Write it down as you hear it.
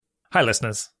Hi,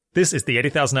 listeners. This is the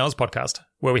 80,000 Hours podcast,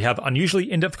 where we have unusually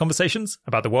in-depth conversations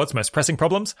about the world's most pressing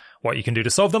problems, what you can do to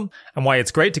solve them, and why it's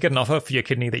great to get an offer for your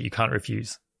kidney that you can't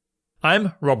refuse.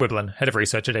 I'm Rob Wiblin, Head of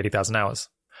Research at 80,000 Hours.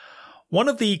 One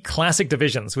of the classic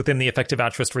divisions within the effective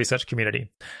altruist research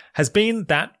community has been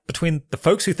that between the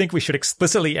folks who think we should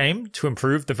explicitly aim to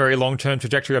improve the very long-term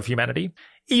trajectory of humanity,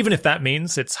 even if that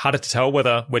means it's harder to tell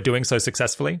whether we're doing so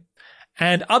successfully,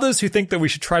 and others who think that we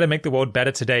should try to make the world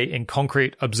better today in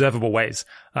concrete, observable ways,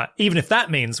 even if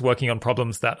that means working on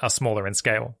problems that are smaller in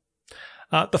scale.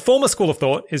 The former school of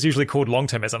thought is usually called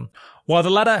long-termism, while the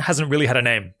latter hasn't really had a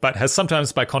name, but has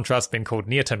sometimes by contrast been called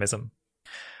near-termism.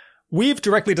 We've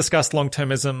directly discussed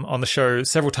long-termism on the show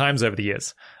several times over the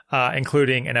years,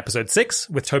 including in episode 6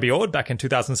 with Toby Ord back in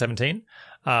 2017,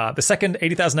 the second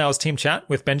 80,000 Hours team chat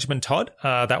with Benjamin Todd,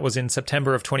 that was in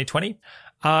September of 2020,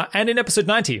 and in episode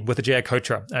 90 with Ajay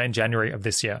Kotra in January of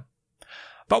this year.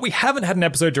 But we haven't had an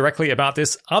episode directly about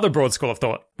this other broad school of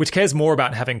thought, which cares more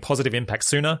about having positive impact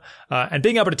sooner and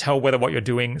being able to tell whether what you're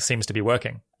doing seems to be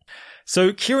working.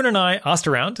 So Kieran and I asked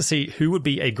around to see who would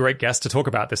be a great guest to talk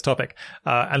about this topic,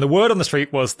 and the word on the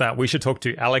street was that we should talk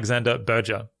to Alexander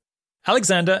Berger.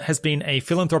 Alexander has been a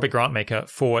philanthropic grant maker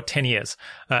for 10 years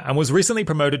and was recently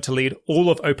promoted to lead all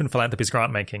of Open Philanthropy's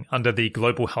grant making under the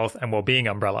Global Health and Wellbeing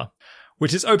umbrella,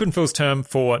 which is OpenPhil's term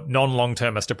for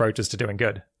non-long-termist approaches to doing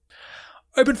good.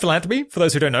 Open Philanthropy, for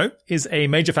those who don't know, is a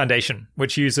major foundation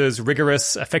which uses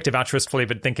rigorous, effective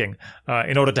altruist-flavored thinking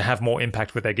in order to have more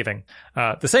impact with their giving.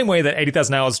 The same way that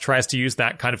 80,000 Hours tries to use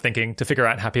that kind of thinking to figure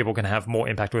out how people can have more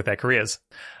impact with their careers.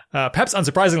 Perhaps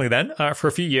unsurprisingly then, for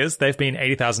a few years, they've been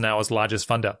 80,000 Hours' largest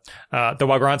funder,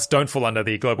 though our grants don't fall under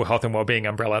the Global Health and Wellbeing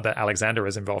umbrella that Alexander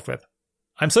is involved with.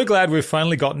 I'm so glad we've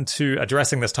finally gotten to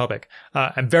addressing this topic.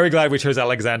 I'm very glad we chose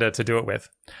Alexander to do it with.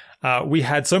 We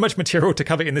had so much material to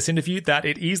cover in this interview that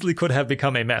it easily could have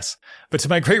become a mess. But to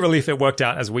my great relief, it worked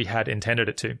out as we had intended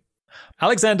it to.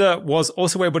 Alexander was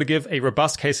also able to give a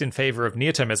robust case in favor of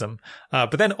near-termism,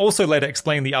 but then also later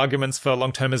explain the arguments for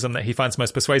long-termism that he finds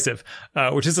most persuasive,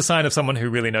 which is a sign of someone who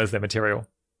really knows their material.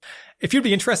 If you'd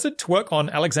be interested to work on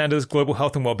Alexander's Global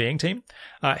Health and Wellbeing team,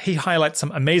 he highlights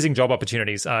some amazing job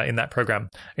opportunities in that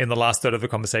program in the last third of the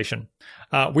conversation.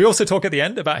 We also talk at the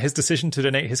end about his decision to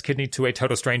donate his kidney to a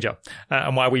total stranger,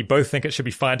 and why we both think it should be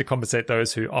fine to compensate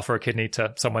those who offer a kidney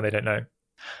to someone they don't know.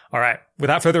 All right,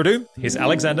 without further ado, here's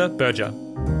Alexander Berger.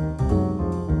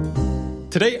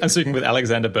 Today, I'm speaking with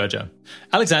Alexander Berger.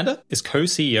 Alexander is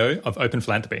co-CEO of Open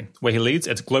Philanthropy, where he leads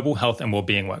its global health and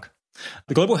wellbeing work.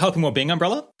 The Global Health and Wellbeing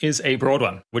umbrella is a broad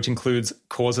one, which includes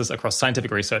causes across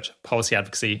scientific research, policy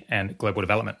advocacy, and global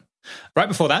development. Right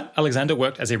before that, Alexander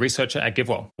worked as a researcher at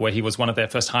GiveWell, where he was one of their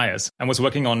first hires and was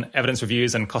working on evidence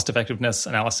reviews and cost-effectiveness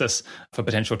analysis for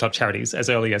potential top charities as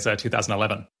early as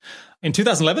 2011. In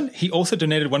 2011, he also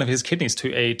donated one of his kidneys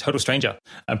to a total stranger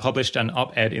and published an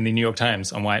op-ed in the New York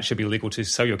Times on why it should be legal to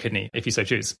sell your kidney if you so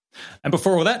choose. And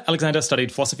before all that, Alexander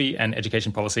studied philosophy and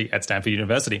education policy at Stanford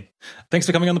University. Thanks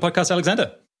for coming on the podcast,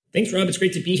 Alexander. Thanks, Rob. It's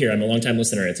great to be here. I'm a long-time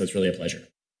listener, and so it's really a pleasure.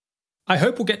 I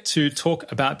hope we'll get to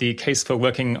talk about the case for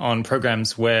working on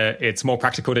programs where it's more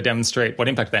practical to demonstrate what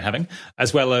impact they're having,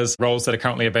 as well as roles that are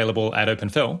currently available at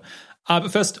OpenPhil. But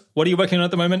first, what are you working on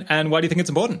at the moment, and why do you think it's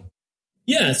important?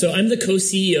 Yeah, so I'm the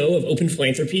co-CEO of Open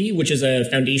Philanthropy, which is a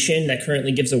foundation that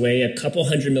currently gives away a couple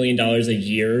 $100 million a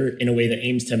year in a way that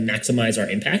aims to maximize our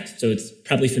impact. So it's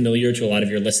probably familiar to a lot of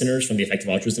your listeners from the effective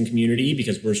altruism community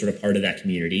because we're sort of part of that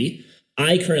community.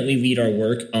 I currently lead our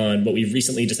work on what we've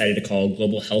recently decided to call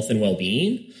global health and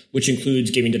well-being, which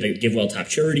includes giving to the GiveWell top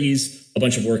charities, a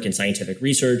bunch of work in scientific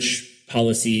research,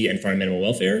 policy, and farm animal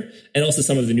welfare, and also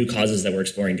some of the new causes that we're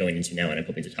exploring going into now and I'm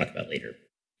hoping to talk about later.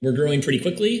 We're growing pretty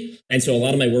quickly, and so a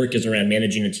lot of my work is around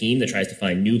managing a team that tries to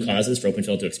find new causes for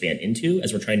OpenPhil to expand into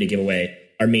as we're trying to give away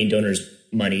our main donors'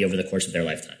 money over the course of their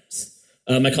lifetimes.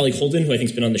 My colleague Holden, who I think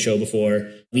has been on the show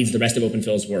before, leads the rest of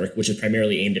OpenPhil's work, which is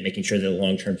primarily aimed at making sure that the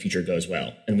long-term future goes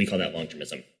well, and we call that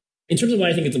long-termism. In terms of why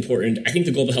I think it's important, I think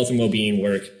the global health and well-being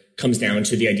work comes down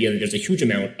to the idea that there's a huge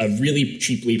amount of really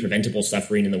cheaply preventable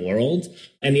suffering in the world,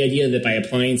 and the idea that by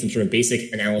applying some sort of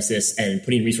basic analysis and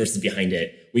putting resources behind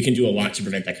it, we can do a lot to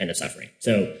prevent that kind of suffering.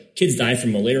 So kids die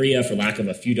from malaria for lack of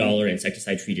a few dollar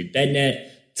insecticide-treated bed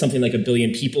net. Something like 1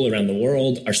 billion people around the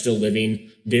world are still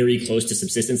living very close to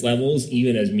subsistence levels,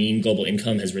 even as mean global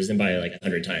income has risen by like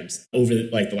 100 times over the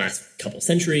last couple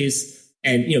centuries.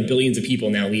 And, billions of people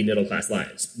now lead middle-class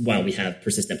lives while we have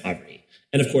persistent poverty.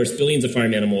 And of course, billions of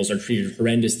farm animals are treated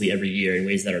horrendously every year in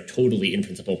ways that are totally, in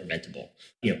principle, preventable.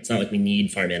 It's not like we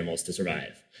need farm animals to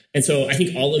survive. And so I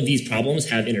think all of these problems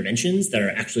have interventions that are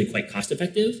actually quite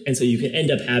cost-effective. And so you can end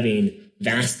up having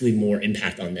vastly more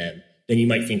impact on them than you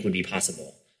might think would be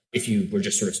possible if you were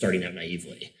just sort of starting out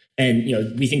naively. And,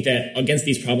 we think that against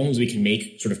these problems, we can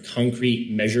make sort of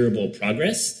concrete, measurable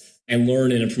progress and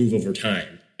learn and improve over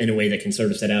time in a way that can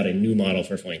sort of set out a new model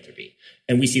for philanthropy.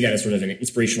 And we see that as sort of an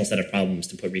inspirational set of problems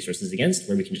to put resources against,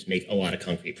 where we can just make a lot of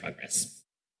concrete progress.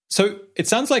 So it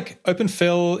sounds like Open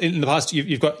Phil in the past,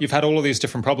 you've had all of these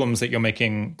different problems that you're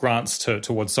making grants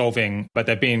towards solving, but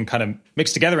they're being kind of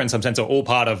mixed together in some sense, or all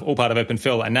part of Open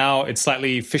Phil. And now it's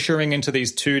slightly fissuring into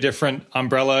these two different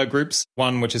umbrella groups,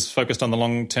 one which is focused on the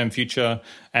long-term future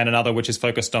and another which is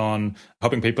focused on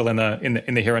helping people in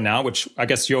the here and now, which I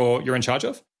guess you're in charge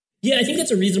of. Yeah, I think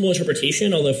that's a reasonable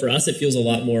interpretation, although for us it feels a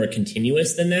lot more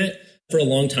continuous than that. For a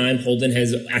long time, Holden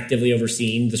has actively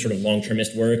overseen the sort of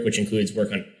long-termist work, which includes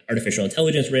work on artificial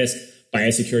intelligence risk,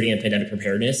 biosecurity, and pandemic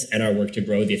preparedness, and our work to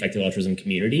grow the effective altruism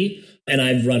community. And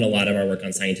I've run a lot of our work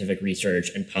on scientific research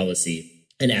and policy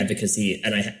and advocacy,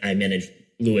 and I manage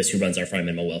Lewis, who runs our farm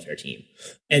animal welfare team.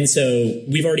 And so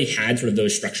we've already had sort of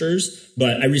those structures,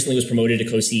 but I recently was promoted to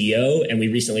co-CEO, and we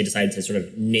recently decided to sort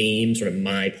of name sort of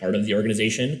my part of the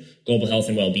organization, Global Health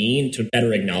and Wellbeing, to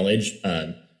better acknowledge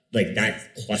like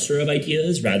that cluster of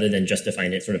ideas rather than just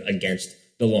define it sort of against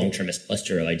the long-termist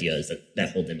cluster of ideas that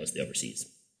Holden mostly oversees.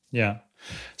 Yeah.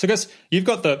 So I guess you've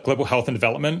got the global health and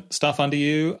development stuff under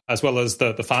you, as well as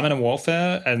the farm animal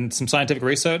welfare and some scientific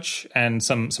research and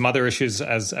some other issues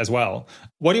as well.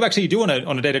 What do you actually do on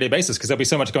a day-to-day basis? Because there'll be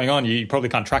so much going on, you probably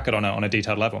can't track it on a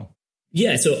detailed level.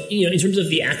 Yeah. So, in terms of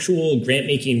the actual grant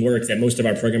making work that most of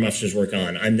our program officers work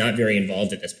on, I'm not very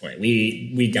involved at this point.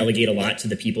 We delegate a lot to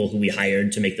the people who we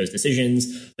hired to make those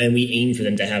decisions, and we aim for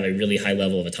them to have a really high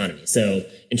level of autonomy. So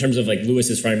in terms of like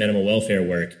Lewis's farm animal welfare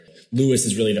work, Lewis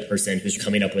is really the person who's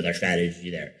coming up with our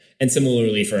strategy there. And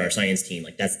similarly for our science team,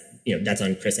 like that's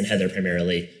on Chris and Heather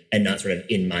primarily and not sort of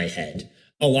in my head.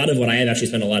 A lot of what I have actually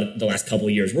spent a lot of the last couple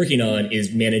of years working on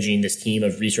is managing this team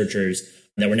of researchers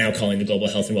that we're now calling the Global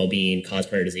Health and Wellbeing Cause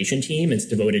Prioritization Team. It's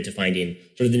devoted to finding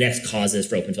sort of the next causes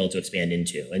for Open Phil to expand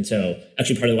into. And so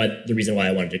actually part of the reason why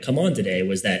I wanted to come on today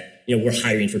was that, we're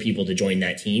hiring for people to join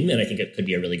that team. And I think it could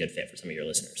be a really good fit for some of your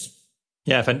listeners.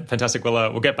 Yeah, fantastic.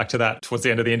 We'll get back to that towards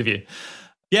the end of the interview.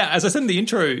 Yeah, as I said in the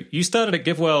intro, you started at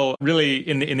GiveWell really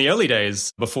in the early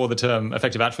days before the term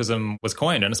effective altruism was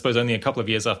coined, and I suppose only a couple of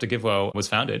years after GiveWell was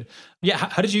founded. Yeah,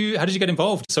 how did you get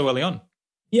involved so early on?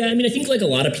 Yeah, I think like a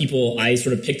lot of people, I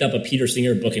sort of picked up a Peter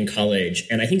Singer book in college,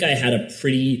 and I think I had a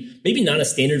pretty, maybe not a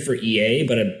standard for EA,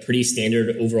 but a pretty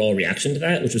standard overall reaction to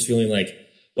that, which was feeling like,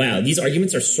 wow, these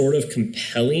arguments are sort of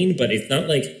compelling, but it's not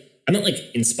like, I'm not like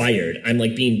inspired. I'm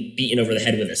like being beaten over the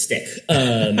head with a stick.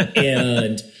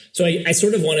 And so I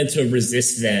sort of wanted to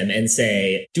resist them and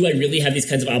say, do I really have these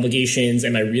kinds of obligations?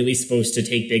 Am I really supposed to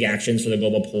take big actions for the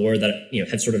global poor that,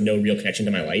 have sort of no real connection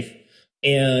to my life?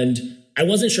 And I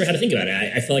wasn't sure how to think about it.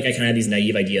 I feel like I kind of had these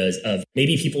naive ideas of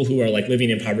maybe people who are like living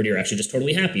in poverty are actually just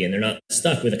totally happy and they're not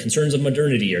stuck with the concerns of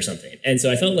modernity or something. And so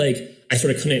I felt like I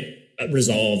sort of couldn't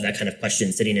resolve that kind of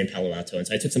question sitting in Palo Alto. And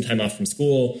so I took some time off from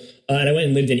school and I went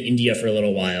and lived in India for a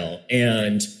little while.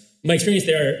 And my experience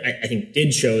there, I think,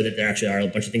 did show that there actually are a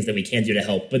bunch of things that we can do to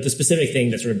help. But the specific thing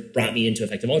that sort of brought me into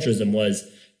effective altruism was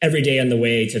every day on the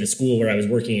way to the school where I was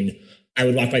working, I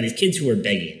would walk by these kids who were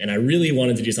begging, and I really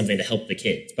wanted to do something to help the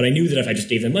kids. But I knew that if I just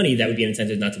gave them money, that would be an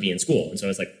incentive not to be in school. And so I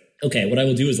was like, okay, what I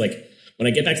will do is like, when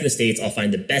I get back to the States, I'll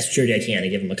find the best charity I can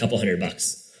and give them a couple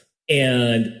 $100.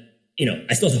 And,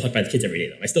 I still have to walk by the kids every day,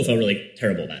 though. I still felt really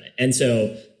terrible about it. And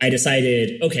so I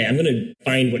decided, okay, I'm going to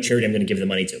find what charity I'm going to give the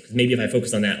money to, because maybe if I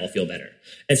focus on that, I'll feel better.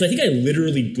 And so I think I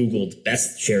literally Googled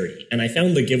best charity, and I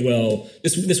found the GiveWell,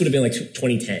 this would have been like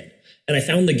 2010. And I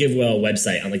found the GiveWell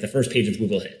website on like the first page of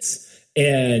Google Hits.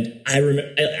 And I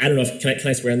remember, I don't know if, can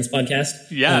I swear on this podcast?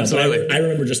 Yeah, absolutely. I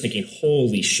remember just thinking,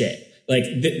 holy shit, like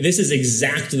this is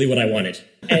exactly what I wanted.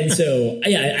 And so,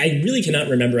 I really cannot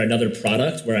remember another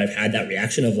product where I've had that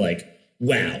reaction of like,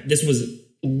 wow, this was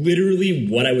literally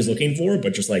what I was looking for,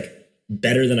 but just like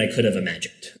better than I could have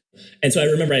imagined. And so I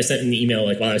remember I sent an email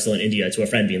like while I was still in India to a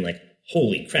friend being like,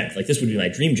 holy crap, like this would be my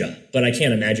dream job. But I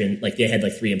can't imagine, like they had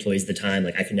like 3 employees at the time,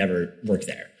 like I could never work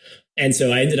there. And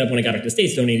so I ended up, when I got back to the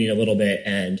States, donating a little bit.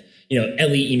 And,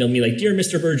 Ellie emailed me like, dear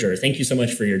Mr. Berger, thank you so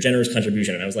much for your generous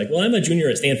contribution. And I was like, well, I'm a junior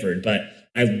at Stanford, but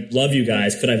I love you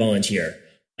guys. Could I volunteer?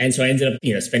 And so I ended up,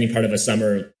 spending part of a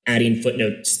summer adding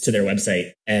footnotes to their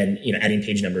website and, adding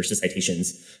page numbers to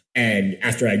citations. And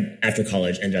after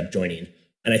college, ended up joining.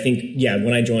 And I think,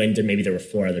 when I joined, there were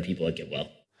 4 other people at GiveWell.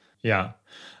 Yeah.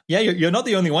 Yeah, you're not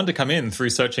the only one to come in through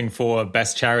searching for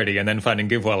best charity and then finding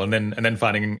GiveWell and then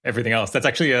finding everything else. That's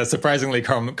actually a surprisingly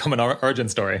common origin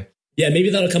story. Yeah, maybe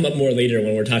that'll come up more later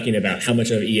when we're talking about how much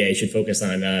of EA should focus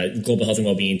on global health and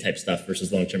well-being type stuff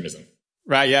versus long-termism.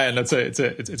 Right, yeah, and it's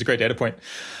a great data point.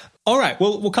 All right,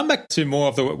 well, we'll come back to more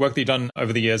of the work that you've done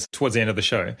over the years towards the end of the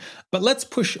show. But let's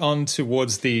push on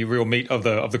towards the real meat of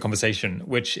the conversation,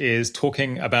 which is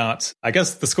talking about, I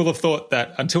guess, the school of thought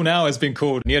that until now has been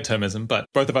called near-termism, but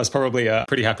both of us probably are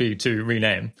pretty happy to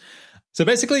rename. So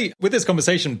basically, with this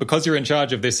conversation, because you're in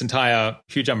charge of this entire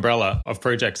huge umbrella of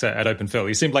projects at OpenPhil,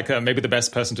 you seem like maybe the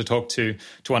best person to talk to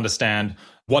understand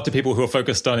what do people who are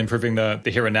focused on improving the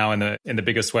here and now in the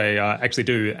biggest way actually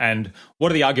do, and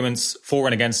what are the arguments for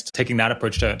and against taking that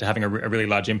approach to having a really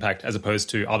large impact as opposed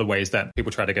to other ways that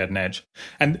people try to get an edge.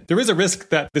 And there is a risk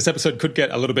that this episode could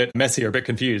get a little bit messy or a bit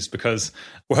confused because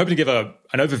we're hoping to give an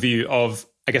overview of,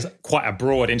 I guess, quite a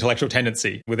broad intellectual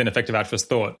tendency within effective altruist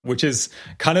thought, which is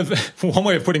kind of, one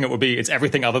way of putting it would be, it's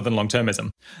everything other than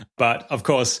long-termism. But of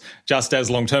course, just as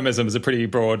long-termism is a pretty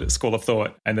broad school of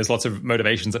thought, and there's lots of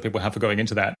motivations that people have for going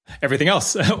into that, everything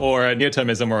else, or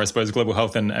near-termism, or I suppose global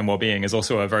health and well-being, is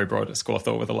also a very broad school of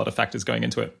thought with a lot of factors going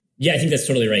into it. Yeah, I think that's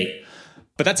totally right.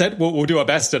 But that said, we'll do our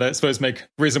best to, I suppose, make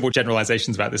reasonable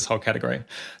generalizations about this whole category.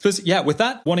 So, with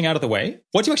that warning out of the way,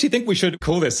 what do you actually think we should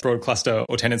call this broad cluster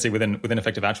or tendency within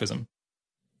effective altruism?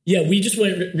 Yeah, we just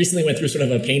recently went through sort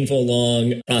of a painful,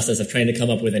 long process of trying to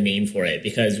come up with a name for it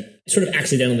because sort of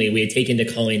accidentally we had taken to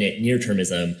calling it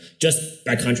near-termism, just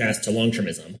by contrast to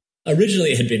long-termism. Originally,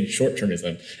 it had been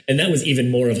short-termism, and that was even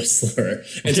more of a slur.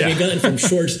 And so we'd gotten from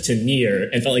short to near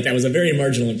and felt like that was a very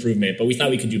marginal improvement, but we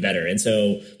thought we could do better. And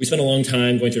so we spent a long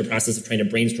time going through the process of trying to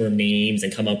brainstorm names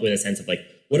and come up with a sense of like,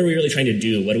 what are we really trying to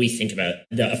do? What do we think about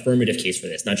the affirmative case for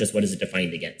this? Not just what is it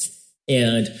defined against?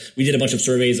 And we did a bunch of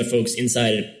surveys of folks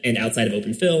inside and outside of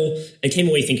OpenPhil and came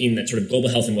away thinking that sort of global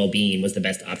health and well-being was the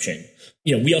best option.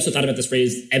 We also thought about this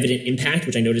phrase evident impact,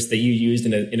 which I noticed that you used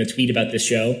in a tweet about this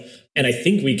show. And I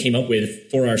think we came up with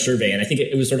for our survey, and I think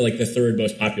it was sort of like the third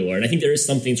most popular. And I think there is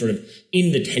something sort of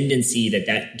in the tendency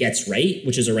that gets right,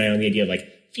 which is around the idea of like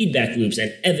feedback loops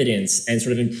and evidence and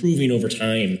sort of improving over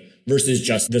time versus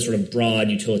just the sort of broad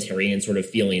utilitarian sort of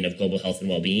feeling of global health and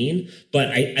well-being. But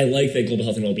I like that global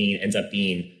health and well-being ends up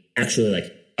being actually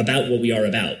like about what we are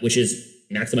about, which is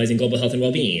maximizing global health and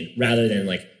well-being rather than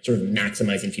like sort of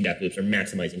maximizing feedback loops or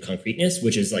maximizing concreteness,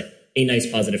 which is like a nice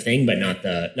positive thing, but not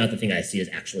the thing I see as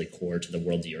actually core to the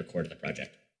worldview or core to the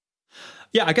project.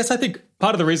 Yeah, I guess I think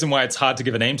part of the reason why it's hard to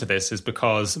give a name to this is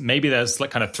because maybe there's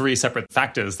like kind of 3 separate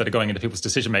factors that are going into people's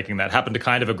decision making that happen to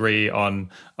kind of agree on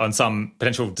some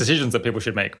potential decisions that people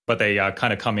should make, but they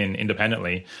kind of come in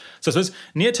independently. So I suppose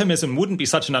near-termism wouldn't be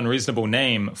such an unreasonable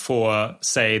name for,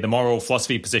 say, the moral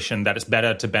philosophy position that it's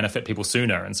better to benefit people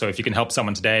sooner. And so if you can help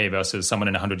someone today versus someone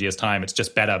in 100 years' time, it's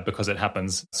just better because it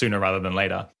happens sooner rather than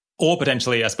later. Or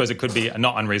potentially, I suppose it could be a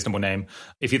not unreasonable name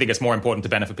if you think it's more important to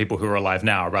benefit people who are alive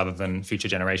now rather than future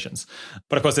generations.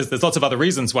 But of course, there's lots of other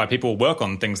reasons why people work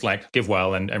on things like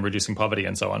GiveWell and reducing poverty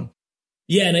and so on.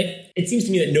 Yeah, and it seems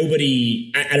to me that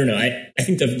nobody, I don't know, I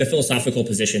think the philosophical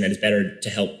position that it's better to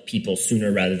help people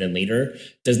sooner rather than later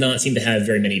does not seem to have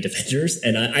very many defenders.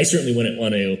 And I certainly wouldn't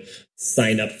want to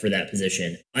sign up for that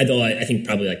position. Although I think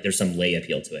probably like there's some lay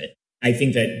appeal to it. I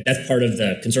think that that's part of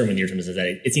the concern with near-termism is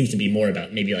that it seems to be more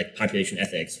about maybe like population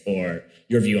ethics or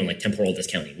your view on like temporal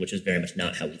discounting, which is very much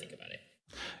not how we think about it.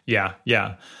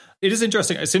 Yeah. It is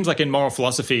interesting. It seems like in moral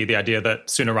philosophy, the idea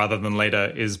that sooner rather than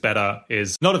later is better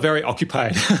is not a very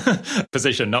occupied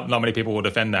position. Not many people will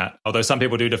defend that, although some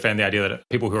people do defend the idea that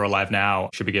people who are alive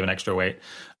now should be given extra weight.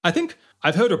 I think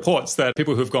I've heard reports that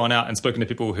people who've gone out and spoken to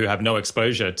people who have no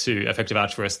exposure to effective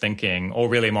altruist thinking or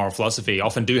really moral philosophy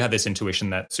often do have this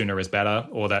intuition that sooner is better,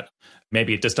 or that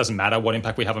maybe it just doesn't matter what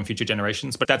impact we have on future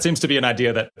generations. But that seems to be an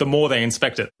idea that the more they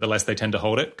inspect it, the less they tend to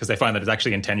hold it, because they find that it's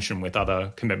actually in tension with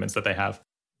other commitments that they have.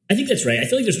 I think that's right. I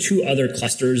feel like there's 2 other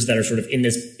clusters that are sort of in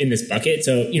this bucket.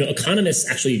 So, economists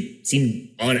actually seem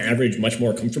on average much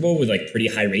more comfortable with like pretty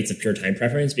high rates of pure time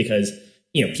preference because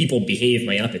people behave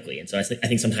myopically. And so I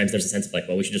think sometimes there's a sense of like,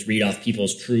 well, we should just read off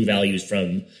people's true values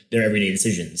from their everyday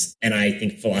decisions. And I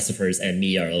think philosophers and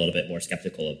me are a little bit more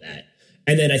skeptical of that.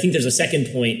 And then I think there's a second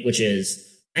point, which is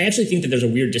I actually think that there's a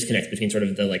weird disconnect between sort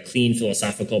of the like clean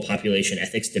philosophical population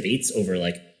ethics debates over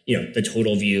like, the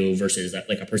total view versus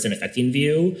like a person affecting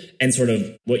view and sort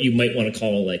of what you might want to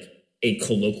call like a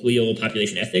colloquial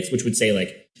population ethics, which would say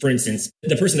like, for instance,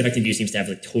 the person-effective view seems to have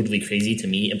like totally crazy to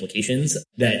me implications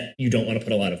that you don't want to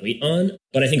put a lot of weight on.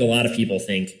 But I think a lot of people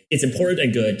think it's important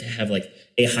and good to have like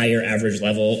a higher average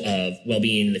level of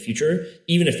well-being in the future,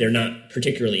 even if they're not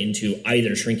particularly into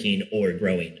either shrinking or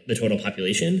growing the total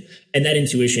population. And that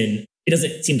intuition, it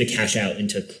doesn't seem to cash out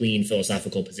into clean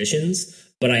philosophical positions,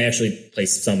 but I actually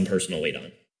place some personal weight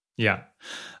on. Yeah.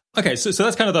 Okay, so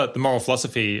that's kind of the moral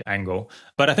philosophy angle.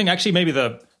 But I think actually maybe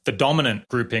the dominant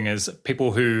grouping is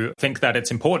people who think that it's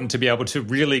important to be able to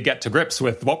really get to grips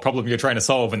with what problem you're trying to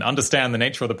solve and understand the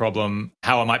nature of the problem,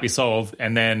 how it might be solved,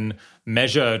 and then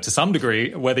measure to some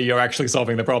degree whether you're actually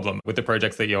solving the problem with the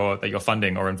projects that you're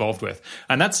funding or involved with.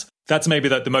 And that's maybe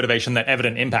the motivation that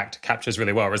evident impact captures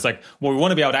really well. It's like, well, we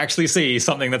want to be able to actually see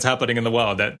something that's happening in the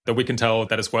world that we can tell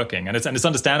that it's working. And it's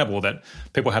understandable that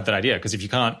people have that idea, because if you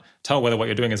can't tell whether what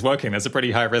you're doing is working, there's a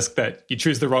pretty high risk that you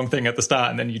choose the wrong thing at the start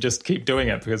and then you just keep doing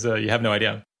it because you have no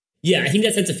idea. Yeah, I think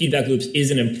that sense of feedback loops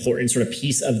is an important sort of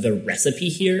piece of the recipe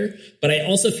here. But I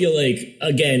also feel like,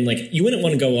 again, like you wouldn't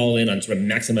want to go all in on sort of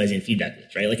maximizing feedback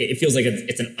loops, right? Like it feels like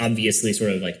it's an obviously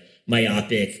sort of like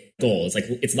myopic goal. It's like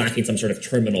it's lacking some sort of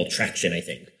terminal traction, I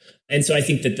think. And so I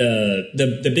think that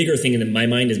the bigger thing in my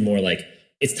mind is more like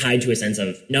it's tied to a sense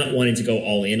of not wanting to go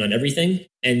all in on everything.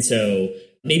 And so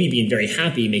maybe being very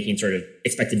happy making sort of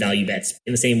expected value bets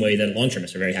in the same way that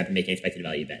long-termists are very happy making expected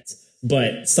value bets.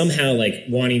 But somehow like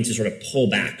wanting to sort of pull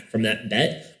back from that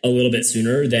bet a little bit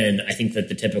sooner than I think that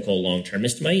the typical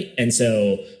long-termist might. And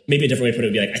so maybe a different way to put it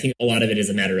would be like, I think a lot of it is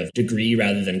a matter of degree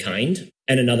rather than kind.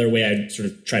 And another way I'd sort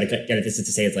of try to get at this is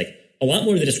to say it's like a lot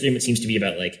more of the disagreement seems to be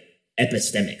about like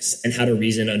epistemics and how to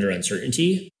reason under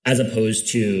uncertainty, as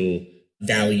opposed to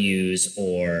values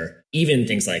or even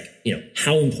things like,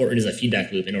 how important is a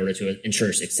feedback loop in order to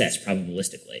ensure success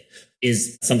probabilistically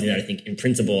is something that I think in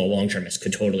principle a long-termist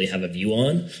could totally have a view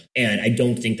on. And I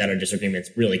don't think that our disagreements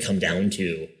really come down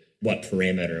to what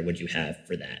parameter would you have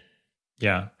for that.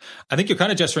 Yeah. I think you're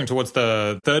kind of gesturing towards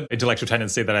the third intellectual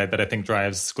tendency that I think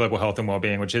drives global health and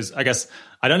well-being, which is, I guess,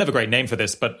 I don't have a great name for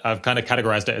this, but I've kind of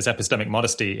categorized it as epistemic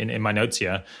modesty in my notes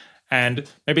here. And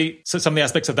maybe so some of the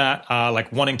aspects of that are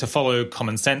like wanting to follow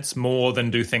common sense more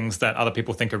than do things that other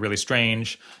people think are really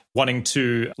strange, wanting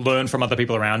to learn from other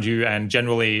people around you and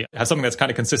generally have something that's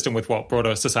kind of consistent with what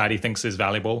broader society thinks is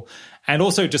valuable. And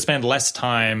also to spend less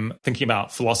time thinking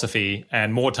about philosophy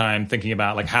and more time thinking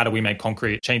about like how do we make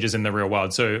concrete changes in the real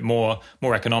world. So more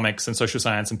economics and social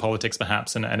science and politics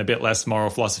perhaps, and a bit less moral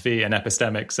philosophy and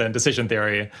epistemics and decision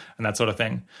theory and that sort of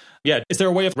thing. Yeah. Is there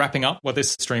a way of wrapping up what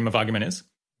this stream of argument is?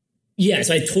 Yeah,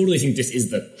 so I totally think this is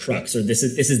the crux, or this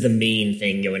is the main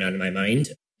thing going on in my mind.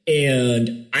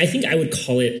 And I think I would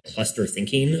call it cluster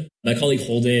thinking. My colleague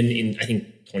Holden in, I think,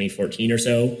 2014 or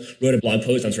so, wrote a blog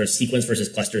post on sort of sequence versus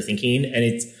cluster thinking. And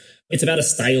it's about a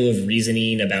style of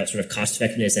reasoning about sort of cost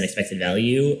effectiveness and expected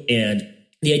value. And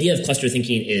the idea of cluster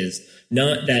thinking is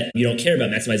not that you don't care about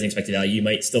maximizing expected value. You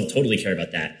might still totally care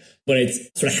about that. But it's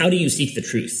sort of how do you seek the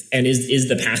truth? And is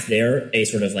the path there a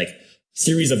sort of like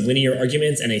series of linear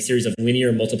arguments and a series of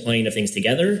linear multiplying of things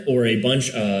together, or a bunch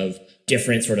of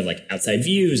different sort of like outside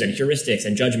views and heuristics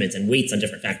and judgments and weights on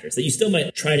different factors that you still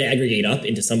might try to aggregate up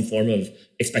into some form of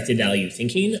expected value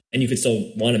thinking, and you could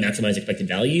still want to maximize expected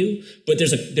value. But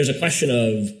there's a question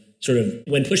of sort of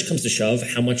when push comes to shove,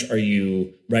 how much are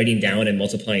you writing down and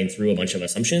multiplying through a bunch of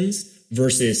assumptions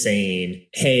versus saying,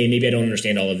 hey, maybe I don't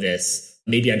understand all of this.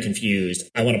 Maybe I'm confused.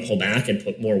 I want to pull back and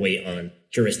put more weight on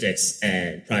heuristics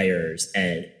and priors,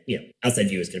 and outside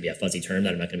view is going to be a fuzzy term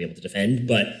that I'm not going to be able to defend,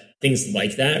 but things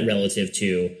like that relative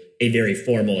to a very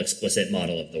formal, explicit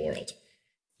model of the world.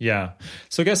 Yeah.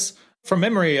 So I guess from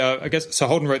memory, so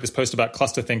Holden wrote this post about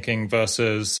cluster thinking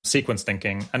versus sequence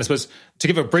thinking. And I suppose to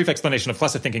give a brief explanation of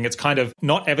cluster thinking, it's kind of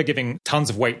not ever giving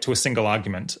tons of weight to a single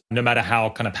argument, no matter how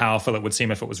kind of powerful it would seem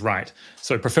if it was right.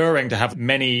 So preferring to have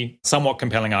many somewhat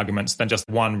compelling arguments than just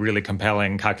one really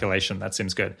compelling calculation. That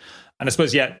seems good. And I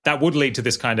suppose, that would lead to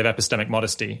this kind of epistemic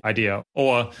modesty idea,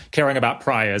 or caring about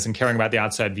priors and caring about the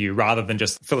outside view rather than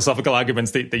just philosophical arguments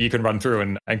that you can run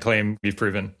through and claim you've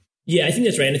proven. Yeah, I think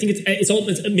that's right. And I think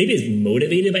maybe it's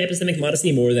motivated by epistemic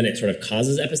modesty more than it sort of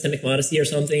causes epistemic modesty or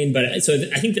something. But so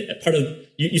I think that part of,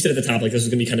 you said at the top, like this is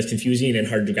going to be kind of confusing and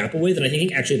hard to grapple with. And I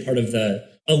think actually part of a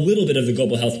little bit of the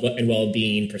global health and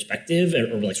well-being perspective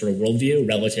or like sort of worldview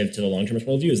relative to the long-termist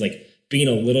worldview is like being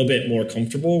a little bit more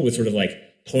comfortable with sort of like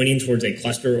pointing towards a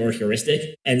cluster or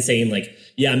heuristic and saying like,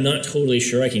 yeah, I'm not totally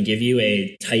sure I can give you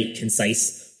a tight,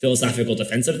 concise philosophical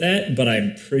defense of that, but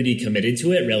I'm pretty committed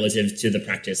to it relative to the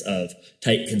practice of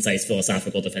tight, concise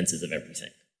philosophical defenses of everything.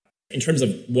 In terms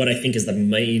of what I think is the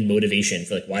main motivation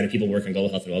for like, why do people work on global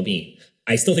health and well-being?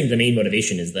 I still think the main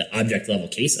motivation is the object level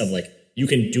case of like, you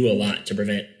can do a lot to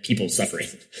prevent people suffering,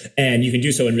 and you can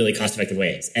do so in really cost effective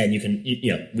ways. And you can,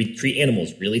 we treat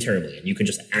animals really terribly, and you can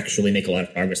just actually make a lot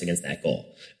of progress against that goal.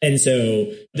 And so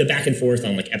the back and forth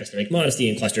on like epistemic modesty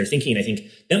and cluster thinking, I think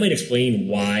that might explain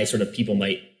why sort of people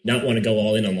might not want to go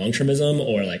all in on long-termism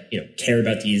or like, care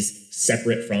about these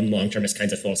separate from long-termist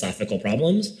kinds of philosophical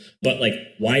problems. But like,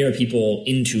 why are people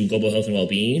into global health and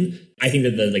well-being? I think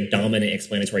that the like dominant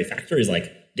explanatory factor is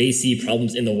like, they see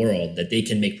problems in the world that they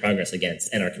can make progress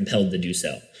against and are compelled to do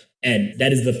so. And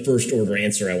that is the first order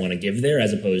answer I want to give there,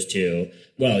 as opposed to,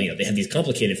 well, they have these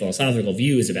complicated philosophical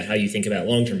views about how you think about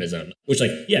long-termism, which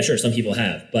like, yeah, sure, some people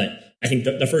have. But I think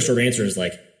the first order answer is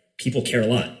like, people care a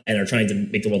lot and are trying to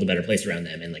make the world a better place around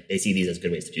them. And like, they see these as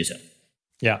good ways to do so.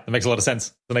 Yeah, that makes a lot of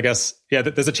sense. And I guess,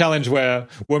 there's a challenge where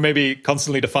we're maybe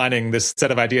constantly defining this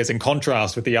set of ideas in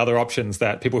contrast with the other options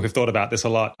that people who've thought about this a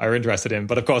lot are interested in.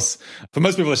 But of course, for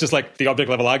most people, it's just like the object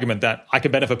level argument that I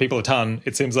can benefit people a ton.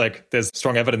 It seems like there's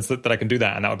strong evidence that I can do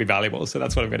that, and that would be valuable. So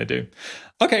that's what I'm going to do.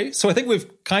 Okay, so I think we've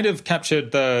kind of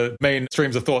captured the main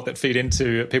streams of thought that feed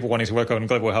into people wanting to work on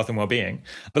global health and well-being.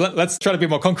 But let's try to be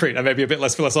more concrete and maybe a bit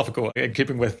less philosophical in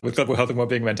keeping with global health and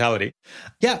well-being mentality.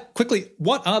 Yeah, quickly,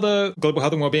 what are the global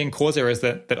health and well-being cause areas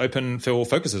that Open Phil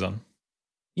focuses on?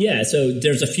 Yeah, so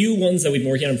there's a few ones that we've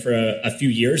been working on for a few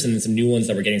years, and then some new ones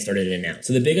that we're getting started in now.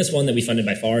 So the biggest one that we funded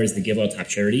by far is the Give Well Top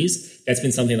Charities. That's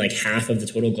been something like half of the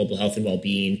total global health and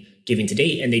well-being giving to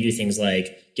date, and they do things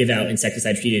like give out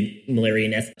insecticide-treated malaria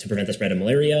nets to prevent the spread of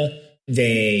malaria.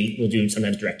 They will do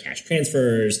sometimes direct cash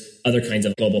transfers, other kinds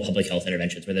of global public health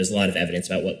interventions where there's a lot of evidence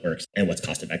about what works and what's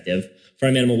cost effective.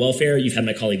 Farm animal welfare, you've had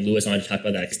my colleague Lewis on to talk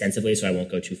about that extensively, so I won't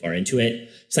go too far into it.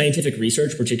 Scientific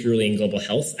research, particularly in global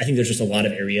health, I think there's just a lot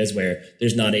of areas where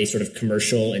there's not a sort of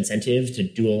commercial incentive to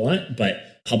do a lot,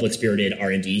 but public-spirited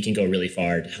R&D can go really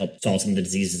far to help solve some of the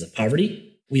diseases of poverty.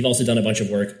 We've also done a bunch of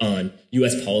work on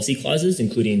U.S. policy clauses,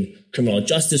 including criminal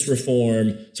justice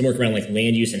reform, some work around like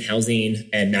land use and housing,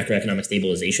 and macroeconomic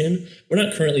stabilization. We're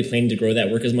not currently planning to grow that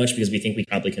work as much because we think we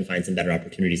probably can find some better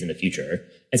opportunities in the future.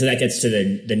 And so that gets to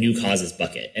the new causes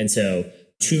bucket. And so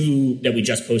two that we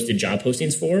just posted job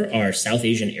postings for are South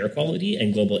Asian air quality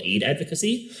and global aid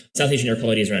advocacy. South Asian air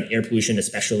quality is around air pollution,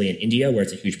 especially in India, where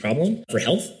it's a huge problem for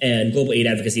health. And global aid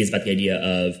advocacy is about the idea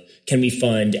of, can we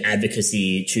fund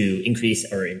advocacy to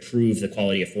increase or improve the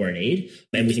quality of foreign aid?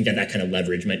 And we think that kind of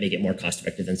leverage might make it more cost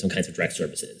effective than some kinds of direct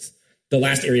services. The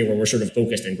last area where we're sort of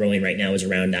focused and growing right now is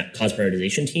around that cause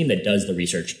prioritization team that does the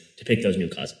research to pick those new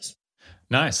causes.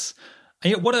 Nice.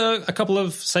 And what are a couple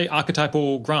of, say,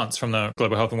 archetypal grants from the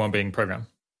Global Health and Wellbeing Program?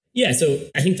 Yeah, so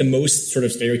I think the most sort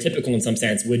of stereotypical in some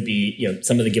sense would be,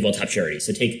 some of the Give Well Top charities.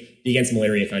 So take the Against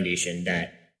Malaria Foundation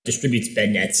that distributes bed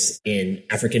nets in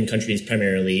African countries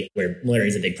primarily where malaria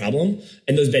is a big problem.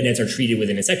 And those bed nets are treated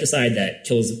with an insecticide that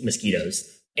kills mosquitoes.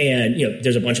 And,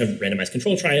 there's a bunch of randomized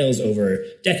control trials over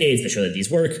decades that show that these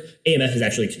work. AMF has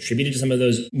actually contributed to some of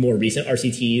those more recent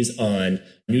RCTs on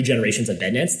new generations of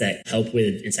bed nets that help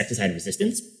with insecticide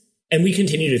resistance. And we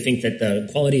continue to think that the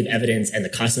quality of evidence and the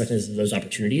cost effectiveness of those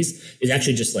opportunities is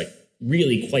actually just like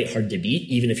really quite hard to beat,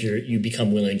 even if you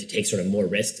become willing to take sort of more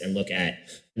risks and look at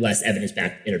less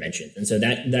evidence-backed interventions. And so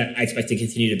that I expect to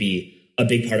continue to be a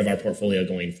big part of our portfolio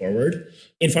going forward.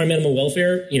 In farm animal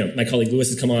welfare, my colleague Lewis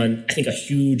has come on. I think a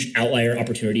huge outlier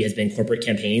opportunity has been corporate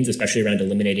campaigns, especially around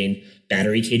eliminating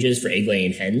battery cages for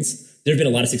egg-laying hens. There have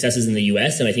been a lot of successes in the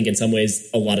US, and I think in some ways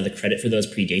a lot of the credit for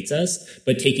those predates us.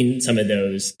 But taking some of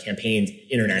those campaigns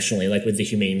internationally, like with the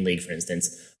Humane League, for instance,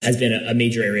 has been a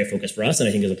major area of focus for us, and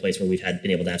I think is a place where we've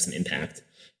been able to have some impact.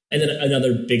 And then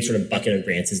another big sort of bucket of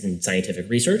grants is in scientific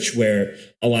research, where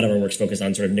a lot of our work's focused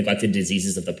on sort of neglected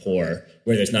diseases of the poor,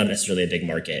 where there's not necessarily a big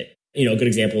market. A good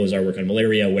example is our work on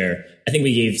malaria, where I think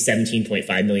we gave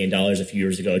 $17.5 million a few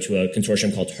years ago to a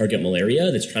consortium called Target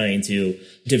Malaria that's trying to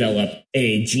develop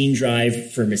a gene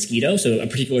drive for mosquito. So a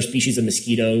particular species of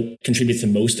mosquito contributes to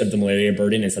most of the malaria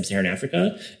burden in sub-Saharan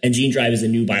Africa. And gene drive is a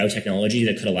new biotechnology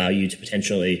that could allow you to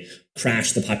potentially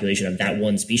crash the population of that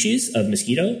one species of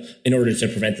mosquito in order to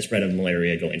prevent the spread of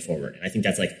malaria going forward. And I think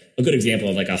that's like a good example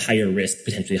of like a higher risk,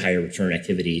 potentially higher return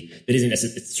activity that isn't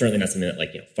it's certainly not something that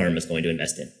like pharma is going to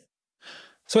invest in.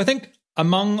 So I think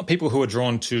among people who are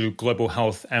drawn to global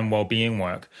health and well-being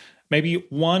work, maybe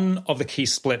one of the key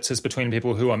splits is between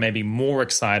people who are maybe more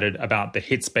excited about the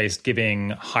hits-based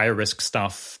giving, higher risk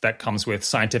stuff that comes with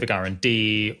scientific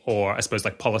R&D or I suppose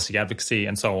like policy advocacy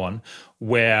and so on,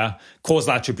 where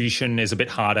causal attribution is a bit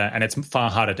harder and it's far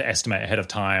harder to estimate ahead of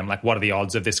time. Like what are the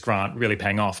odds of this grant really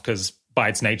paying off? Because by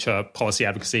its nature, policy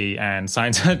advocacy and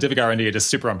scientific R&D are just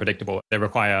super unpredictable. They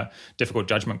require difficult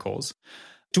judgment calls.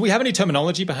 Do we have any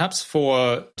terminology perhaps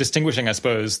for distinguishing, I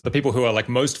suppose, the people who are like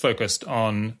most focused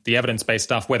on the evidence-based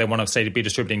stuff where they want to say to be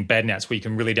distributing bed nets where you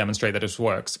can really demonstrate that this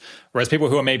works, whereas people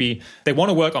who are maybe, they want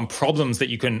to work on problems that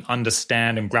you can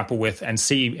understand and grapple with and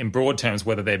see in broad terms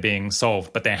whether they're being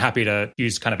solved, but they're happy to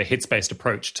use kind of a hits-based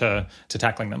approach to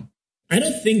tackling them? I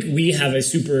don't think we have a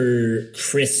super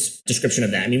crisp description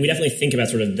of that. I mean, we definitely think about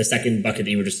sort of the second bucket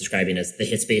that you were just describing as the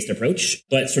hits-based approach,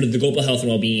 but sort of the global health and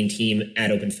well-being team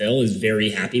at OpenPhil is very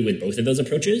happy with both of those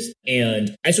approaches.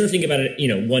 And I sort of think about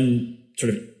it, one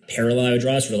sort of parallel I would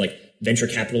draw is sort of like venture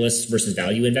capitalists versus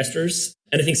value investors.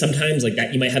 And I think sometimes like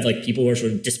that, you might have like people who are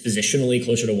sort of dispositionally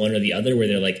closer to one or the other, where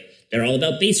they're all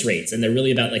about base rates and they're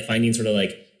really about like finding sort of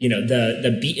like,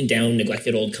 the beaten down,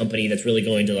 neglected old company that's really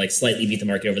going to like slightly beat the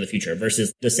market over the future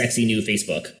versus the sexy new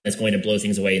Facebook that's going to blow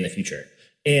things away in the future.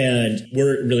 And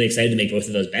we're really excited to make both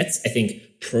of those bets. I think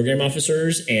program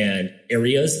officers and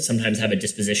areas sometimes have a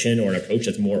disposition or an approach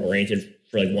that's more oriented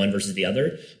for like one versus the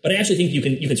other. But I actually think you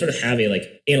can sort of have a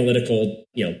like analytical,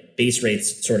 base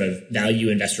rates sort of value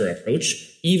investor approach,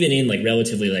 even in like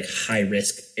relatively like high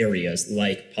risk areas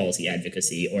like policy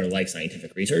advocacy or like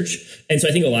scientific research. And so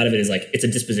I think a lot of it is like it's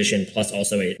a disposition plus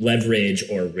also a leverage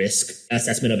or risk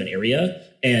assessment of an area.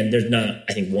 And there's not,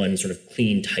 I think, one sort of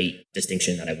clean, tight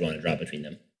distinction that I would want to draw between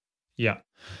them. Yeah.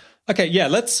 Okay, yeah,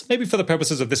 let's maybe for the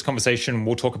purposes of this conversation,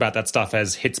 we'll talk about that stuff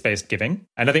as hits-based giving.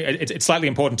 And I think it's slightly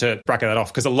important to bracket that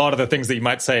off because a lot of the things that you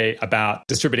might say about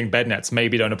distributing bed nets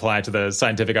maybe don't apply to the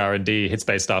scientific R&D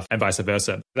hits-based stuff and vice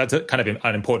versa. That's kind of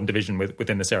an important division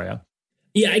within this area.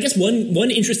 Yeah, I guess one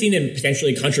interesting and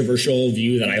potentially controversial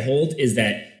view that I hold is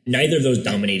that neither of those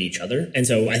dominate each other. And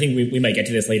so I think we might get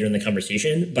to this later in the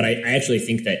conversation, but I actually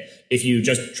think that if you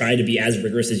just try to be as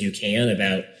rigorous as you can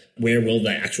about where will the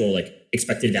actual like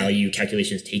expected value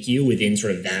calculations take you within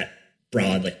sort of that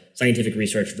broad like scientific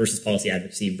research versus policy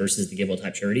advocacy versus the give-all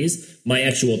type charities, my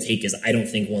actual take is I don't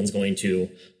think one's going to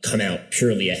come out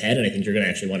purely ahead. And I think you're going to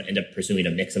actually want to end up pursuing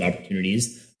a mix of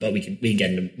opportunities, but we can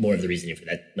get into more of the reasoning for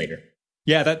that later.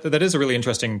 Yeah, that is a really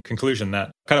interesting conclusion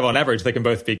that kind of on average, they can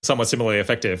both be somewhat similarly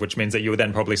effective, which means that you would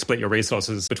then probably split your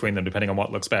resources between them depending on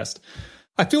what looks best.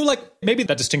 I feel like maybe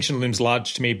that distinction looms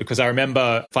large to me because I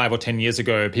remember 5 or 10 years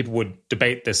ago, people would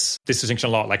debate this distinction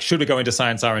a lot. Like, should we go into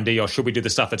science R&D or should we do the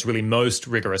stuff that's really most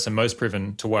rigorous and most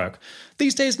proven to work?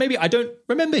 These days, maybe I don't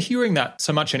remember hearing that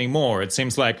so much anymore. It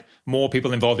seems like more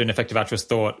people involved in effective altruist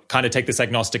thought kind of take this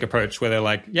agnostic approach where they're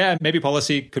like, yeah, maybe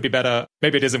policy could be better.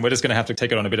 Maybe it isn't. We're just going to have to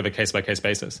take it on a bit of a case-by-case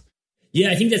basis. Yeah,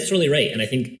 I think that's totally right. And I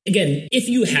think, again, if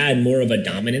you had more of a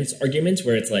dominance argument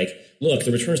where it's like, look,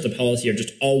 the returns to policy are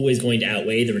just always going to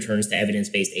outweigh the returns to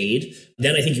evidence-based aid,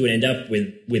 then I think you would end up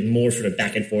with more sort of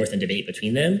back and forth and debate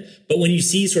between them. But when you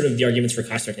see sort of the arguments for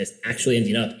cost effectiveness actually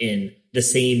ending up in the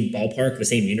same ballpark, the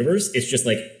same universe, it's just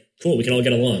like, cool, we can all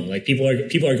get along. Like people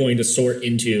are going to sort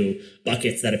into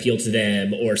buckets that appeal to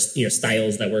them or,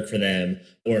 styles that work for them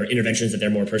or interventions that they're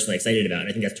more personally excited about. And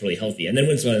I think that's totally healthy. And then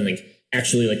when someone like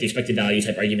actually like the expected value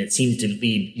type argument seems to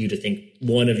lead you to think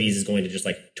one of these is going to just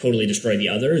like totally destroy the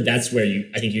other, that's where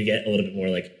I think you get a little bit more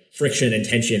like friction and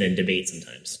tension and debate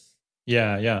sometimes.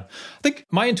 Yeah. I think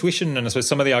my intuition, and I suppose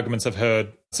some of the arguments I've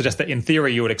heard, suggest that in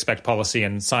theory, you would expect policy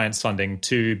and science funding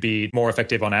to be more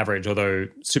effective on average, although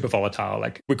super volatile.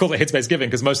 Like we call it hits-based giving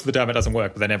because most of the time it doesn't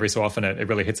work, but then every so often it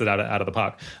really hits it out of the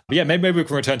park. But yeah, maybe we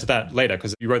can return to that later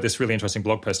because you wrote this really interesting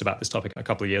blog post about this topic a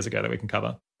couple of years ago that we can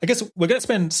cover. I guess we're going to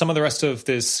spend some of the rest of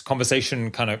this conversation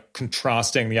kind of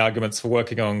contrasting the arguments for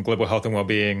working on global health and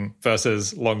well-being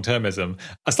versus long-termism.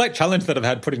 A slight challenge that I've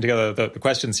had putting together the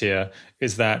questions here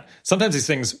is that sometimes these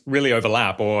things really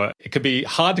overlap, or it could be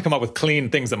hard to come up with clean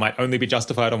things that might only be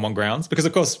justified on one grounds. Because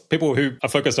of course, people who are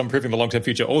focused on improving the long-term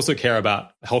future also care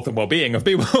about health and well-being of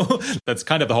people. That's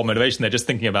kind of the whole motivation. They're just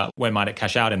thinking about when might it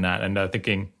cash out in that and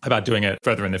thinking about doing it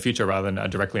further in the future rather than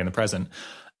directly in the present.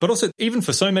 But also, even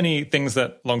for so many things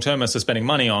that long-termists are spending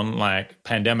money on, like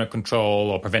pandemic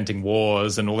control or preventing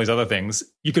wars and all these other things,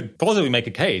 you could plausibly make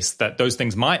a case that those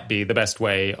things might be the best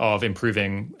way of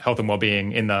improving health and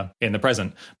well-being in the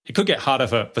present. It could get harder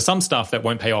for some stuff that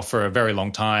won't pay off for a very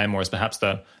long time or is perhaps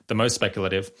the most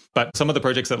speculative. But some of the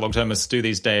projects that long-termists do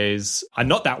these days are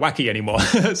not that wacky anymore.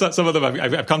 So some of them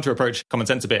I've come to approach common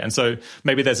sense a bit. And so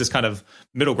maybe there's this kind of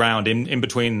middle ground in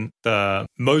between the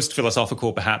most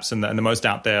philosophical perhaps and the most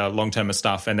out there long-termist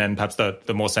stuff and then perhaps the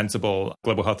more sensible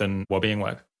global health and well-being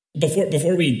work.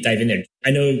 Before we dive in there,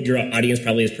 I know your audience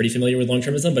probably is pretty familiar with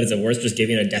long-termism, but is it worth just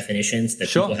giving a definition so that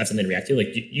people have something to react to? Like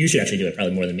you should actually do it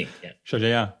probably more than me. Yeah. Sure,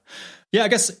 yeah. Yeah, I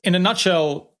guess in a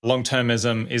nutshell,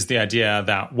 long-termism is the idea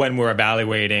that when we're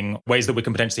evaluating ways that we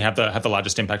can potentially have the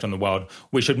largest impact on the world,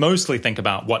 we should mostly think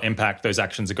about what impact those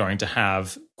actions are going to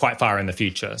have quite far in the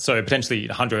future. So potentially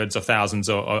hundreds of thousands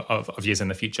of years in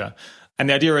the future. And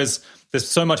the idea is there's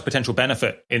so much potential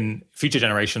benefit in future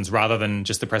generations rather than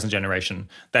just the present generation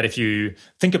that if you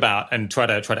think about and try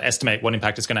to estimate what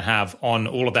impact it's going to have on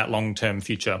all of that long-term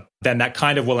future, then that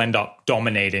kind of will end up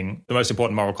dominating the most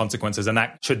important moral consequences. And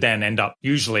that should then end up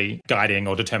usually guiding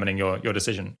or determining your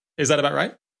decision. Is that about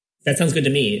right? That sounds good to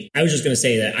me. I was just going to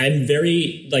say that I'm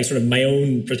very, sort of my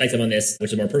own perspective on this,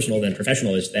 which is more personal than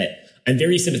professional, is that I'm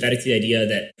very sympathetic to the idea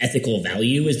that ethical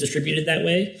value is distributed that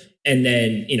way. And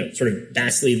then, sort of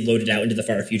vastly loaded out into the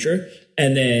far future.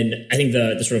 And then I think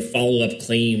the sort of follow-up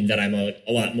claim that I'm a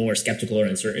lot more skeptical or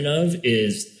uncertain of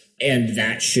is, and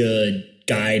that should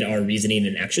guide our reasoning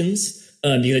and actions.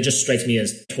 Because it just strikes me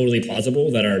as totally plausible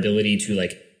that our ability to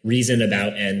reason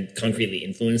about and concretely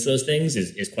influence those things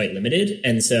is quite limited.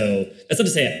 And so that's not to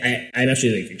say I'm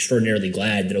actually extraordinarily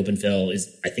glad that OpenPhil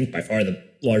is, I think, by far the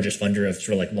largest funder of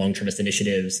sort of long-termist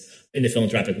initiatives in the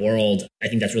philanthropic world. I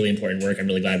think that's really important work. I'm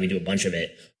really glad we do a bunch of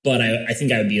it. But I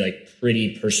think I would be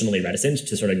pretty personally reticent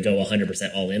to sort of go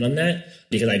 100% all in on that,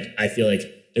 because I feel like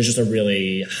there's just a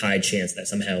really high chance that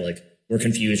somehow we're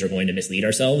confused or going to mislead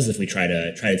ourselves if we try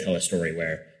to tell a story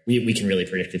where we can really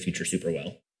predict the future super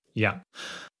well. Yeah.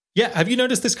 Yeah. Have you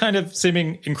noticed this kind of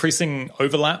seeming increasing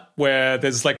overlap where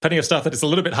there's plenty of stuff that it's a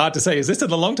little bit hard to say, is this in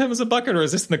the long-termism bucket or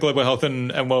is this in the global health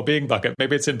and well-being bucket?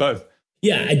 Maybe it's in both.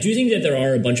 Yeah, I do think that there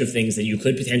are a bunch of things that you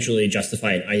could potentially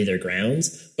justify on either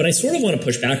grounds, but I sort of want to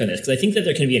push back on this because I think that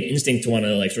there can be an instinct to want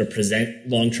to sort of present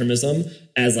long-termism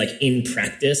as in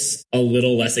practice a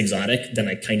little less exotic than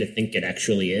I kind of think it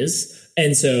actually is.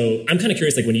 And so I'm kind of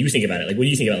curious, when you think about it, what do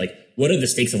you think about what are the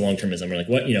stakes of long-termism, or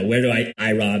what, where do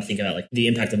I, Rob, think about the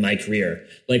impact of my career?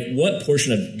 What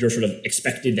portion of your sort of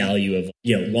expected value of,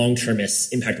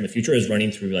 long-termist impact in the future is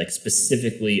running through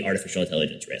specifically artificial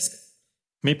intelligence risk?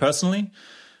 Me personally,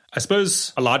 I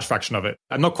suppose a large fraction of it.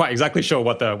 I'm not quite exactly sure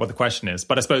what the question is,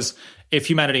 but I suppose if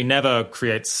humanity never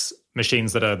creates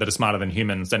machines that are smarter than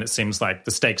humans, then it seems like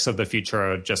the stakes of the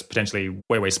future are just potentially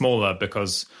way, way smaller,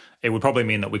 because it would probably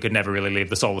mean that we could never really leave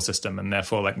the solar system, and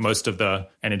therefore most of the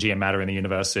energy and matter in the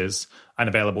universe is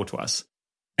unavailable to us.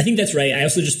 I think that's right. I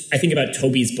also I think about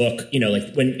Toby's book,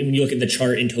 when you look at the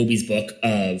chart in Toby's book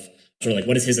of sort of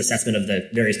what is his assessment of the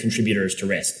various contributors to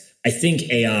risk. I think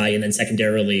AI and then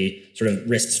secondarily sort of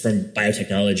risks from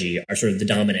biotechnology are sort of the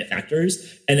dominant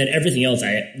factors. And then everything else,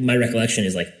 my recollection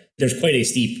is there's quite a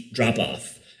steep drop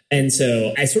off. And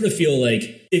so I sort of feel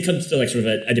it comes to sort of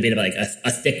a debate about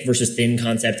a thick versus thin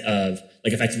concept of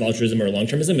effective altruism or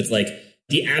long-termism. It's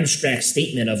the abstract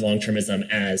statement of long-termism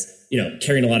as,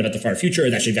 caring a lot about the far future,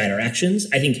 that should guide our actions.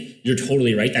 I think you're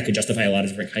totally right. That could justify a lot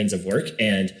of different kinds of work,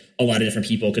 and a lot of different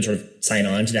people could sort of sign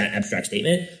on to that abstract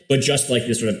statement. But just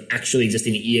this sort of actually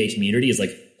existing EA community is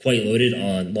quite loaded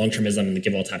on long-termism and the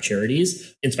give all top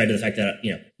charities, in spite of the fact that,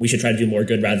 we should try to do more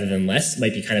good rather than less,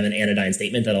 might be kind of an anodyne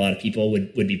statement that a lot of people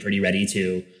would be pretty ready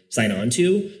to sign on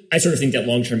to. I sort of think that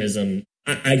long-termism,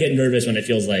 I get nervous when it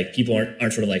feels like people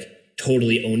aren't sort of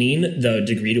totally owning the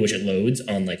degree to which it loads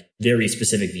on very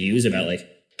specific views about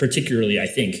particularly, I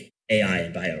think, AI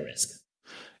and bio risk.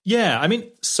 Yeah, I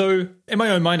mean, so in my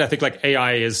own mind, I think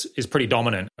AI is pretty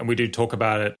dominant, and we do talk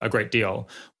about it a great deal.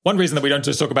 One reason that we don't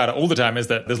just talk about it all the time is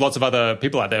that there's lots of other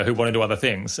people out there who want to do other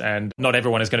things, and not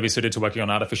everyone is going to be suited to working on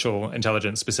artificial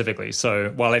intelligence specifically.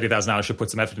 So while 80,000 hours should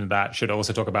put some effort into that, should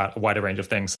also talk about a wider range of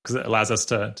things because it allows us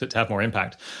to have more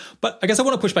impact. But I guess I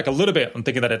want to push back a little bit on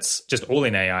thinking that it's just all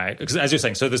in AI, because as you're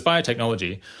saying, so there's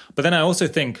biotechnology, but then I also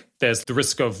think there's the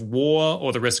risk of war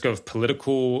or the risk of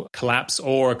political collapse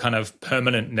or a kind of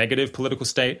permanent negative political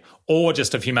state, or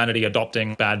just of humanity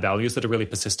adopting bad values that are really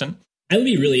persistent. I would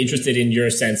be really interested in your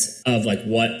sense of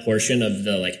what portion of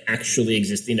the actually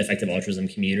existing effective altruism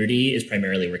community is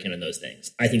primarily working on those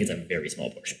things. I think it's a very small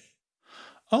portion.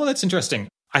 Oh, that's interesting.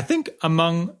 I think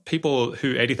among people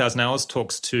who 80,000 Hours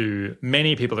talks to,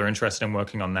 many people are interested in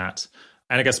working on that.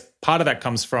 And I guess part of that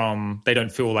comes from they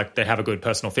don't feel like they have a good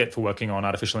personal fit for working on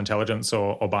artificial intelligence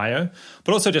or bio.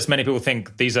 But also just many people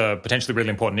think these are potentially really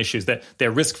important issues, that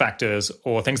they're risk factors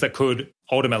or things that could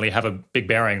ultimately have a big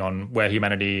bearing on where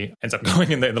humanity ends up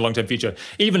going in the long-term future,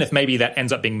 even if maybe that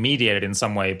ends up being mediated in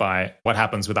some way by what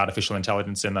happens with artificial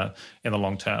intelligence in the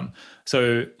long term.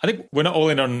 So I think we're not all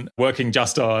in on working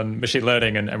just on machine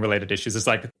learning and related issues. It's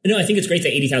No, I think it's great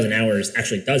that 80,000 Hours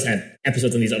actually does have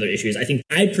episodes on these other issues. I think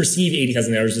I perceive 80,000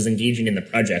 Hours as engaging in the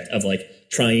project of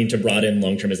trying to broaden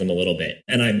long-termism a little bit.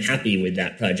 And I'm happy with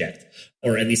that project,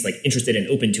 or at least like interested and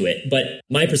open to it. But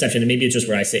my perception, and maybe it's just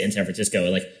where I sit in San Francisco,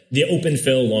 like the open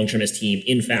fill long-termist team,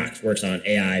 in fact, works on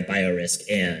AI, biorisk,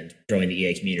 and growing the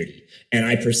EA community. And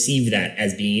I perceive that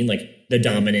as being like the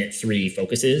dominant three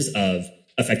focuses of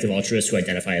effective altruists who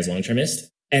identify as long-termist.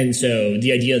 And so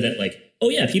the idea that like, oh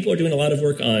yeah, people are doing a lot of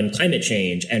work on climate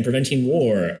change and preventing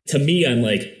war. To me, I'm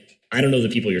like, I don't know the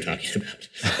people you're talking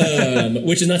about,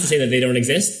 which is not to say that they don't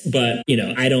exist, but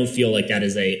I don't feel like that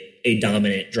is a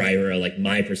dominant driver of like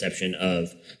my perception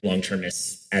of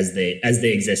long-termists as they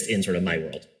exist in sort of my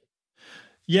world.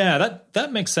 Yeah,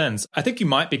 that makes sense. I think you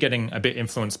might be getting a bit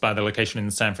influenced by the location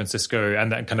in San Francisco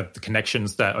and that kind of the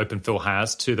connections that OpenPhil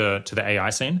has to the AI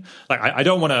scene. Like, I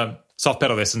don't want to soft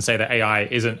pedal this and say that AI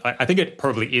isn't. I think it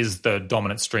probably is the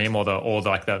dominant stream or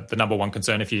the number one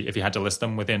concern if you had to list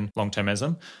them within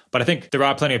long-termism. But I think there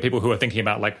are plenty of people who are thinking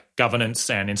about like governance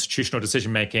and institutional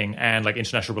decision making and like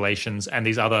international relations and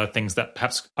these other things that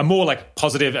perhaps are more like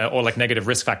positive or like negative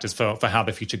risk factors for how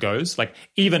the future goes. Like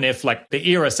even if like the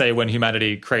era, say, when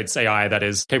humanity creates AI that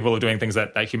is capable of doing things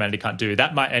that humanity can't do,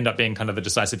 that might end up being kind of the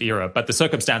decisive era. But the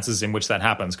circumstances in which that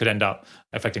happens could end up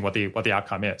affecting what the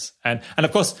outcome is. And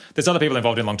of course, there's other people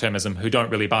involved in long-termism who don't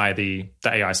really buy the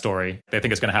AI story. They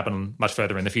think it's going to happen much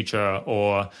further in the future,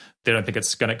 or they don't think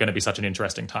it's going to be such an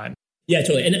interesting time. Yeah,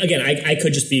 totally. And again, I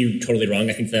could just be totally wrong.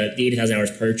 I think the 80,000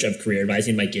 hours perch of career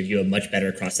advising might give you a much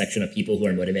better cross-section of people who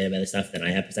are motivated by this stuff than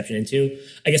I have perception into.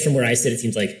 I guess from where I sit, it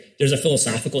seems like there's a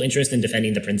philosophical interest in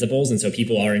defending the principles. And so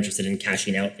people are interested in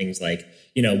cashing out things like,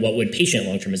 what would patient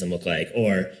long-termism look like?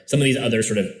 Or some of these other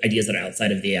sort of ideas that are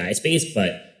outside of the AI space.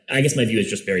 But I guess my view is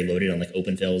just very loaded on like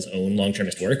OpenPhil's own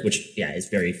long-termist work, which, is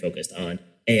very focused on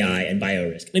AI and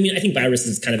biorisk. I mean, I think biorisk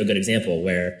is kind of a good example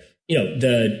where,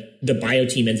 the bio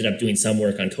team ended up doing some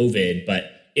work on COVID, but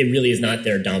it really is not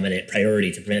their dominant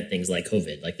priority to prevent things like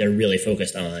COVID. Like they're really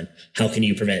focused on how can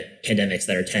you prevent pandemics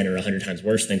that are 10 or 100 times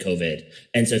worse than COVID.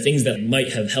 And so things that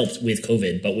might have helped with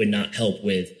COVID, but would not help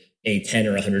with a 10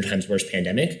 or 100 times worse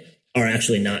pandemic are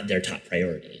actually not their top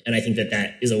priority. And I think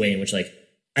that is a way in which like,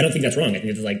 I don't think that's wrong. I think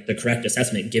it's like the correct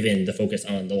assessment given the focus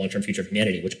on the long-term future of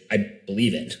humanity, which I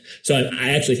believe in. So I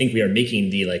actually think we are making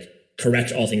the like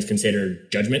correct, all things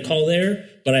considered judgment call there.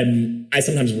 But I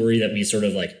sometimes worry that we sort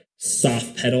of like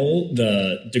soft pedal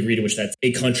the degree to which that's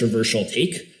a controversial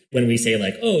take when we say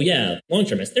like, oh yeah,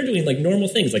 long-termists, they're doing like normal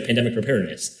things like pandemic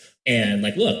preparedness. And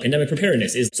like, look, pandemic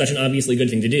preparedness is such an obviously good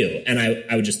thing to do. And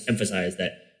I would just emphasize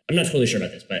that I'm not totally sure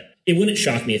about this, but it wouldn't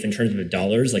shock me if in terms of the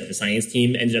dollars, like the science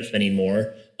team ended up spending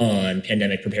more on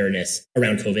pandemic preparedness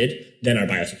around COVID than our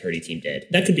biosecurity team did.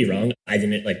 That could be wrong. I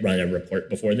didn't like run a report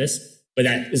before this, but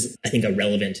that is, I think, a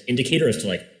relevant indicator as to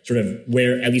like sort of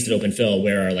where, at least at OpenPhil,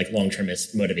 where are like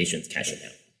long-termist motivations cashing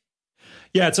out.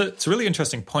 Yeah, it's a really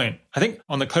interesting point. I think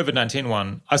on the COVID-19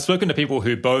 one, I've spoken to people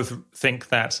who both think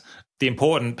that the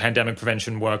important pandemic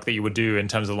prevention work that you would do in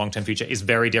terms of the long-term future is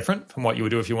very different from what you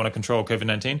would do if you want to control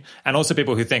COVID-19. And also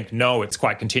people who think, no, it's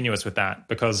quite continuous with that,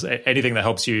 because anything that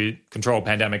helps you control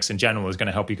pandemics in general is going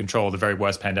to help you control the very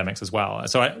worst pandemics as well.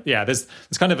 So there's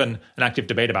kind of an active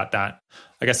debate about that.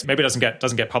 I guess maybe it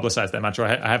doesn't get publicized that much, or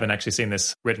I haven't actually seen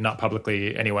this written up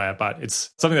publicly anywhere, but it's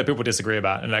something that people disagree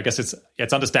about. And I guess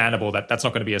it's understandable that that's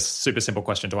not going to be a super simple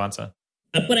question to answer.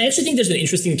 But I actually think there's an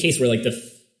interesting case where like the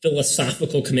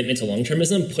philosophical commitment to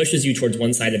long-termism pushes you towards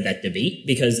one side of that debate,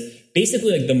 because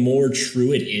basically like the more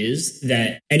true it is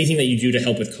that anything that you do to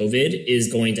help with COVID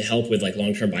is going to help with like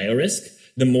long-term biorisk,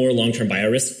 the more long-term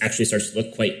biorisk actually starts to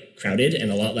look quite crowded and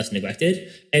a lot less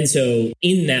neglected. And so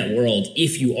in that world,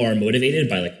 if you are motivated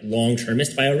by like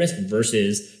long-termist biorisk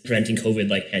versus preventing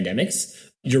COVID-like pandemics,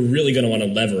 you're really going to want to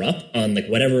lever up on like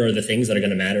whatever are the things that are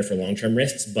going to matter for long-term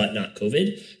risks, but not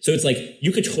COVID. So it's like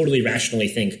you could totally rationally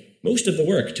think most of the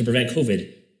work to prevent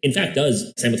COVID, in fact,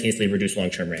 does simultaneously reduce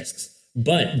long-term risks.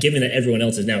 But given that everyone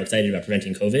else is now excited about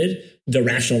preventing COVID, the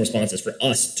rational response is for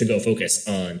us to go focus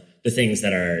on the things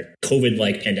that are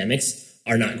COVID-like pandemics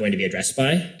are not going to be addressed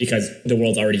by, because the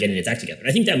world's already getting its act together. And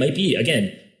I think that might be,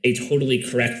 again, a totally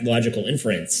correct logical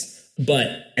inference. But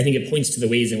I think it points to the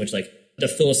ways in which like the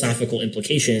philosophical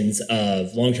implications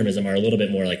of long-termism are a little bit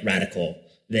more like radical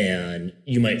than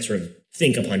you might sort of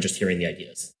think upon just hearing the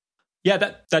ideas. Yeah,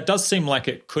 that does seem like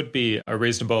it could be a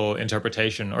reasonable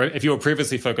interpretation. Or if you were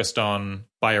previously focused on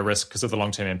biorisk because of the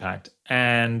long-term impact,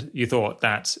 and you thought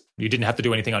that you didn't have to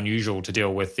do anything unusual to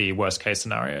deal with the worst case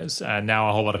scenarios, and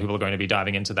now a whole lot of people are going to be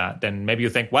diving into that, then maybe you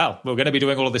think, well, we're going to be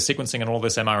doing all of this sequencing and all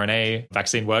this mRNA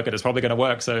vaccine work, and it's probably going to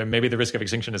work. So maybe the risk of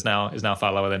extinction is now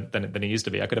far lower than it used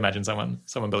to be. I could imagine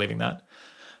someone believing that.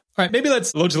 All right, maybe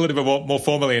let's launch a little bit more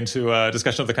formally into a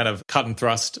discussion of the kind of cut and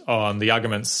thrust on the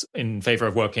arguments in favor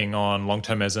of working on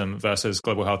long-termism versus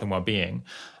global health and well-being.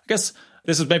 I guess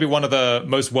this is maybe one of the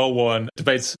most well-worn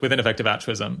debates within effective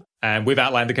altruism, and we've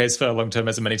outlined the case for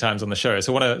long-termism many times on the show.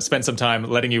 So I want to spend some time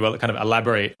letting you kind of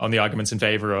elaborate on the arguments in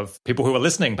favor of people who are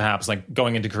listening, perhaps like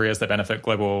going into careers that benefit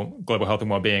global health and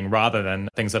well-being rather than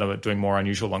things that are doing more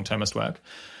unusual long-termist work.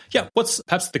 Yeah, what's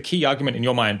perhaps the key argument in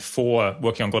your mind for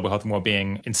working on global health and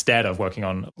well-being instead of working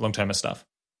on long-termist stuff?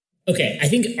 Okay, I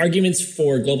think arguments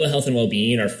for global health and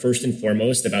well-being are first and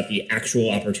foremost about the actual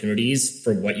opportunities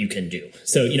for what you can do.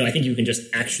 So, I think you can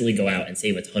just actually go out and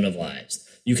save a ton of lives.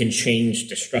 You can change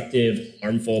destructive,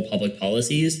 harmful public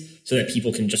policies so that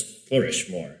people can just flourish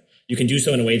more. You can do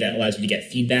so in a way that allows you to get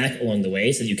feedback along the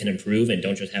way so that you can improve and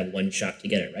don't just have one shot to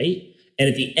get it right. And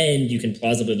at the end, you can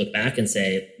plausibly look back and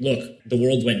say, look, the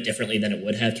world went differently than it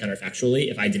would have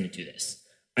counterfactually if I didn't do this.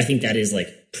 I think that is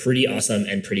pretty awesome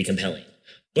and pretty compelling.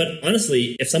 But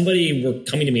honestly, if somebody were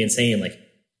coming to me and saying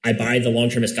I buy the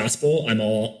long-termist gospel, I'm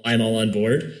all on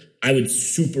board, I would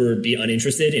super be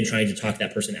uninterested in trying to talk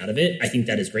that person out of it. I think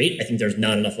that is great. I think there's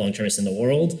not enough long-termists in the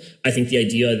world. I think the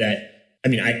idea that,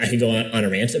 I could go on a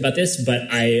rant about this, but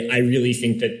I really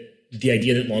think that the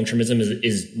idea that long-termism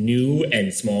is new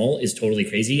and small is totally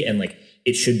crazy. And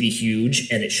it should be huge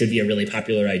and it should be a really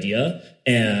popular idea.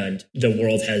 And the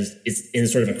world is in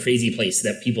sort of a crazy place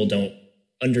that people don't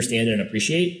understand and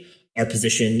appreciate our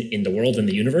position in the world and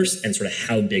the universe and sort of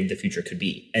how big the future could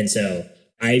be. And so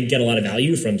I get a lot of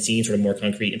value from seeing sort of more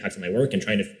concrete impacts on my work and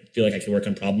trying to feel like I can work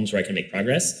on problems where I can make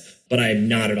progress. But I'm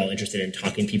not at all interested in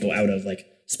talking people out of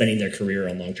spending their career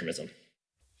on long-termism.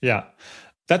 Yeah.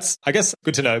 That's, I guess,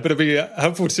 good to know, but it'd be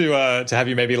helpful to have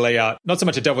you maybe lay out not so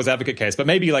much a devil's advocate case, but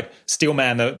maybe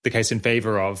steelman the case in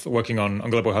favor of working on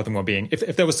global health and well-being.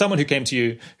 If there was someone who came to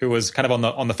you who was kind of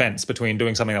on the fence between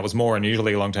doing something that was more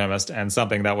unusually long-termist and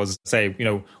something that was, say,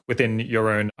 within your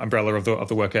own umbrella of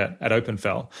the work at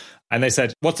Openfell, and they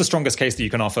said, what's the strongest case that you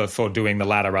can offer for doing the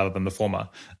latter rather than the former?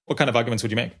 What kind of arguments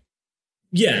would you make?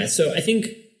 Yeah, so I think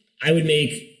I would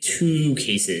make two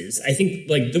cases. I think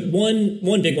the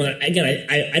one big one, again,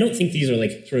 I don't think these are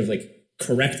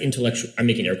correct intellectual, I'm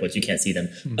making air quotes, you can't see them,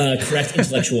 correct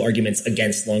intellectual arguments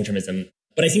against long-termism.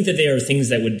 But I think that they are things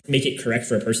that would make it correct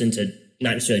for a person to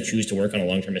not necessarily choose to work on a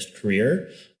long-termist career.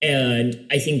 And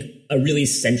I think a really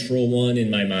central one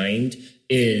in my mind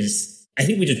is I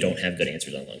think we just don't have good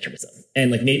answers on long-termism.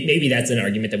 And maybe that's an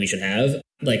argument that we should have.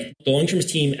 The long-termist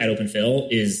team at Openfell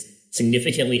is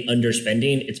significantly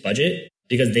underspending its budget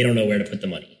because they don't know where to put the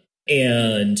money.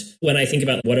 And when I think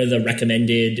about what are the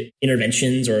recommended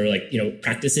interventions or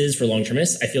practices for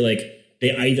long-termists, I feel like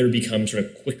they either become sort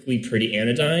of quickly pretty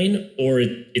anodyne or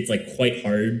it's quite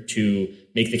hard to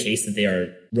make the case that they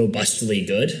are robustly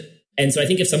good. And so I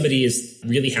think if somebody is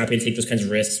really happy to take those kinds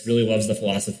of risks, really loves the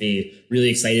philosophy, really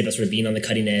excited about sort of being on the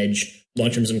cutting edge,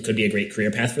 long-termism could be a great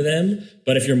career path for them.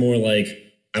 But if you're more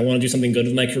I want to do something good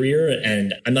with my career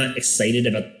and I'm not excited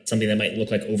about something that might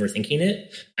look like overthinking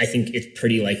it, I think it's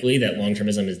pretty likely that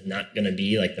long-termism is not going to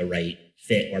be the right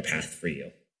fit or path for you.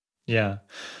 Yeah.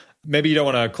 Maybe you don't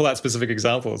want to call out specific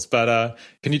examples, but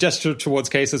can you gesture towards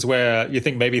cases where you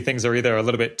think maybe things are either a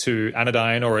little bit too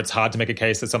anodyne or it's hard to make a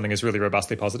case that something is really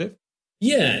robustly positive?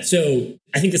 Yeah, so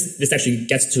I think this actually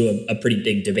gets to a pretty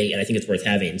big debate, and I think it's worth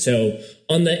having. So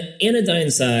on the anodyne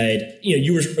side,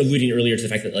 you were alluding earlier to the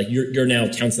fact that you're now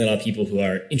counseling a lot of people who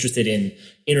are interested in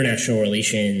international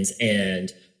relations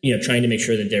and trying to make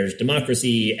sure that there's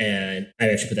democracy. And I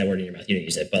actually put that word in your mouth; you didn't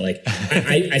use it, but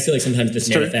I feel like sometimes this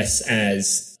manifests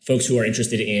as folks who are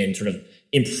interested in sort of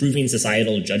improving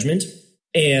societal judgment.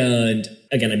 And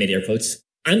again, I made air quotes.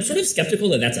 I'm sort of skeptical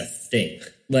that that's a thing.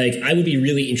 I would be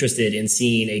really interested in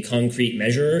seeing a concrete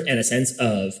measure and a sense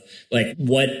of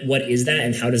what is that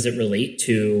and how does it relate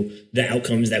to the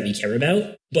outcomes that we care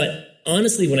about. But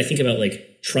honestly, when I think about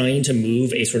trying to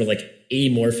move a sort of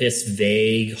amorphous,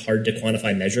 vague, hard to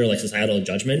quantify measure like societal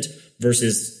judgment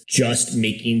versus just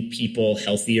making people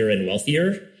healthier and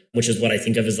wealthier, which is what I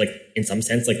think of as in some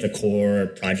sense, the core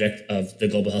project of the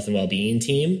global health and well-being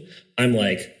team. I'm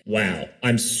wow,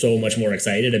 I'm so much more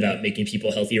excited about making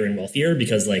people healthier and wealthier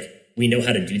because we know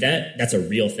how to do that. That's a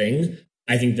real thing.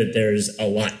 I think that there's a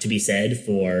lot to be said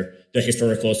for the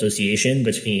historical association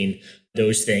between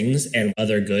those things and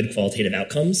other good qualitative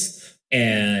outcomes.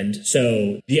 And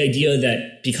so the idea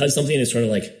that because something is sort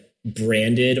of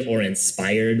branded or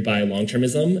inspired by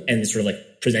long-termism and sort of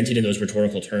presented in those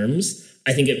rhetorical terms,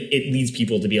 I think it leads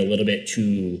people to be a little bit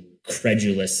too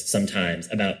credulous sometimes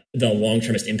about the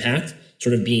long-termist impact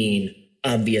sort of being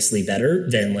obviously better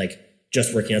than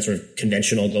just working on sort of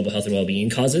conventional global health and well-being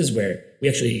causes where we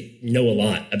actually know a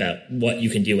lot about what you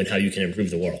can do and how you can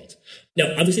improve the world.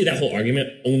 Now, obviously, that whole argument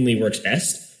only works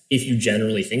best if you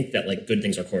generally think that like good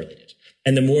things are correlated.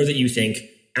 And the more that you think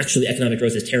actually economic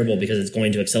growth is terrible because it's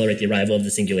going to accelerate the arrival of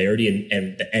the singularity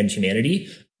and end humanity,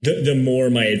 the more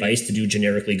my advice to do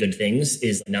generically good things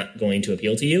is not going to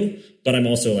appeal to you. But I'm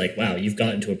also like, wow, you've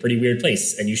gotten to a pretty weird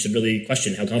place and you should really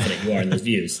question how confident you are in those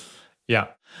views. Yeah.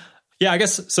 Yeah, I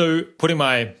guess so. Putting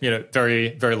my,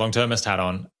 very, very long-termist hat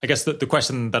on, I guess the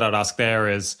question that I'd ask there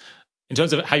is, in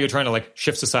terms of how you're trying to like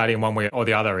shift society in one way or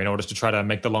the other in order to try to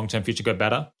make the long-term future go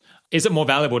better, is it more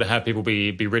valuable to have people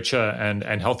be richer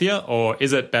and healthier, or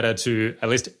is it better to, at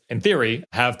least in theory,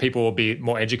 have people be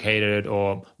more educated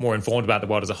or more informed about the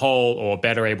world as a whole, or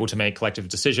better able to make collective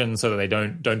decisions so that they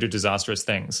don't do disastrous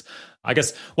things? I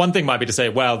guess one thing might be to say,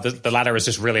 well, the latter is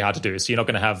just really hard to do, so you're not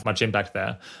going to have much impact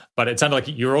there. But it sounded like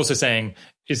you're also saying,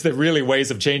 is there really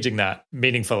ways of changing that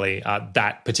meaningfully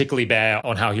that particularly bear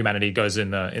on how humanity goes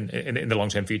in the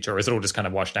long-term future, or is it all just kind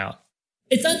of washed out?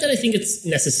 It's not that I think it's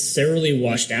necessarily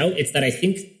washed out. It's that I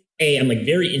think, I'm like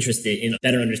very interested in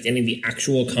better understanding the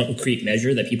actual concrete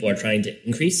measure that people are trying to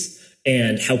increase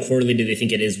and how correlated they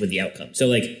think it is with the outcome. So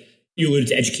like you alluded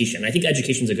to education. I think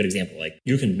education is a good example. Like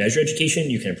you can measure education,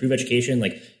 you can improve education,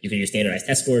 like you can use standardized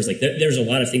test scores. Like there's a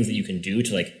lot of things that you can do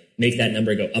to like make that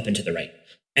number go up and to the right.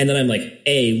 And then I'm like,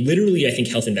 literally, I think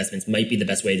health investments might be the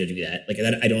best way to do that. Like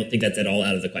that, I don't think that's at all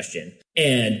out of the question.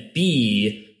 And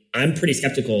B, I'm pretty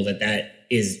skeptical that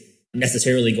is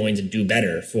necessarily going to do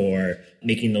better for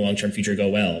making the long-term future go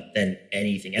well than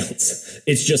anything else.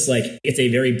 It's just like, it's a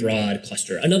very broad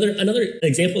cluster. Another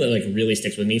example that like really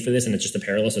sticks with me for this, and it's just a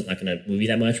parallel, so it's not going to move you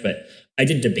that much, but I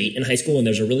did debate in high school, and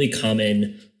there's a really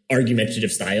common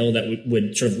argumentative style that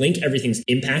would sort of link everything's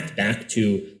impact back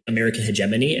to American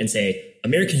hegemony and say,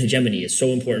 American hegemony is so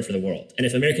important for the world. And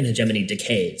if American hegemony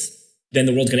decays, then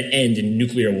the world's going to end in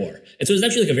nuclear war. And so it's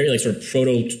actually like a very like sort of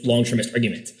proto-long-termist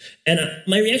argument. And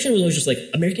my reaction was always just like,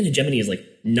 American hegemony is like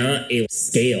not a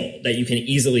scale that you can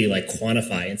easily like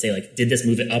quantify and say like, did this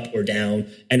move it up or down?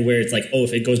 And where it's like, oh,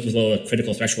 if it goes below a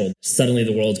critical threshold, suddenly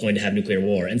the world's going to have nuclear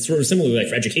war. And sort of similarly like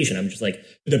for education, I'm just like,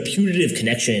 the putative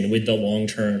connection with the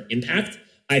long-term impact,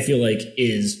 I feel like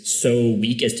is so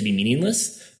weak as to be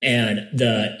meaningless. And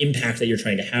the impact that you're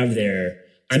trying to have there,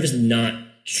 I'm just not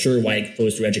sure why it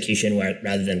flows through education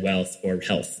rather than wealth or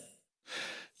health.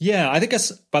 Yeah, I think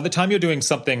by the time you're doing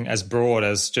something as broad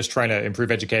as just trying to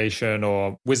improve education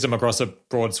or wisdom across a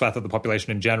broad swath of the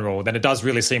population in general, then it does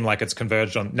really seem like it's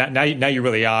converged on. Now you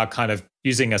really are kind of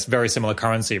using a very similar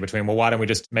currency between, well, why don't we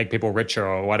just make people richer,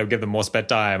 or why don't we give them more spare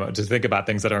time to think about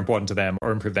things that are important to them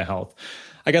or improve their health?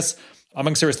 I guess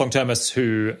among serious long-termists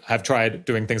who have tried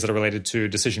doing things that are related to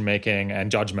decision-making and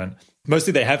judgment,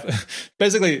 mostly they have,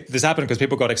 basically this happened because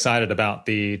people got excited about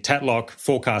the Tetlock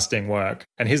forecasting work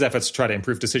and his efforts to try to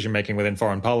improve decision-making within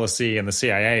foreign policy and the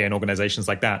CIA and organizations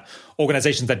like that.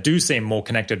 Organizations that do seem more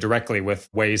connected directly with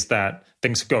ways that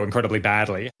things go incredibly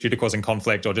badly due to causing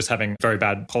conflict or just having very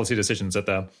bad policy decisions at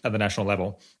the national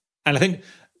level. And I think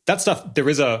that stuff, there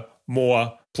is a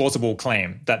more plausible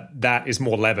claim that is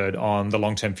more levered on the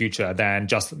long-term future than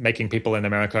just making people in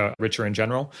America richer in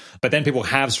general. But then people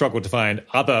have struggled to find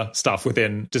other stuff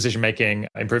within decision-making,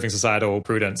 improving societal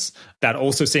prudence, that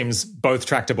also seems both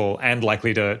tractable and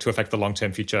likely to affect the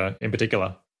long-term future in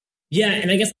particular. Yeah,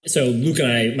 and I guess, so Luke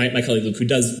and I, my colleague Luke, who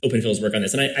does Open Phil's work on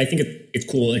this, and I think it's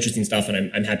cool, interesting stuff,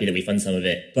 and I'm happy that we fund some of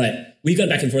it. But we've gone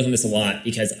back and forth on this a lot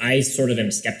because I sort of am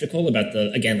skeptical about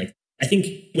I think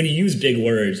when you use big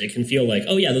words, it can feel like,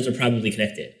 oh yeah, those are probably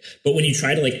connected. But when you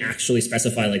try to like actually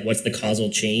specify like what's the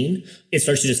causal chain, it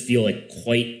starts to just feel like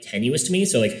quite tenuous to me.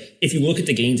 So like if you look at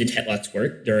the gains in Tetlock's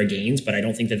work, there are gains, but I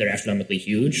don't think that they're astronomically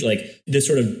huge. Like the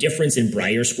sort of difference in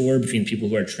Berger score between people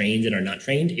who are trained and are not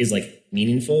trained is like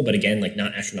meaningful, but again, like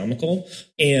not astronomical.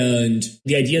 And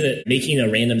the idea that making a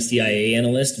random CIA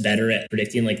analyst better at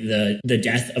predicting like the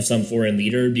death of some foreign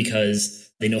leader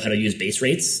because they know how to use base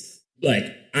rates, like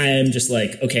I'm just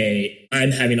like, okay,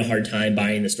 I'm having a hard time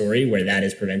buying the story where that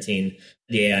is preventing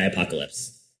the AI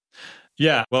apocalypse.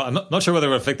 Yeah, well, I'm not sure whether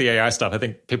it will affect the AI stuff. I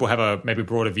think people have a maybe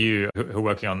broader view who are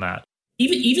working on that.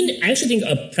 Even I actually think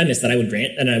a premise that I would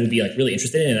grant and I would be like really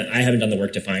interested in, and I haven't done the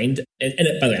work to find.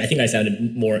 And by the way, I think I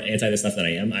sounded more anti this stuff than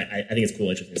I am. I think it's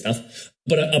cool, interesting stuff.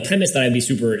 But a premise that I'd be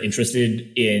super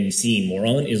interested in seeing more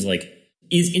on is like,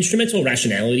 is instrumental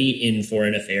rationality in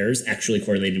foreign affairs actually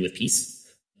correlated with peace?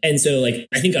 And so like,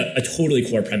 I think a totally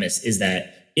core premise is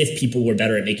that if people were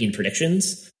better at making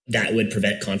predictions, that would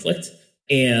prevent conflict.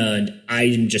 And I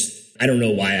I don't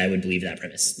know why I would believe that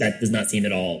premise. That does not seem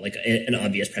at all like an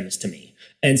obvious premise to me.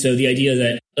 And so the idea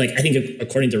that, like, I think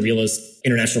according to realist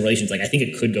international relations, like, I think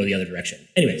it could go the other direction.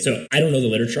 Anyway, so I don't know the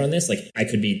literature on this. Like, I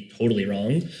could be totally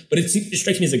wrong, but it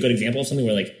strikes me as a good example of something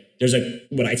where, like, there's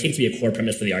what I take to be a core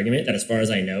premise for the argument that, as far as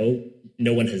I know,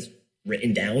 no one has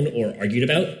written down or argued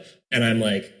about. And I'm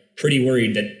like pretty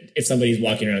worried that if somebody's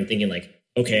walking around thinking like,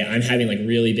 okay, I'm having like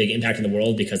really big impact in the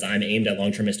world because I'm aimed at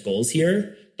long-termist goals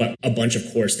here, but a bunch of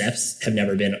core steps have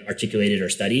never been articulated or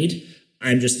studied,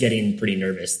 I'm just getting pretty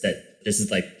nervous that this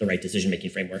is like the right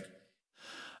decision-making framework.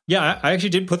 Yeah, I actually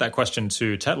did put that question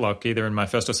to Tetlock, either in my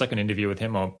first or second interview with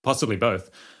him, or possibly both.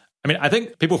 I mean, I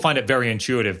think people find it very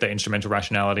intuitive that instrumental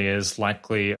rationality is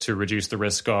likely to reduce the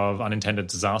risk of unintended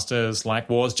disasters like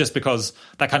wars, just because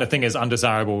that kind of thing is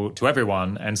undesirable to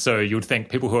everyone. And so you would think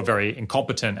people who are very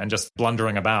incompetent and just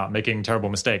blundering about, making terrible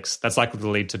mistakes, that's likely to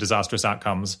lead to disastrous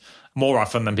outcomes more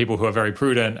often than people who are very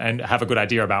prudent and have a good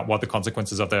idea about what the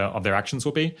consequences of their actions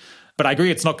will be. But I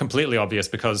agree, it's not completely obvious,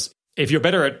 because if you're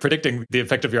better at predicting the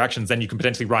effect of your actions, then you can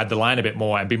potentially ride the line a bit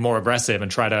more and be more aggressive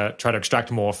and try to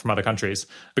extract more from other countries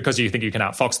because you think you can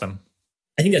outfox them.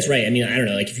 I think that's right. I mean, I don't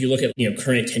know, like if you look at,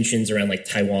 current tensions around like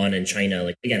Taiwan and China,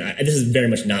 like again, this is very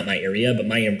much not my area, but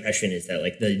my impression is that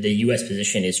like the US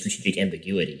position is strategic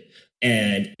ambiguity.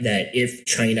 And that if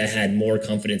China had more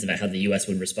confidence about how the US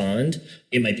would respond,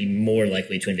 it might be more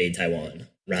likely to invade Taiwan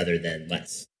rather than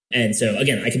less. And so,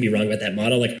 again, I could be wrong about that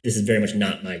model. Like, this is very much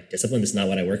not my discipline. This is not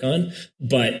what I work on.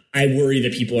 But I worry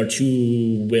that people are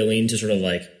too willing to sort of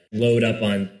like load up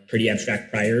on pretty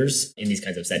abstract priors in these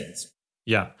kinds of settings.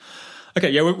 Yeah.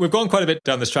 Okay. Yeah, we've gone quite a bit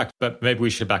down this track, but maybe we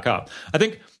should back up. I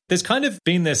think there's kind of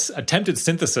been this attempted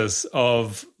synthesis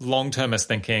of long-termist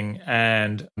thinking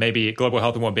and maybe global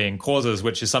health and well-being causes,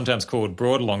 which is sometimes called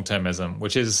broad long-termism,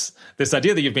 which is this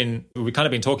idea that we've kind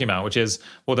of been talking about, which is,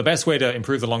 well, the best way to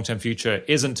improve the long-term future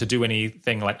isn't to do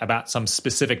anything like about some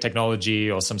specific technology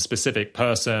or some specific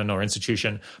person or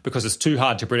institution, because it's too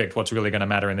hard to predict what's really going to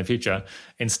matter in the future.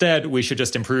 Instead, we should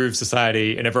just improve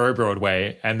society in a very broad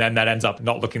way. And then that ends up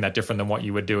not looking that different than what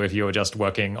you would do if you were just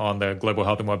working on the global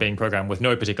health and well-being program with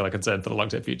no particular concern for the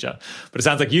long-term future. But it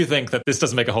sounds like you think that this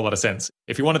doesn't make a whole lot of sense.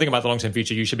 If you want to think about the long-term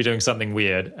future, you should be doing something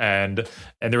weird, and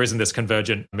there isn't this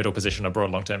convergent middle position of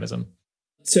broad long-termism.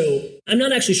 So I'm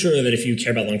not actually sure that if you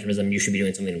care about long-termism, you should be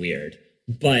doing something weird.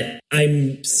 But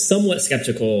I'm somewhat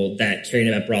skeptical that caring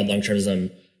about broad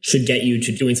long-termism should get you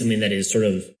to doing something that is sort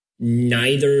of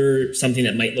neither something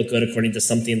that might look good according to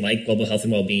something like global health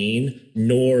and well-being,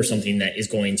 nor something that is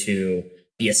going to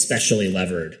be especially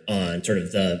levered on sort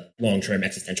of the long-term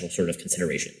existential sort of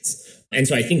considerations. And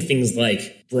so I think things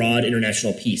like broad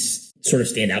international peace sort of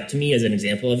stand out to me as an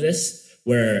example of this,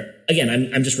 where,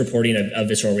 again, I'm just reporting a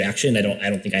visceral reaction. I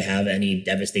don't think I have any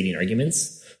devastating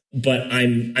arguments, but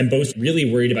I'm both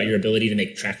really worried about your ability to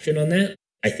make traction on that.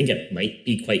 I think it might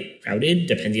be quite crowded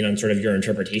depending on sort of your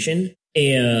interpretation.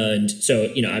 And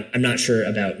so, I'm not sure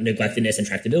about neglectedness and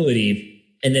tractability.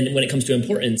 And then when it comes to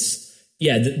importance,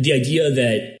 yeah, the idea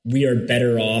that we are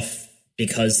better off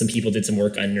because some people did some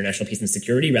work on international peace and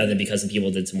security rather than because some people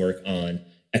did some work on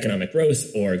economic growth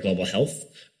or global health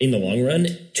in the long run,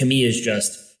 to me is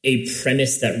just a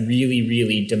premise that really,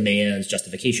 really demands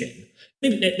justification.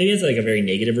 Maybe it's like a very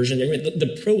negative version.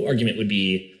 The pro argument would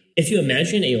be, if you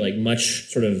imagine a like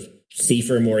much sort of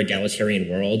safer, more egalitarian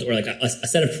world, or like a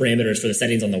set of parameters for the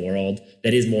settings on the world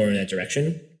that is more in that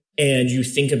direction, and you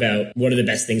think about what are the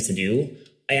best things to do,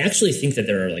 I actually think that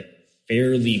there are like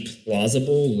fairly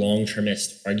plausible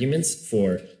long-termist arguments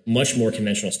for much more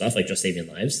conventional stuff, like just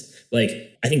saving lives. Like,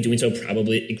 I think doing so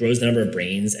probably, it grows the number of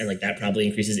brains, and like that probably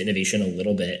increases innovation a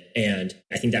little bit. And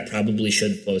I think that probably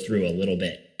should flow through a little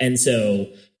bit. And so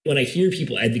when I hear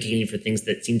people advocating for things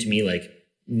that seem to me like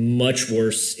much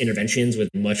worse interventions with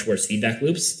much worse feedback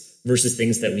loops versus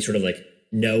things that we sort of like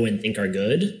know and think are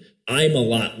good, I'm a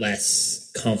lot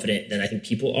less confident than I think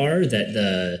people are that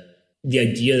the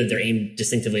idea that they're aimed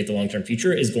distinctively at the long-term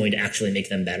future is going to actually make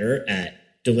them better at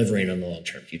delivering on the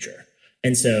long-term future.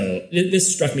 And so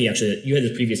this struck me, actually, you had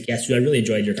this previous guest who I really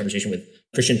enjoyed your conversation with,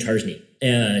 Christian Tarzny.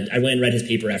 And I went and read his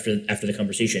paper after the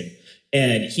conversation.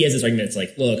 And he has this argument. It's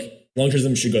like, look,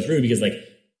 long-termism should go through because like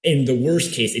in the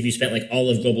worst case, if you spent like all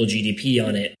of global GDP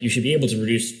on it, you should be able to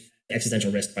reduce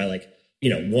existential risk by like,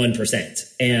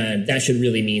 1%. And that should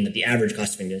really mean that the average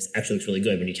cost effectiveness actually looks really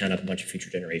good when you count up a bunch of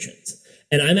future generations.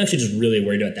 And I'm actually just really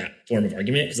worried about that form of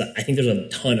argument because I think there's a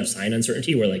ton of sign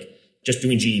uncertainty where like just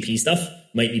doing GDP stuff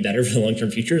might be better for the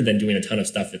long-term future than doing a ton of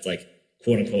stuff that's like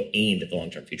quote unquote aimed at the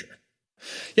long-term future.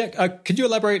 Yeah, could you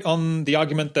elaborate on the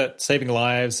argument that saving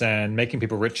lives and making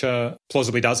people richer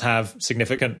plausibly does have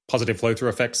significant positive flow-through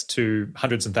effects to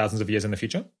hundreds and thousands of years in the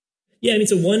future? Yeah, I mean,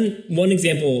 so one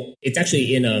example, it's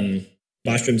actually in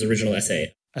Bostrom's original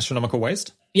essay. Astronomical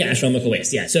waste? Yeah, astronomical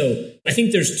waste. Yeah. So I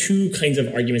think there's two kinds of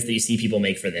arguments that you see people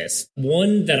make for this.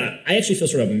 One that I actually feel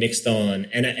sort of mixed on,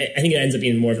 and I think it ends up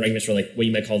being more of an argument for like what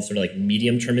you might call sort of like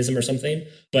medium termism or something,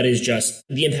 but is just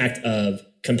the impact of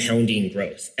compounding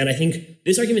growth. And I think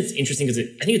this argument is interesting because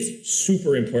I think it's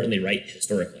super importantly right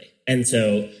historically. And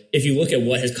so if you look at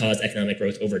what has caused economic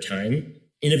growth over time,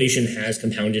 innovation has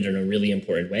compounded in a really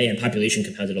important way and population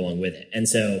compounded along with it. And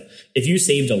so if you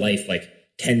saved a life like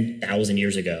 10,000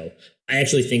 years ago, I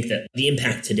actually think that the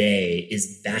impact today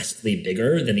is vastly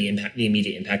bigger than the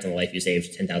immediate impact on the life you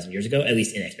saved 10,000 years ago, at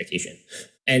least in expectation.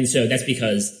 And so that's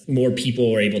because more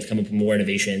people are able to come up with more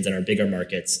innovations and are bigger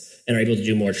markets and are able to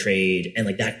do more trade. And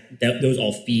like that those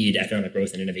all feed economic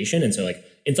growth and innovation. And so like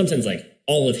in some sense, like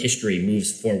all of history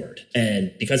moves forward.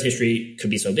 And because history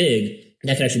could be so big,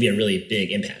 that can actually be a really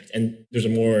big impact. And there's a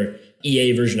more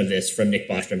EA version of this from Nick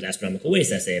Bostrom's astronomical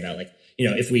waste essay about like,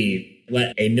 if we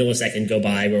let a millisecond go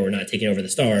by where we're not taking over the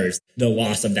stars, the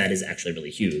loss of that is actually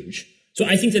really huge. So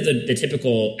I think that the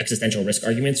typical existential risk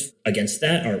arguments against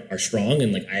that are strong.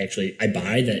 And like, I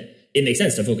buy that it makes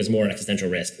sense to focus more on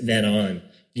existential risk than on,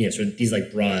 sort of these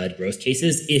like broad growth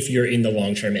cases if you're in the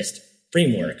long-termist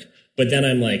framework. But then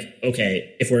I'm like,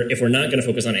 okay, if we're not going to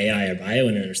focus on AI or bio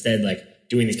and instead like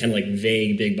doing these kind of like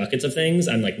vague, big buckets of things,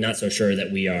 I'm like not so sure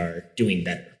that we are doing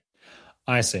better.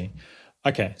 I see.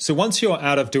 Okay, so once you're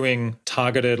out of doing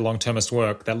targeted long-termist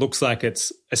work that looks like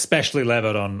it's especially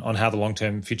levered on how the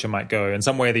long-term future might go in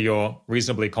some way that you're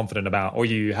reasonably confident about, or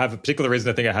you have a particular reason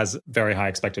to think it has very high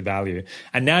expected value,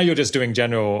 and now you're just doing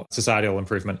general societal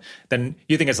improvement, then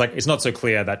you think it's not so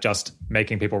clear that just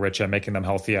making people richer, making them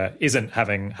healthier isn't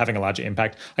having a larger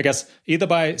impact. I guess either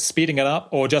by speeding it up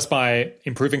or just by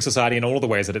improving society in all of the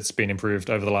ways that it's been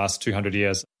improved over the last 200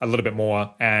 years a little bit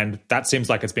more, and that seems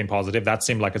like it's been positive. That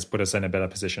seemed like it's put us in a better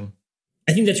position.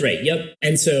 I think that's right. Yep.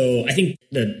 And so I think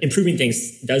the improving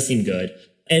things does seem good.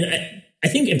 And I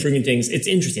think improving things, it's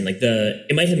interesting. Like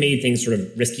it might have made things sort of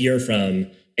riskier from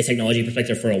a technology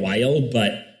perspective for a while,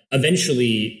 but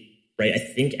eventually, right, I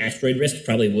think asteroid risk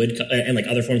probably would, and like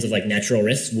other forms of like natural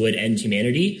risks would end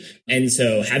humanity. And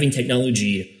so having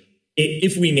technology,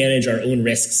 if we manage our own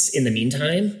risks in the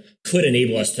meantime, could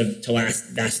enable us to last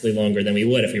vastly longer than we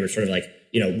would if we were sort of like,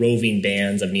 roving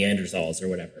bands of Neanderthals or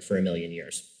whatever for 1 million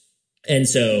years. And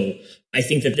so I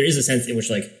think that there is a sense in which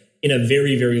like in a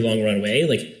very, very long run way,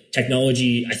 like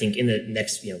technology, I think in the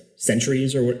next,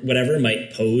 centuries or whatever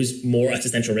might pose more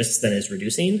existential risks than it's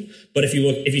reducing. But if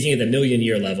you think at the 1 million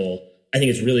year level, I think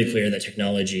it's really clear that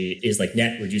technology is like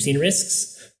net reducing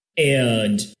risks.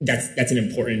 And that's an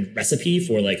important recipe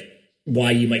for like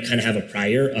why you might kind of have a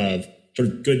prior of sort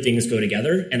of good things go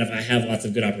together. And if I have lots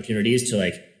of good opportunities to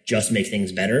like just make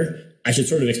things better, I should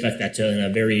sort of expect that to, in a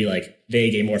very like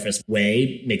vague, amorphous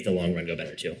way, make the long run go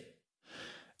better too.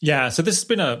 Yeah, so this has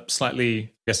been a slightly,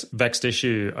 I guess, vexed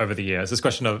issue over the years. This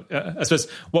question of, I suppose,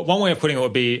 one way of putting it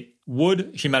would be,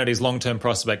 would humanity's long-term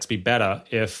prospects be better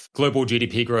if global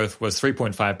GDP growth was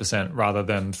 3.5% rather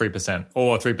than 3%,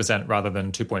 or 3% rather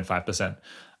than 2.5%?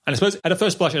 And I suppose at a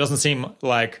first blush, it doesn't seem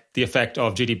like the effect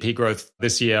of GDP growth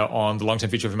this year on the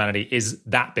long-term future of humanity is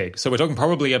that big. So we're talking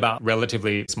probably about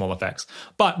relatively small effects.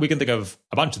 But we can think of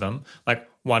a bunch of them. Like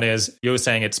one is, you were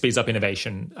saying it speeds up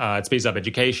innovation. It speeds up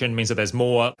education, means that there's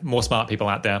more smart people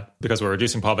out there because we're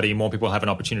reducing poverty, more people have an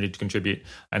opportunity to contribute,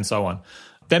 and so on.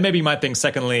 Then maybe you might think,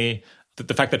 secondly, that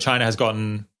the fact that China has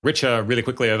gotten richer really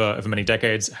quickly over many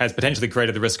decades has potentially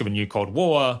created the risk of a new Cold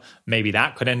War. Maybe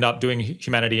that could end up doing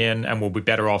humanity in, and we'll be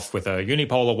better off with a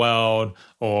unipolar world,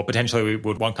 or potentially we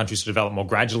would want countries to develop more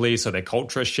gradually so their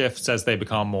culture shifts as they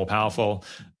become more powerful.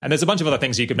 And there's a bunch of other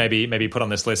things you could maybe put on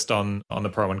this list on the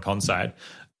pro and con side.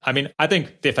 I mean, I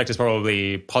think the effect is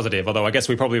probably positive, although I guess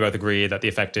we probably both agree that the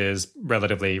effect is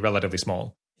relatively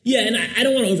small. Yeah, and I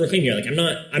don't want to overclaim here. Like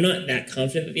I'm not that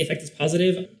confident that the effect is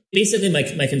positive. Basically,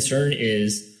 my concern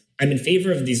is I'm in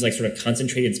favor of these like sort of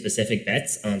concentrated specific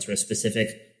bets on sort of specific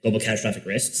global catastrophic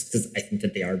risks, because I think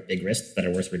that they are big risks that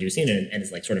are worth reducing, and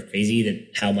it's like sort of crazy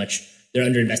that how much they're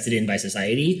underinvested in by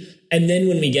society. And then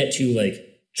when we get to like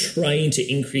trying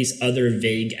to increase other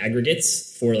vague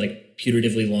aggregates for like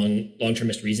putatively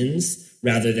long-termist reasons,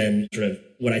 rather than sort of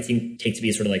what I think take to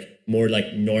be sort of like more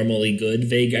like normally good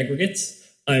vague aggregates,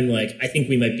 I think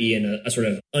we might be in a sort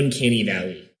of uncanny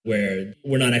valley where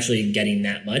we're not actually getting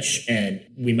that much, and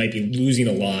we might be losing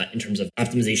a lot in terms of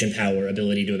optimization power,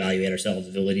 ability to evaluate ourselves,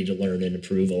 ability to learn and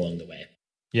improve along the way.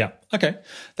 Yeah. Okay.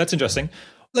 That's interesting.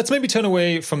 Let's maybe turn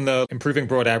away from the improving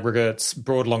broad aggregates,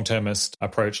 broad long-termist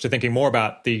approach to thinking more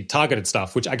about the targeted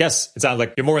stuff, which I guess it sounds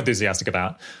like you're more enthusiastic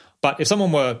about. But if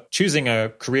someone were choosing a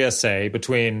career, say,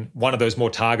 between one of those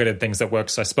more targeted things that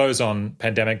works, I suppose, on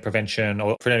pandemic prevention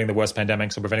or preventing the worst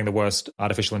pandemics or preventing the worst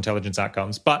artificial intelligence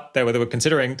outcomes, but they were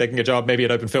considering taking a job maybe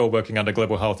at Open Phil working under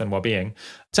global health and well-being,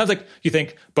 it sounds like you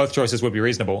think both choices would be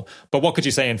reasonable. But what could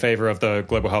you say in favor of the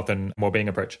global health and well-being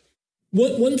approach?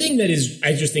 One thing that is,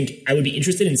 I just think I would be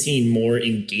interested in seeing more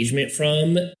engagement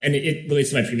from, and it relates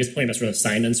to my previous point about sort of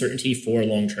sign uncertainty for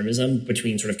long-termism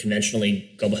between sort of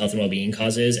conventionally global health and well-being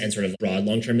causes and sort of broad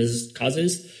long-termist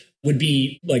causes, would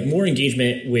be like more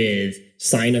engagement with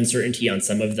sign uncertainty on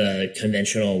some of the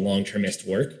conventional long-termist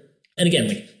work. And again,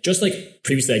 like just like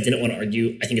previously, I didn't want to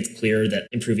argue. I think it's clear that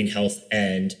improving health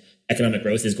and economic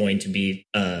growth is going to be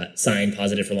sign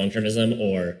positive for long-termism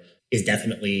or is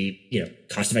definitely,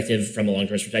 cost effective from a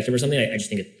long-term perspective or something. I just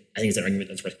think it's an argument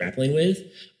that's worth grappling with.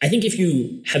 I think if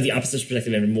you have the opposite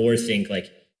perspective and more think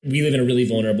like we live in a really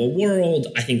vulnerable world,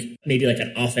 I think maybe like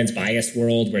an offense biased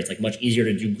world where it's like much easier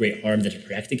to do great harm than to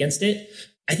protect against it.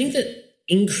 I think that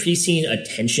increasing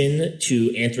attention to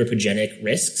anthropogenic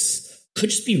risks could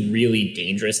just be really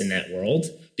dangerous in that world.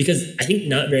 Because I think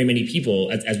not very many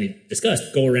people, as we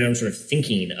discussed, go around sort of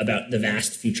thinking about the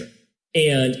vast future.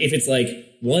 And if it's like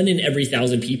 1 in every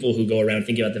 1,000 people who go around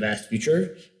thinking about the vast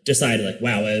future decide like,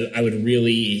 wow, I would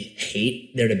really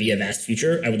hate there to be a vast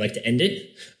future. I would like to end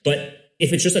it. But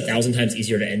if it's just 1,000 times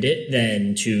easier to end it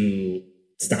than to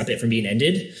stop it from being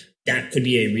ended, that could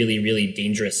be a really, really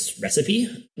dangerous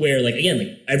recipe where like, again,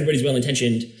 like everybody's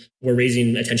well-intentioned. We're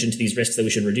raising attention to these risks that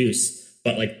we should reduce.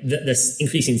 But like the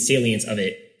increasing salience of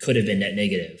it could have been net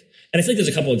negative. And I feel like there's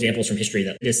a couple examples from history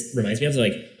that this reminds me of.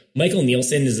 Like Michael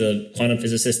Nielsen is a quantum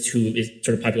physicist who is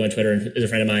sort of popular on Twitter and is a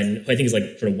friend of mine who I think is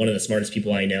like sort of one of the smartest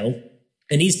people I know.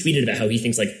 And he's tweeted about how he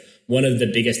thinks like one of the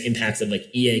biggest impacts of like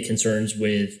EA concerns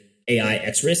with AI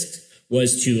X risks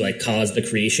was to like cause the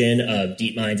creation of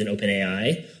DeepMind and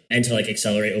OpenAI and to like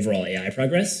accelerate overall AI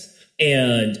progress.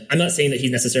 And I'm not saying that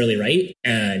he's necessarily right.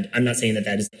 And I'm not saying that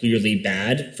that is clearly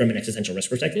bad from an existential risk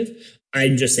perspective.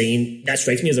 I'm just saying that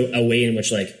strikes me as a way in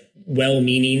which like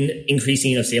well-meaning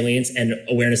increasing of salience and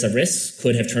awareness of risks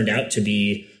could have turned out to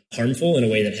be harmful in a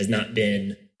way that has not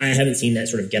been. I haven't seen that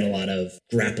sort of get a lot of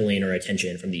grappling or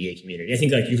attention from the EA community. I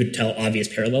think like you could tell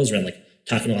obvious parallels around like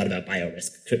talking a lot about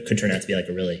biorisk could turn out to be like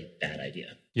a really bad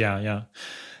idea. Yeah.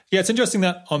 Yeah, it's interesting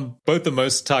that on both the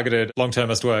most targeted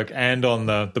long-termist work and on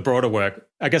the broader work,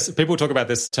 I guess people talk about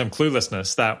this term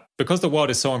cluelessness, that because the world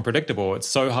is so unpredictable, it's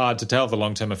so hard to tell the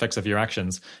long-term effects of your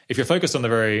actions. If you're focused on the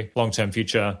very long-term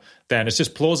future, then it's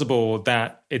just plausible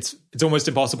that it's almost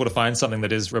impossible to find something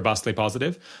that is robustly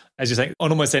positive. As you're saying,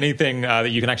 on almost anything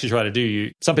that you can actually try to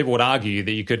do, some people would argue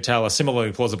that you could tell a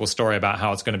similarly plausible story about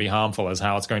how it's going to be harmful as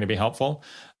how it's going to be helpful.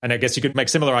 And I guess you could make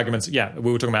similar arguments. Yeah,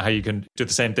 we were talking about how you can do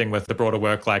the same thing with the broader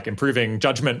work, like improving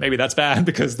judgment. Maybe that's bad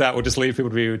because that will just lead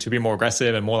people to be more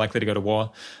aggressive and more likely to go to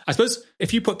war. I suppose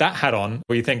if you put that hat on,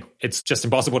 where you think it's just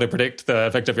impossible to predict the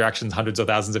effect of your actions hundreds or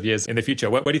thousands of years in the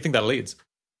future, where do you think that leads?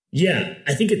 Yeah,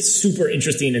 I think it's super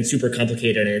interesting and super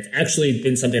complicated. And it's actually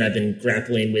been something I've been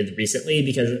grappling with recently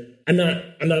because I'm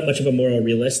not much of a moral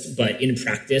realist, but in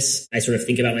practice, I sort of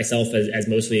think about myself as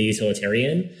mostly a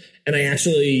utilitarian. And I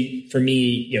actually, for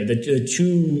me, the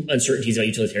two uncertainties about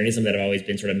utilitarianism that have always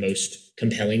been sort of most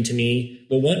compelling to me.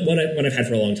 Well, one I've had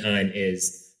for a long time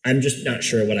is I'm just not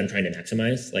sure what I'm trying to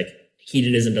maximize. Like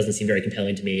hedonism doesn't seem very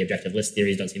compelling to me. Objectivist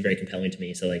theories don't seem very compelling to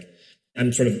me. So like,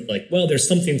 I'm sort of like, well, there's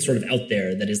something sort of out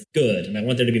there that is good and I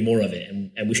want there to be more of it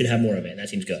and we should have more of it. And that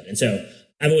seems good. And so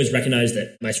I've always recognized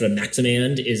that my sort of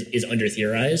maximand is under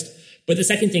theorized. But the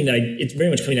second thing that it's very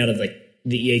much coming out of like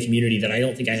the EA community that I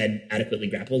don't think I had adequately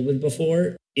grappled with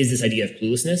before is this idea of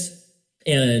cluelessness.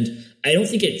 And I don't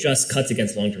think it just cuts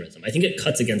against long-termism. I think it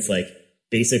cuts against like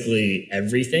basically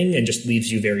everything and just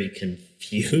leaves you very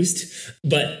confused.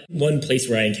 But one place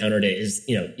where I encountered it is,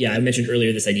 I mentioned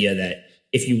earlier this idea that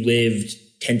if you lived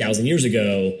 10,000 years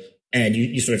ago and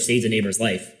you sort of saved a neighbor's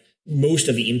life, most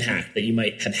of the impact that you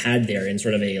might have had there in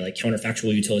sort of a like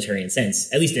counterfactual utilitarian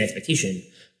sense, at least in expectation,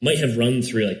 might have run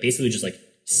through like basically just like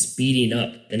speeding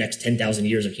up the next 10,000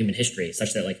 years of human history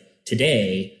such that like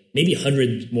today, maybe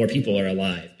 100 more people are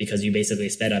alive because you basically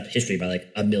sped up history by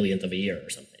like a millionth of a year or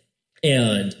something.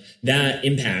 And that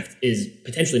impact is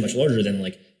potentially much larger than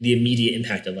like the immediate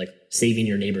impact of like saving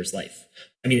your neighbor's life.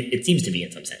 I mean, it seems to be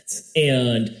in some sense.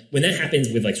 And when that happens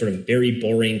with like sort of very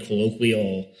boring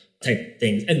colloquial type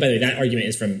things, and by the way, that argument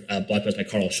is from a blog post by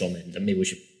Carl Schulman that maybe we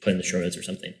should put in the show notes or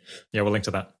something. Yeah, we'll link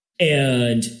to that.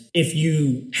 And if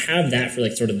you have that for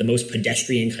like sort of the most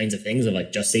pedestrian kinds of things of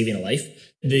like just saving a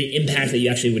life, the impact that you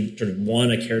actually would sort of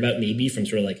want to care about maybe from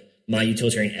sort of like my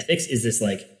utilitarian ethics is this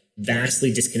like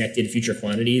vastly disconnected future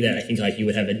quantity that I think like you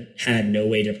would have had no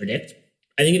way to predict.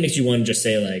 I think it makes you want to just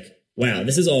say like, wow,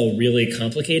 this is all really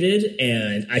complicated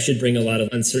and I should bring a lot of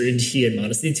uncertainty and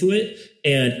modesty to it.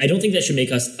 And I don't think that should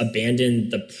make us abandon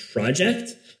the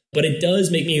project, but it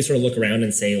does make me sort of look around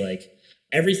and say like,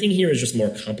 everything here is just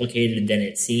more complicated than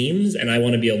it seems. And I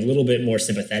want to be a little bit more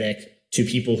sympathetic to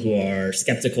people who are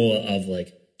skeptical of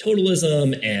like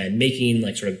totalism and making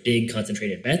like sort of big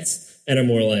concentrated bets and are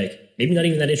more like maybe not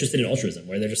even that interested in altruism,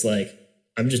 where they're just like,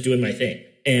 I'm just doing my thing.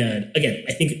 And again,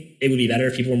 I think it would be better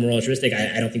if people were more altruistic.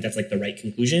 I don't think that's like the right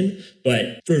conclusion,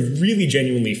 but sort of really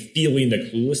genuinely feeling the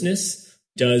cluelessness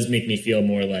does make me feel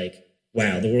more like,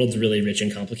 wow, the world's really rich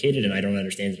and complicated and I don't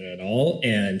understand it at all.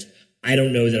 And I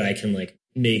don't know that I can like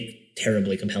make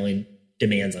terribly compelling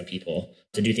demands on people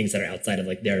to do things that are outside of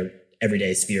like their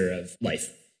everyday sphere of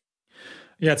life.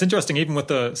 Yeah, it's interesting. Even with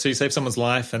so you save someone's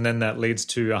life, and then that leads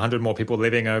to 100 more people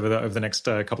living over the next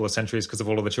couple of centuries because of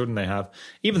all of the children they have.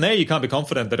 Even there, you can't be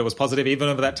confident that it was positive even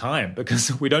over that time,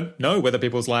 because we don't know whether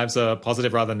people's lives are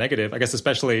positive rather than negative. I guess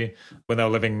especially when they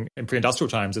were living in pre-industrial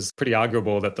times, it's pretty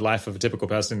arguable that the life of a typical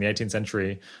person in the 18th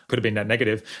century could have been net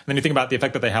negative. And then you think about the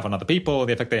effect that they have on other people,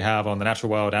 the effect they have on the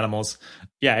natural world, animals.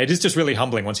 Yeah, it is just really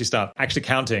humbling once you start actually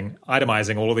counting,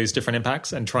 itemizing all of these different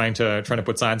impacts and trying to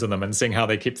put signs on them and seeing how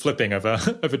they keep flipping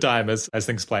over time as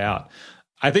things play out.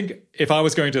 I think if I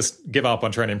was going to give up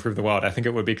on trying to improve the world, I think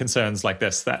it would be concerns like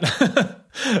this that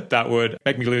that would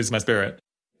make me lose my spirit.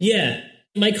 Yeah.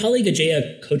 My colleague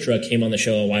Ajaya Kotra came on the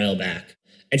show a while back,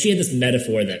 and she had this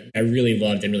metaphor that I really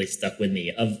loved and really stuck with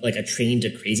me of like a train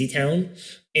to crazy town.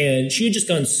 And she had just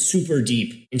gone super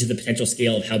deep into the potential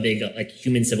scale of how big like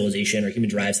human civilization or human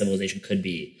derived civilization could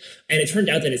be. And it turned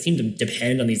out that it seemed to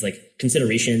depend on these like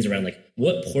considerations around like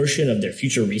what portion of their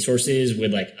future resources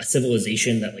would like a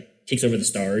civilization that like takes over the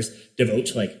stars devote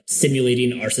to like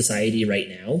simulating our society right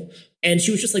now. And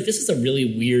she was just like, this is a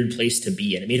really weird place to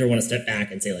be. And it made her want to step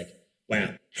back and say like, wow,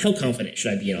 how confident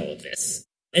should I be in all of this?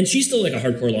 And she's still like a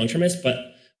hardcore long-termist, but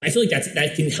I feel like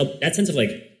that can help, that sense of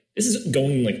like, this is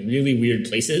going like really weird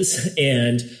places,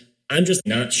 and I'm just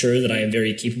not sure that I am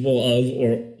very capable of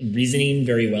or reasoning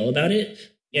very well about it.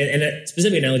 And that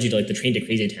specific analogy to like the train to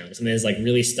crazy town, something that's like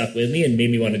really stuck with me and made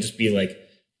me want to just be like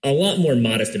a lot more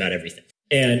modest about everything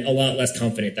and a lot less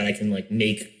confident that I can like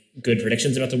make good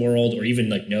predictions about the world or even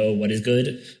like know what is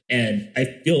good. And I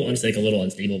feel honestly like a little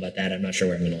unstable about that. I'm not sure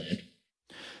where I'm going to land.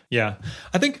 Yeah,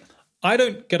 I think I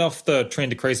don't get off the train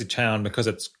to crazy town because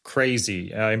it's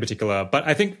crazy in particular. But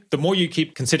I think the more you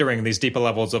keep considering these deeper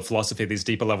levels of philosophy, these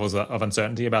deeper levels of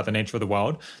uncertainty about the nature of the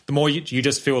world, the more you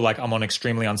just feel like I'm on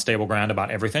extremely unstable ground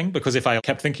about everything. Because if I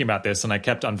kept thinking about this and I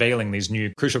kept unveiling these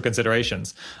new crucial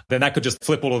considerations, then that could just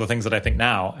flip all of the things that I think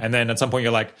now. And then at some point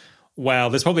you're like, well,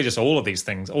 there's probably just all of these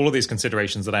things, all of these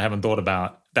considerations that I haven't thought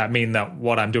about that mean that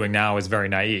what I'm doing now is very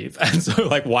naive. And so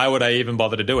like, why would I even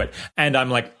bother to do it? And I'm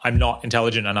like, I'm not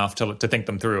intelligent enough to think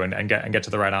them through and get to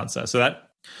the right answer. So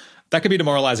that could be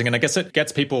demoralizing. And I guess it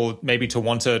gets people maybe to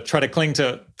want to try to cling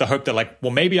to the hope that like,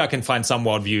 well, maybe I can find some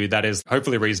worldview that is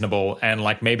hopefully reasonable. And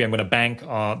like, maybe I'm going to bank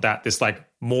on this like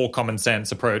more common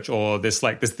sense approach or this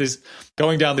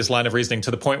going down this line of reasoning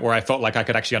to the point where I felt like I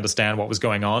could actually understand what was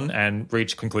going on and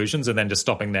reach conclusions and then just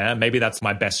stopping there. Maybe that's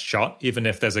my best shot, even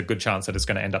if there's a good chance that it's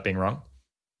going to end up being wrong.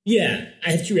 Yeah, I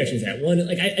have two reactions to that. One,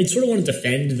 like I sort of want to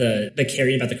defend the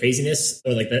carry about the craziness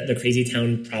or like the crazy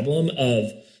town problem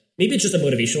of, maybe it's just a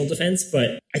motivational defense,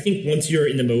 but I think once you're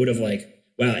in the mode of like,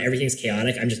 wow, everything's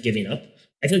chaotic, I'm just giving up.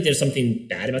 I feel like there's something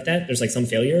bad about that. There's like some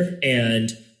failure, and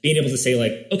being able to say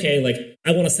like, okay, like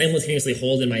I want to simultaneously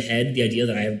hold in my head the idea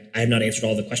that I have not answered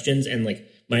all the questions, and like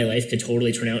my life could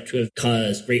totally turn out to have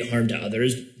caused great harm to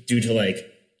others due to like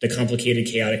the complicated,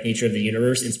 chaotic nature of the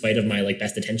universe in spite of my like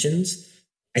best intentions,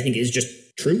 I think is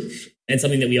just true and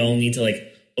something that we all need to like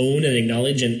own and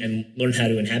acknowledge and learn how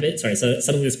to inhabit. Sorry, so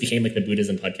suddenly this became like the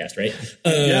Buddhism podcast, right?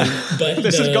 Yeah, but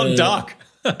this has gone dark.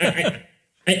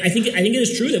 I think it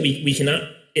is true that we cannot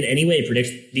in any way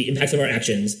predict the impacts of our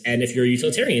actions. And if you're a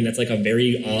utilitarian, that's like a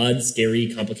very odd,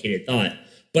 scary, complicated thought.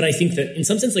 But I think that in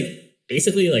some sense, like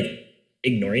basically like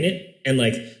ignoring it and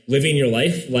like living your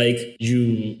life like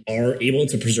you are able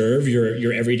to preserve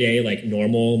your everyday like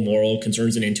normal moral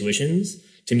concerns and intuitions,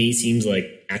 to me seems like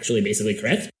actually basically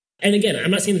correct. And again, I'm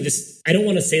not saying that I don't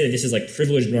want to say that this is like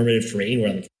privileged normative terrain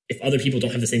where like if other people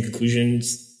don't have the same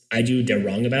conclusions I do, they're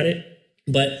wrong about it.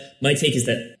 But my take is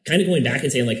that kind of going back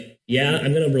and saying like, yeah,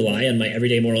 I'm going to rely on my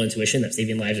everyday moral intuition that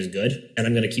saving lives is good. And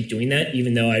I'm going to keep doing that,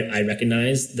 even though I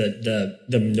recognize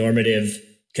the normative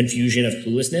confusion of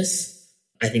cluelessness,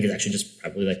 I think is actually just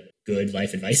probably like good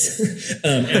life advice.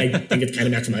 And I think it's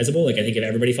kind of maximizable. Like I think if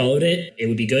everybody followed it, it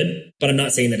would be good. But I'm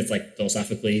not saying that it's like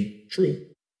philosophically true.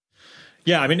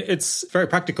 Yeah, I mean, it's very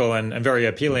practical and very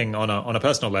appealing on a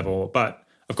personal level. But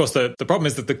of course, the problem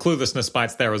is that the cluelessness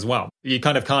bites there as well. You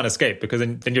kind of can't escape because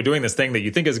then you're doing this thing that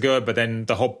you think is good, but then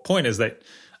the whole point is that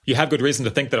you have good reason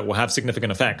to think that it will have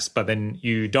significant effects, but then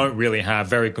you don't really have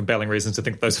very compelling reasons to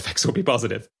think those effects will be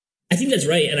positive. I think that's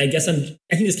right. And I guess I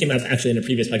think this came up actually in a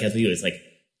previous podcast with you. It's like,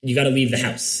 you got to leave the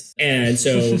house. And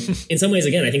so in some ways,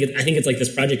 again, I think it's like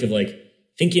this project of like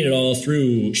thinking it all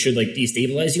through should like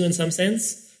destabilize you in some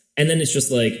sense. And then it's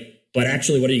just like, but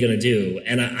actually, what are you going to do?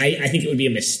 And I think it would be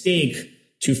a mistake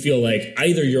to feel like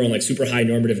either you're on like super high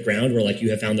normative ground where like you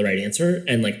have found the right answer.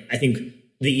 And like, I think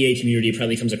the EA community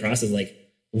probably comes across as like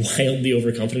wildly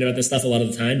overconfident about this stuff a lot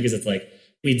of the time because it's like,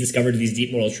 we discovered these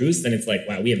deep moral truths. And it's like,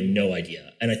 wow, we have no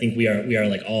idea. And I think we are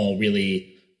like all really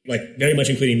like very much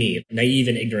including me, naive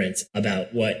and ignorant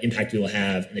about what impact we will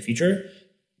have in the future.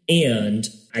 And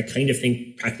I kind of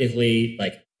think practically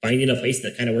like finding a place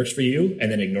that kind of works for you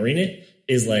and then ignoring it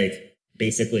is like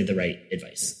basically the right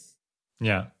advice.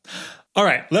 Yeah. All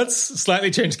right, let's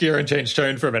slightly change gear and change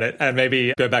tone for a minute and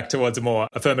maybe go back towards a more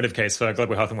affirmative case for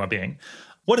global health and well-being.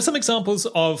 What are some examples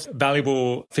of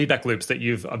valuable feedback loops that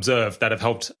you've observed that have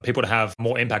helped people to have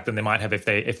more impact than they might have if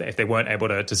they weren't able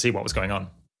to see what was going on?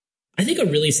 I think a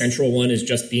really central one is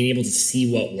just being able to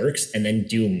see what works and then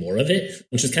do more of it,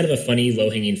 which is kind of a funny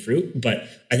low-hanging fruit. But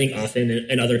I think often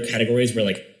in other categories where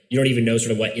like you don't even know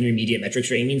sort of what intermediate metrics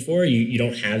you're aiming for, you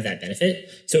don't have that benefit.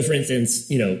 So for instance,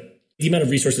 the amount of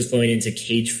resources flowing into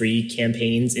cage-free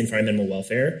campaigns in farm animal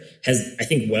welfare has, I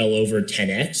think, well over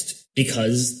 10x'd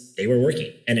because they were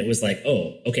working. And it was like,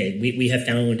 oh, okay, we have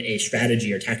found a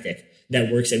strategy or tactic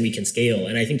that works and we can scale.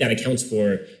 And I think that accounts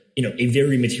for, a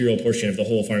very material portion of the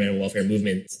whole farm animal welfare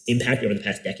movement's impact over the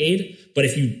past decade. But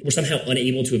if you were somehow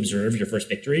unable to observe your first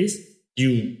victories,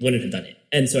 you wouldn't have done it.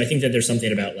 And so I think that there's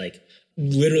something about like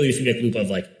literally the feedback loop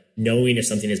of like knowing if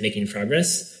something is making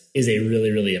progress is a really,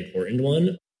 really important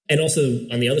one. And also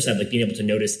on the other side, like being able to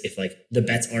notice if like the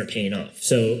bets aren't paying off.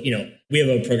 So, we have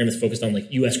a program that's focused on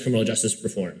like U.S. criminal justice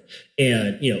reform.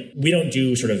 And, we don't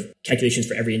do sort of calculations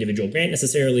for every individual grant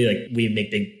necessarily. Like we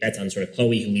make big bets on sort of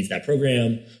Chloe, who leads that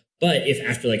program. But if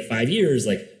after like 5 years,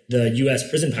 like the U.S.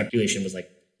 prison population was like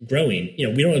growing,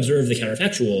 we don't observe the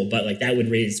counterfactual, but like that would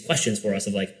raise questions for us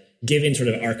of like, given sort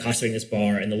of our cost effectiveness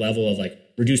bar and the level of like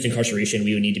reduced incarceration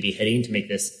we would need to be hitting to make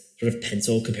this sort of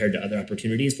pencil compared to other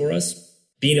opportunities for us.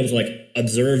 Being able to like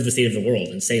observe the state of the world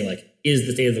and say like, is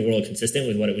the state of the world consistent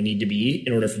with what it would need to be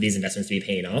in order for these investments to be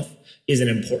paying off is an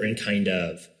important kind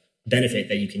of benefit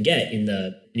that you can get in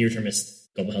the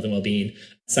near-termist global health and well-being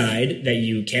side that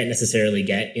you can't necessarily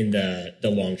get in the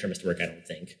long-termist work, I don't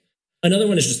think. Another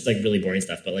one is just like really boring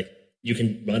stuff, but like you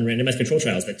can run randomized control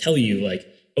trials that tell you like,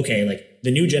 okay, like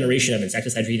the new generation of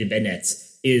insecticide-treated bed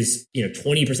nets is,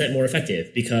 20% more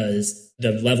effective because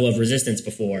the level of resistance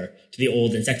before to the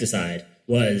old insecticide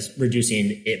was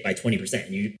reducing it by 20%.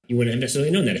 And you wouldn't have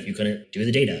necessarily known that if you couldn't do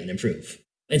the data and improve.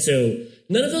 And so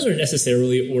none of those are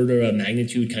necessarily order of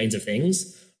magnitude kinds of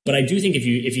things. But I do think if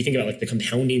you think about like the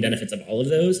compounding benefits of all of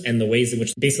those and the ways in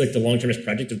which basically like the long-termist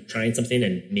project of trying something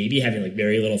and maybe having like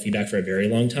very little feedback for a very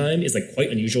long time is like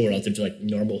quite unusual relative to like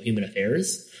normal human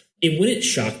affairs, it wouldn't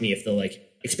shock me if the like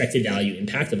expected value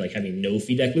impact of like having no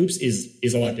feedback loops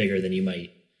is a lot bigger than you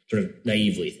might sort of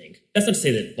naively think. That's not to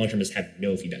say that long-termists have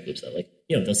no feedback loops though. Like,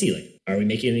 they'll see like, are we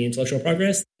making any intellectual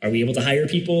progress? Are we able to hire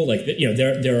people? Like,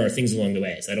 there are things along the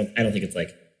way. So I don't think it's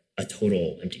like a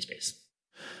total empty space.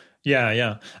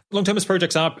 Yeah. Long-termist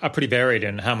projects are pretty varied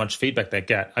in how much feedback they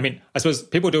get. I mean, I suppose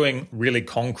people doing really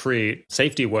concrete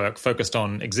safety work focused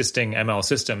on existing ML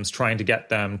systems, trying to get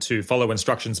them to follow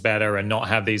instructions better and not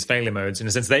have these failure modes. In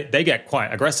a sense, they get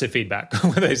quite aggressive feedback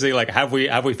where they say like, have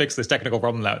we fixed this technical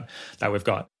problem that we've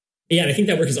got? Yeah, and I think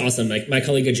that work is awesome. Like my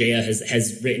colleague Ajaya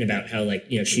has written about how like,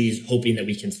 she's hoping that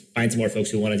we can find some more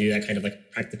folks who want to do that kind of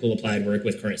like practical applied work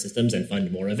with current systems and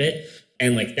fund more of it.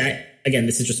 And like that, again,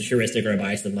 this is just a heuristic or a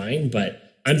bias of mine,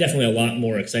 but I'm definitely a lot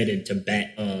more excited to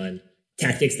bet on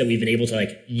tactics that we've been able to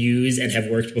like use and have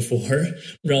worked before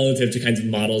relative to kinds of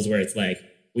models where it's like,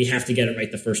 we have to get it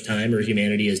right the first time or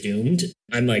humanity is doomed.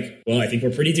 I'm like, well, I think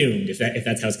we're pretty doomed if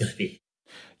that's how it's going to be.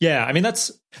 Yeah, I mean,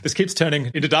 that's This keeps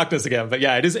turning into darkness again. But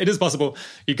yeah, it is possible.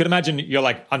 You could imagine you're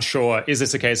like unsure, is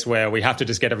this a case where we have to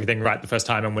just get everything right the first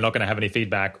time and we're not going to have any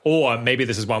feedback? Or maybe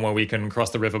this is one where we can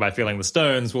cross the river by feeling the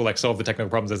stones. We'll like solve the technical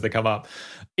problems as they come up.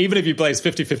 Even if you place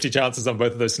 50-50 chances on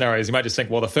both of those scenarios, you might just think,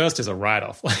 well, the first is a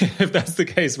write-off. If that's the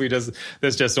case,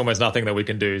 there's just almost nothing that we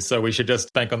can do. So we should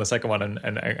just bank on the second one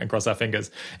and cross our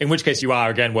fingers. In which case you are,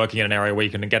 again, working in an area where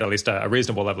you can get at least a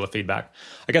reasonable level of feedback.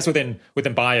 I guess within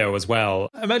bio as well,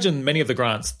 imagine many of the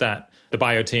grants that the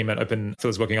bio team at OpenPhil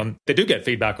is working on, they do get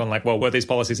feedback on like, well, were these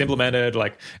policies implemented?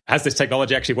 Like, has this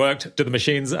technology actually worked? Do the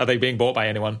machines, are they being bought by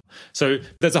anyone? So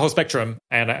there's a whole spectrum.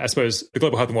 And I suppose the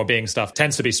global health and wellbeing stuff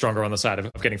tends to be stronger on the side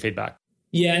of getting feedback.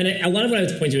 Yeah, and a lot of what I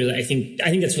would point to is I think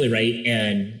that's really right.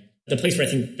 And the place where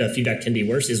I think the feedback can be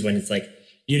worse is when it's like,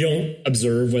 you don't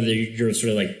observe whether you're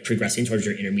sort of like progressing towards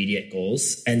your intermediate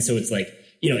goals. And so it's like,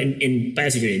 in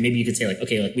biosecurity, maybe you could say like,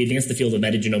 okay, like we advanced the field of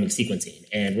metagenomic sequencing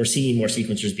and we're seeing more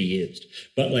sequencers be used.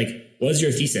 But like, was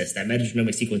your thesis that metagenomic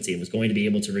sequencing was going to be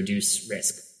able to reduce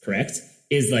risk, correct?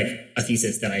 Is like a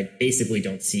thesis that I basically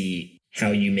don't see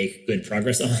how you make good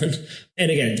progress on.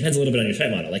 And again, it depends a little bit on your threat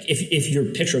model. Like if your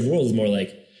picture of the world is more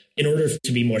like, in order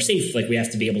to be more safe, like we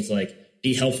have to be able to like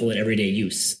be helpful in everyday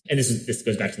use. And this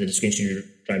goes back to the distinction you were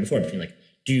drawing before between like,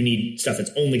 do you need stuff that's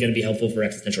only going to be helpful for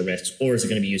existential risks, or is it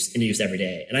going to be in use every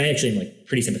day? And I actually am like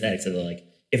pretty sympathetic to the like,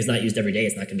 if it's not used every day,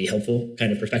 it's not going to be helpful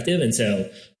kind of perspective. And so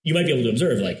you might be able to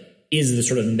observe like, is the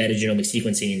sort of metagenomic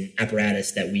sequencing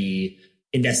apparatus that we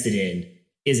invested in,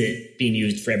 is it being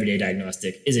used for everyday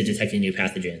diagnostic? Is it detecting new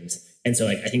pathogens? And so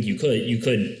like, I think you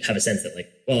could have a sense that like,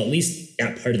 well, at least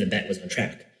that part of the bet was on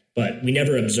track, but we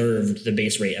never observed the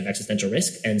base rate of existential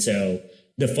risk. And so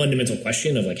the fundamental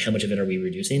question of like, how much of it are we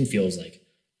reducing feels like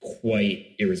quite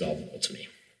irresolvable to me.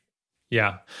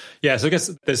 Yeah. So I guess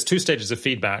there's two stages of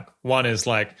feedback. One is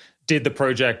like, did the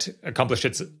project accomplish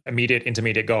its immediate,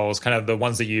 intermediate goals, kind of the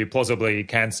ones that you plausibly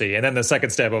can see? And then the second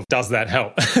step of, does that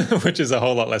help? Which is a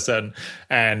whole lot less certain.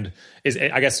 And is,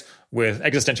 I guess, with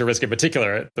existential risk in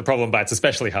particular, the problem bites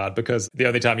especially hard because the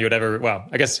only time you would ever, well,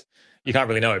 I guess you can't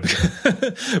really know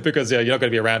because you're not going to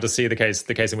be around to see the case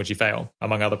in which you fail,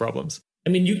 among other problems. I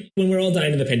mean, when we're all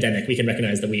dying in the pandemic, we can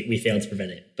recognize that we failed to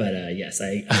prevent it. But yes,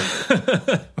 I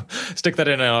stick that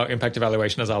in our impact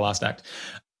evaluation as our last act.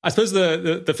 I suppose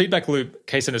the feedback loop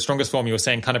case in its strongest form, you were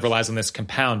saying, kind of relies on this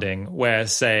compounding where,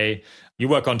 say, you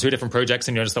work on two different projects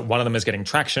and you notice that one of them is getting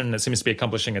traction. It seems to be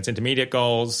accomplishing its intermediate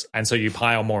goals. And so you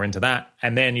pile more into that.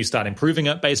 And then you start improving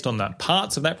it based on the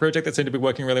parts of that project that seem to be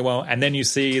working really well. And then you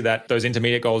see that those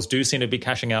intermediate goals do seem to be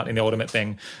cashing out in the ultimate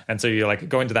thing. And so you like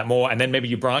go into that more. And then maybe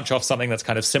you branch off something that's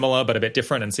kind of similar, but a bit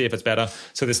different and see if it's better.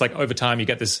 So this like over time, you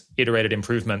get this iterated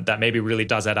improvement that maybe really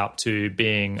does add up to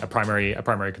being a primary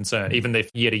concern, even if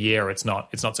year to year it's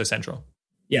not so central.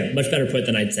 Yeah, much better put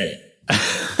than I'd said it.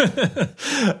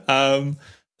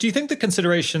 Do you think the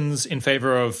considerations in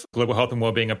favor of global health and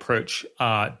wellbeing approach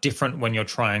are different when you're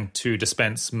trying to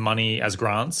dispense money as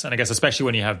grants? And I guess especially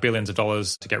when you have billions of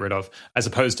dollars to get rid of, as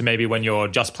opposed to maybe when you're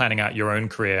just planning out your own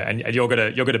career and you're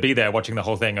gonna be there watching the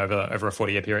whole thing over a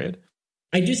 40-year period?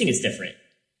 I do think it's different.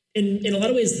 In a lot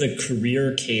of ways, the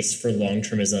career case for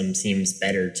long-termism seems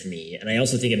better to me. And I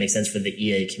also think it makes sense for the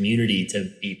EA community to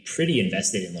be pretty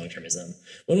invested in long-termism.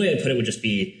 One way I put it would just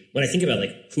be, when I think about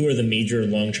like who are the major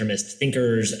long-termist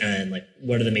thinkers and like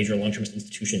what are the major long-termist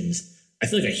institutions, I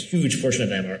feel like a huge portion of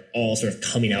them are all sort of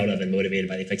coming out of and motivated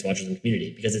by the effective altruism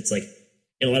community, because it's like,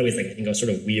 in a lot of ways, like I think a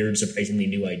sort of weird, surprisingly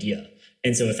new idea.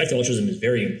 And so effective altruism is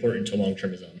very important to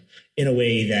long-termism in a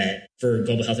way that for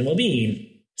global health and well-being,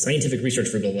 scientific research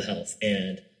for global health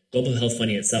and global health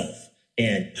funding itself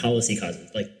and policy causes,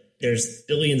 like there's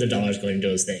billions of dollars going into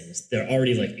those things. They're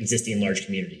already like existing large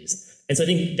communities. And so I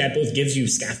think that both gives you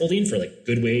scaffolding for like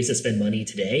good ways to spend money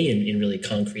today in really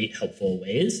concrete, helpful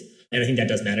ways. And I think that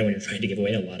does matter when you're trying to give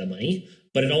away a lot of money,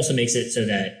 but it also makes it so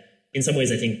that in some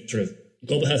ways, I think sort of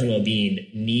global health and well-being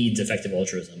needs effective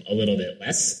altruism a little bit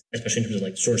less, especially in terms of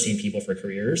like sourcing people for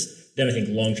careers, than I think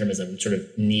long-termism sort of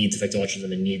needs effective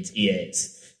altruism and needs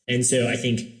EAs. And so I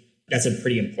think that's a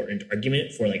pretty important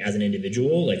argument for like as an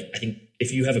individual. Like I think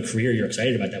if you have a career you're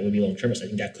excited about that would be long-termist, I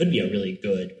think that could be a really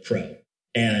good pro.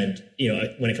 And,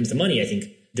 when it comes to money, I think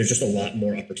there's just a lot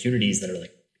more opportunities that are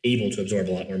like able to absorb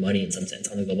a lot more money in some sense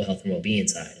on the global health and well-being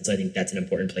side. And so I think that's an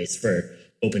important place for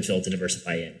OpenPhil to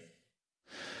diversify in.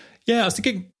 Yeah, I was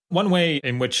thinking one way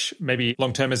in which maybe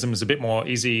long-termism is a bit more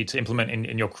easy to implement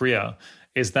in your career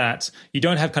is that you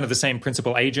don't have kind of the same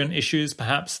principal agent issues,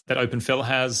 perhaps, that OpenPhil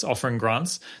has offering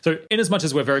grants. So in as much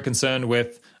as we're very concerned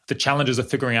with the challenges of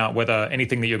figuring out whether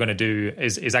anything that you're going to do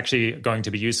is actually going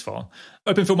to be useful.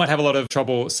 OpenPhil might have a lot of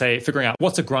trouble, say, figuring out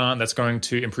what's a grant that's going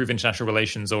to improve international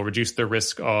relations or reduce the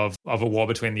risk of a war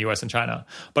between the US and China.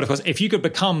 But of course, if you could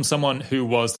become someone who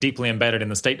was deeply embedded in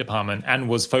the State Department and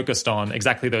was focused on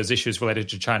exactly those issues related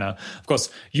to China, of course,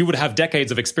 you would have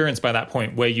decades of experience by that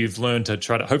point where you've learned to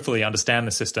try to hopefully understand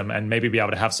the system and maybe be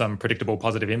able to have some predictable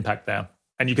positive impact there.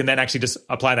 And you can then actually just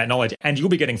apply that knowledge, and you'll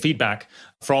be getting feedback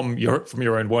from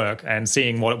your own work and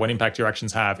seeing what impact your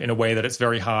actions have in a way that it's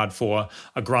very hard for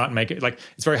a grant maker. Like,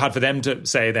 it's very hard for them to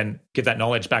say, then give that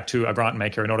knowledge back to a grant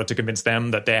maker in order to convince them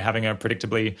that they're having a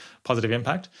predictably positive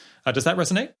impact. Does that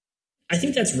resonate? I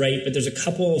think that's right, but there's a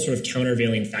couple sort of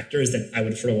countervailing factors that I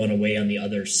would sort of want to weigh on the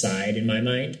other side in my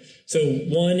mind. So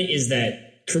one is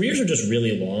that careers are just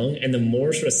really long, and the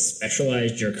more sort of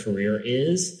specialized your career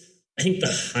is, I think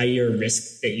the higher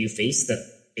risk that you face, that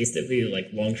basically like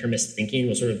long-termist thinking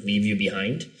will sort of leave you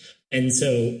behind. And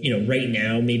so, right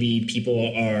now, maybe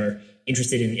people are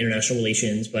interested in international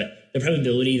relations, but the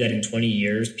probability that in 20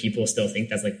 years, people still think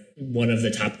that's like one of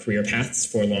the top career paths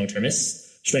for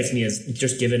long-termists strikes me as,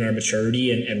 just given our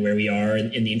maturity and where we are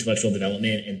in the intellectual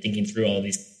development and thinking through all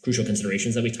these crucial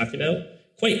considerations that we talked about,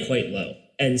 quite low.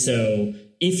 And so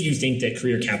if you think that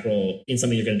career capital in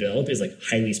something you're going to develop is like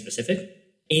highly specific,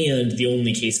 and the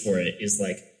only case for it is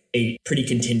like a pretty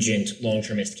contingent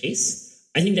long-termist case,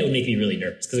 I think that would make me really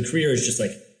nervous, because a career is just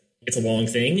like, it's a long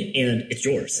thing and it's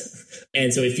yours.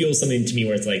 And so it feels something to me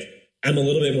where it's like, I'm a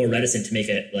little bit more reticent to make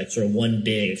it like sort of one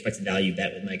big expected value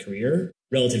bet with my career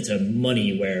relative to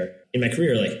money, where in my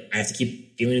career, like I have to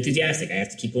keep feeling enthusiastic. I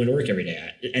have to keep going to work every day.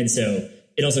 And so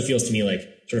it also feels to me like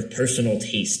sort of personal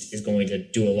taste is going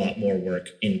to do a lot more work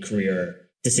in career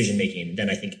decision-making than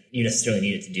I think you necessarily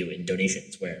need it to do in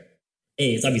donations, where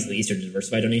A, it's obviously easier to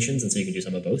diversify donations, and so you can do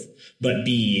some of both. But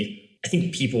B, I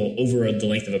think people over the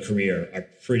length of a career are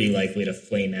pretty likely to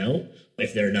flame out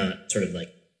if they're not sort of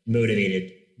like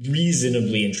motivated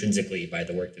reasonably intrinsically by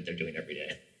the work that they're doing every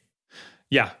day.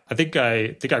 Yeah, I think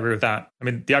I agree with that. I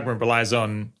mean, the argument relies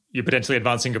on you potentially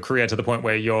advancing your career to the point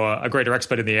where you're a greater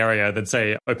expert in the area than,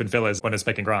 say, OpenPhil is when it's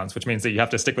making grants, which means that you have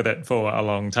to stick with it for a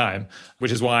long time,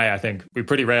 which is why I think we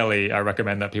pretty rarely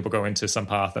recommend that people go into some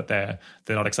path that they're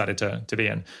not excited to be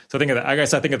in. So I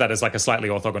guess I think of that as like a slightly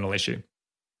orthogonal issue.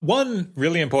 One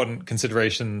really important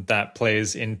consideration that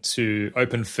plays into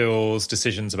OpenPhil's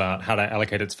decisions about how to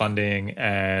allocate its funding,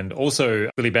 and also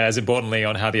really bears importantly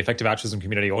on how the effective altruism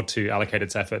community ought to allocate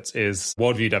its efforts, is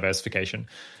worldview diversification.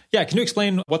 Yeah, can you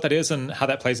explain what that is and how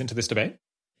that plays into this debate?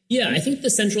 Yeah, I think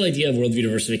the central idea of worldview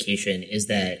diversification is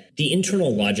that the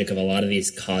internal logic of a lot of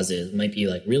these causes might be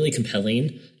like really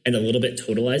compelling and a little bit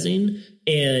totalizing.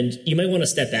 And you might want to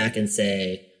step back and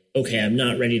say, okay, I'm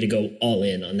not ready to go all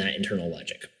in on that internal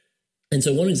logic. And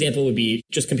so one example would be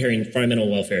just comparing environmental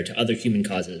welfare to other human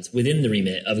causes within the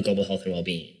remit of global health and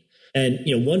well-being. And,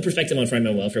 one perspective on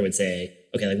environmental welfare would say,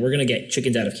 okay, like we're going to get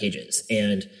chickens out of cages.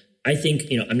 And I think,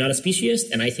 I'm not a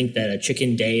speciesist, and I think that a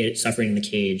chicken day suffering in the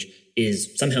cage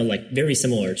is somehow like very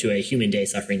similar to a human day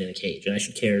suffering in a cage. And I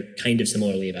should care kind of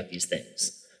similarly about these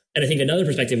things. And I think another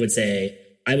perspective would say,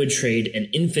 I would trade an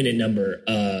infinite number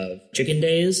of chicken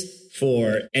days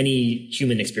for any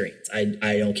human experience.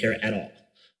 I don't care at all.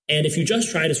 And if you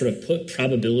just try to sort of put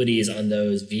probabilities on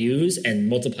those views and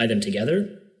multiply them together,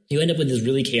 you end up with this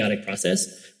really chaotic process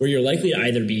where you're likely to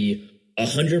either be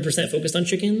 100% focused on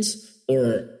chickens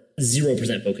or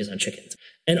 0% focused on chickens.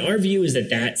 And our view is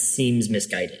that seems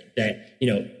misguided, that,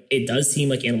 it does seem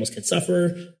like animals can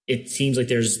suffer. It seems like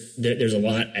there's a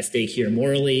lot at stake here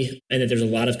morally, and that there's a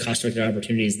lot of cost-effective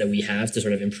opportunities that we have to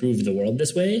sort of improve the world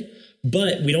this way.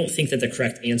 But we don't think that the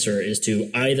correct answer is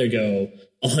to either go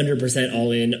 100%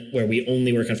 all in where we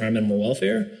only work on environmental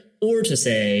welfare, or to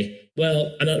say,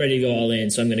 well, I'm not ready to go all in,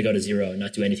 so I'm going to go to zero and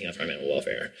not do anything on environmental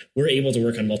welfare. We're able to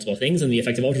work on multiple things, and the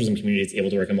effective altruism community is able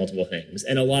to work on multiple things.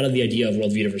 And a lot of the idea of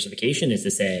worldview diversification is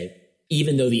to say,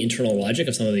 even though the internal logic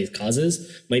of some of these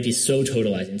causes might be so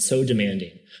totalizing, so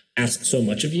demanding, ask so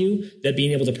much of you, that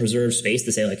being able to preserve space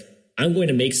to say, like, I'm going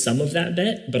to make some of that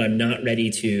bet, but I'm not ready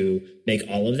to make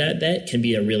all of that bet, can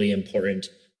be a really important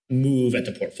move at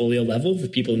the portfolio level for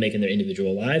people to make in their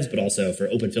individual lives, but also for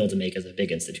OpenPhil to make as a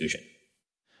big institution.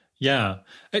 Yeah,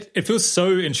 it feels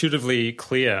so intuitively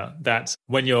clear that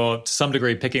when you're to some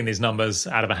degree picking these numbers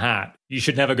out of a hat, you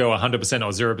should never go 100%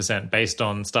 or 0% based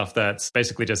on stuff that's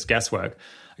basically just guesswork.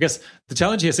 I guess the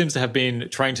challenge here seems to have been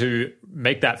trying to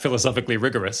make that philosophically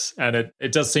rigorous. And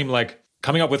it does seem like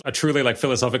coming up with a truly like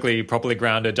philosophically properly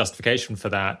grounded justification for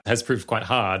that has proved quite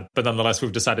hard. But nonetheless,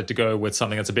 we've decided to go with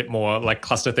something that's a bit more like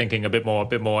cluster thinking, a bit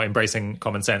more embracing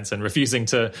common sense and refusing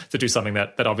to do something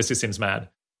that obviously seems mad.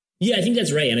 Yeah, I think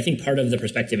that's right. And I think part of the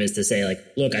perspective is to say, like,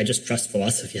 look, I just trust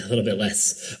philosophy a little bit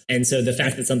less. And so the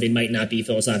fact that something might not be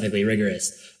philosophically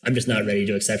rigorous, I'm just not ready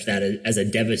to accept that as a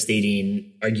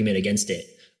devastating argument against it.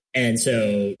 And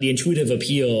so the intuitive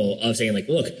appeal of saying, like,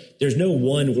 look, there's no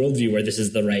one worldview where this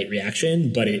is the right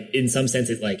reaction, but in some sense,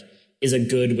 it like is a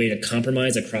good way to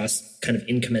compromise across kind of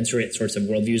incommensurate sorts of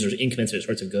worldviews or incommensurate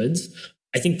sorts of goods.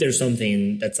 I think there's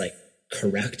something that's like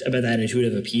correct about that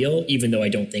intuitive appeal, even though I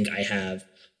don't think I have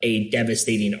a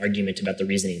devastating argument about the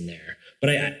reasoning there.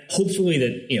 But I hopefully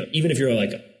that, even if you're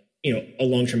like, a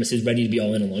long-termist who's ready to be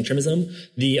all in on long-termism,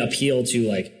 the appeal to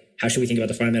like, how should we think about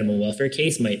the farm animal welfare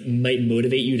case might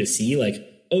motivate you to see like,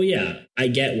 oh yeah, I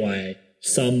get why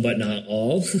some but not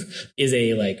all is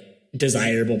a like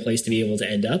desirable place to be able to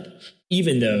end up,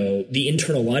 even though the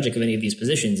internal logic of any of these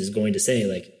positions is going to say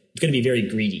like, it's going to be very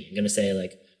greedy. I'm going to say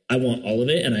like, I want all of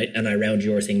it and I round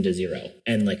your thing to zero.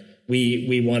 And like,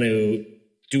 we want to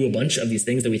do a bunch of these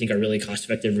things that we think are really cost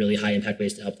effective, really high impact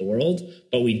ways to help the world,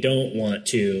 but we don't want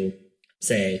to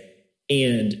say,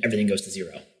 and everything goes to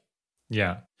zero.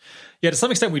 Yeah. Yeah, to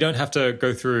some extent, we don't have to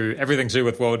go through everything to do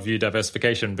with worldview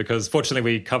diversification because fortunately,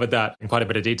 we covered that in quite a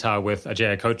bit of detail with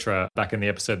Ajay Kotra back in the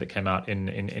episode that came out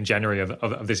in January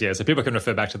of this year. So people can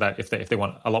refer back to that if they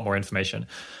want a lot more information.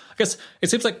 I guess it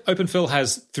seems like OpenPhil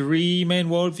has three main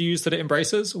worldviews that it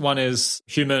embraces. One is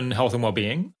human health and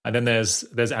well-being, and then there's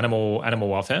animal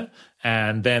welfare,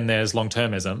 and then there's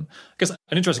long-termism. I guess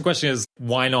an interesting question is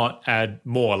why not add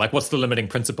more? Like, what's the limiting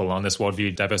principle on this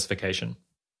worldview diversification?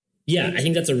 Yeah, I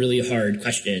think that's a really hard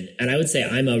question. And I would say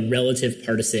I'm a relative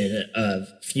partisan of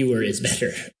fewer is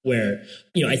better, where,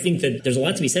 I think that there's a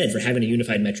lot to be said for having a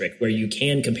unified metric where you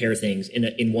can compare things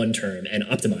in one term and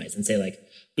optimize and say like,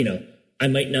 I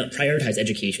might not prioritize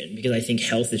education because I think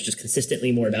health is just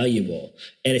consistently more valuable.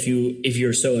 And if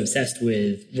you're so obsessed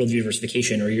with worldview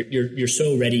diversification or you're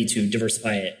so ready to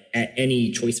diversify it at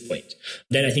any choice point,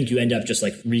 then I think you end up just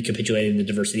like recapitulating the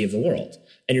diversity of the world.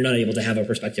 And you're not able to have a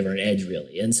perspective or an edge,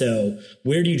 really. And so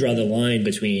where do you draw the line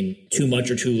between too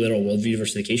much or too little worldview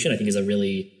diversification, I think is a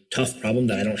really tough problem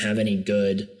that I don't have any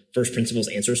good first principles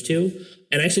answers to.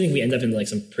 And I actually think we end up in like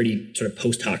some pretty sort of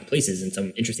post hoc places in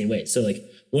some interesting ways. So like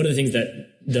one of the things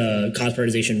that the cause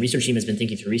prioritization research team has been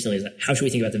thinking through recently is that how should we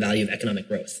think about the value of economic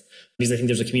growth? Because I think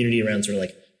there's a community around sort of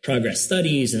like progress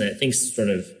studies and that thinks sort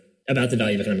of about the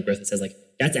value of economic growth that says like,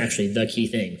 that's actually the key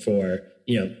thing for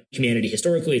humanity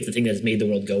historically. It's the thing that has made the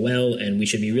world go well, and we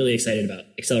should be really excited about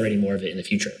accelerating more of it in the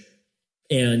future.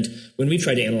 And when we've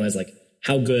tried to analyze like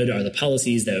how good are the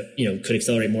policies that could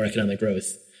accelerate more economic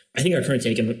growth, I think our current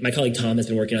take, and my colleague Tom has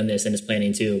been working on this and is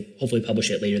planning to hopefully publish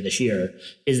it later this year,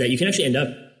 is that you can actually end up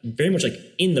very much like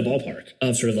in the ballpark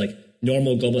of sort of like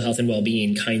normal global health and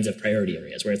well-being kinds of priority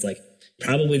areas, where it's like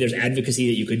probably there's advocacy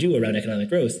that you could do around economic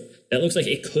growth that looks like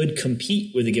it could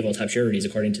compete with the Give All Top charities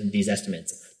according to these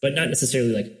estimates, but not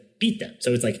necessarily like beat them.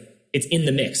 So it's like, it's in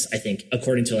the mix, I think,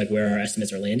 according to like where our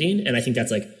estimates are landing. And I think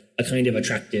that's like a kind of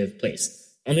attractive place.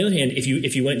 On the other hand, if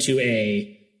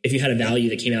you had a value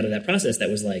that came out of that process that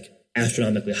was like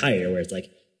astronomically higher, where it's like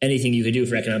anything you could do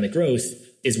for economic growth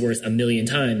is worth 1 million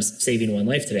times saving one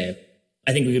life today,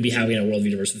 I think we could be having a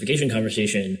worldview diversification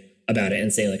conversation about it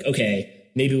and say like, okay,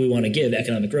 maybe we want to give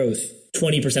economic growth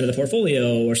 20% of the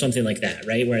portfolio or something like that,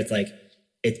 right? Where it's like,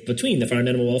 it's between the farm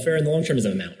animal welfare and the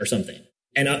long-termism amount or something.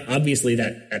 And obviously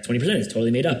that 20% is totally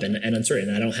made up and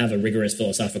uncertain. I don't have a rigorous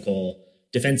philosophical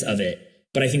defense of it.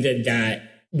 But I think that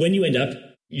when you end up,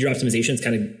 your optimizations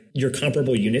kind of, your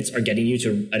comparable units are getting you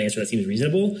to an answer that seems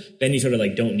reasonable, then you sort of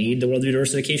like don't need the worldview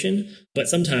diversification. But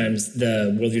sometimes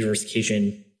the worldview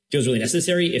diversification feels really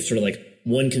necessary if sort of like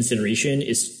one consideration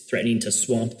is threatening to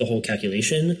swamp the whole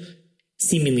calculation,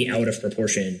 seemingly out of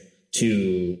proportion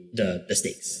to the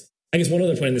stakes. I guess one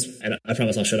other point on this, and I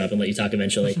promise I'll shut up and let you talk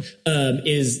eventually,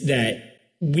 is that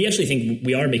we actually think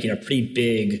we are making a pretty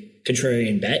big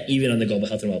contrarian bet, even on the global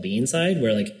health and well-being side,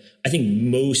 where like, I think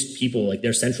most people, like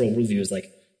their central worldview is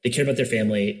like, they care about their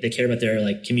family, they care about their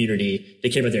like community, they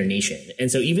care about their nation.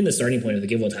 And so even the starting point of the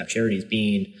Give All Top charities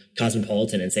being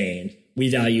cosmopolitan and saying, we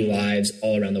value lives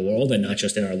all around the world and not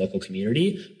just in our local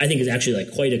community, I think is actually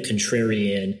like quite a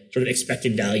contrarian sort of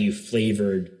expected value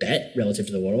flavored bet relative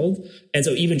to the world. And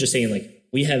so even just saying like,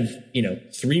 we have,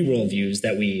 3 worldviews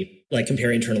that we like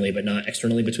compare internally, but not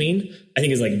externally between, I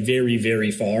think is like very, very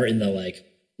far in the like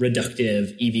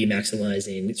reductive EV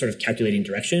maximizing sort of calculating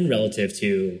direction relative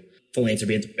to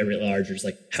philanthropy at large, or just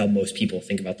like how most people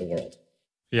think about the world.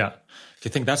 Yeah. If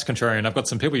you think that's contrarian, I've got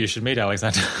some people you should meet,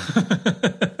 Alexander.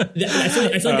 I feel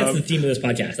like that's the theme of this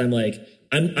podcast. I'm like,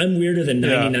 I'm weirder than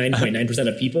 99.9%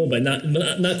 of people, but not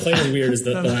quite as weird as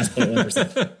the last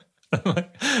 0.1%.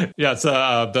 Yeah, it's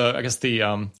I guess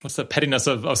the what's the pettiness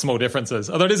of small differences.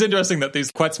 Although it is interesting that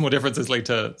these quite small differences lead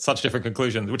to such different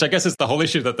conclusions, which I guess is the whole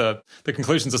issue, that the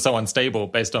conclusions are so unstable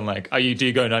based on like, do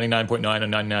you go 99.9 or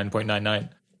 99.99?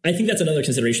 I think that's another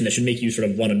consideration that should make you sort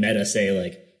of want to meta say,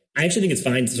 like, I actually think it's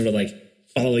fine to sort of like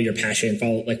follow your passion,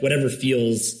 follow like whatever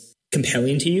feels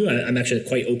compelling to you. I'm actually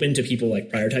quite open to people like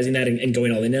prioritizing that and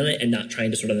going all in on it and not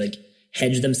trying to sort of like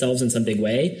hedge themselves in some big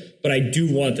way. But I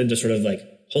do want them to sort of like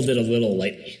hold it a little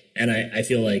lightly. And I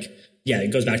feel like, yeah,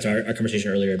 it goes back to our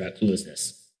conversation earlier about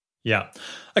cluelessness. Yeah.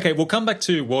 Okay, we'll come back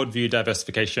to worldview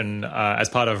diversification as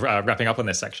part of wrapping up on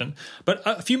this section. But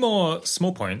a few more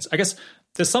small points. I guess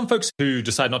there's some folks who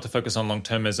decide not to focus on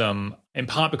long-termism, in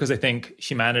part because they think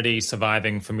humanity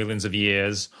surviving for millions of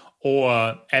years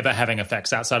or ever having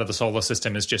effects outside of the solar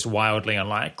system is just wildly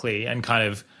unlikely and kind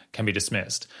of can be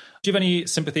dismissed. Do you have any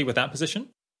sympathy with that position?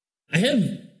 I have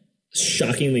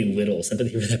shockingly little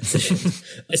sympathy with that position,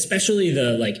 especially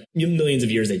the like millions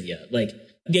of years idea. Like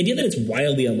the idea that it's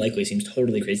wildly unlikely seems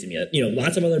totally crazy to me. You know,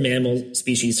 lots of other mammal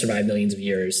species survive millions of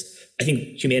years. I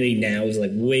think humanity now is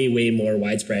like way, way more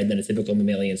widespread than a typical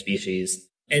mammalian species.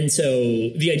 And so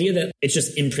the idea that it's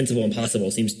just in principle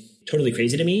impossible seems totally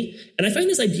crazy to me. And I find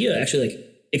this idea actually like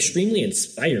extremely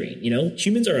inspiring. You know,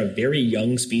 humans are a very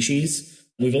young species.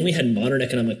 We've only had modern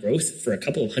economic growth for a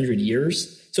couple of hundred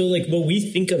years. So like what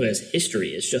we think of as history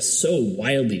is just so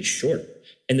wildly short.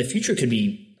 And the future could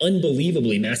be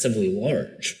unbelievably, massively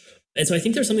large. And so I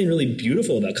think there's something really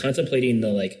beautiful about contemplating the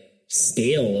like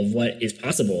scale of what is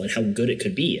possible and how good it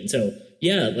could be. And so,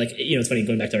 yeah, like, you know, it's funny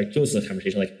going back to our cluelessness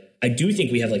conversation, like I do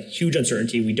think we have like huge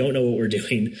uncertainty. We don't know what we're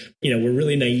doing. You know, we're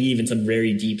really naive in some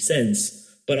very deep sense,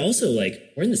 but also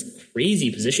like we're in this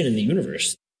crazy position in the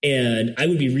universe. And I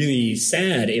would be really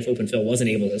sad if OpenPhil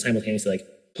wasn't able to simultaneously like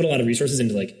put a lot of resources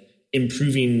into like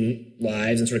improving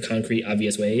lives in sort of concrete,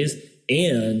 obvious ways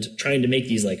and trying to make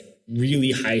these like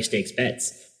really high stakes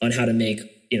bets on how to make,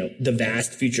 you know, the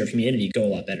vast future of humanity go a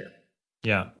lot better.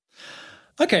 Yeah.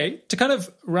 Okay, to kind of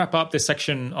wrap up this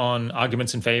section on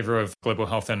arguments in favor of global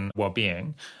health and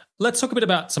well-being, let's talk a bit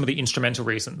about some of the instrumental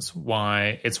reasons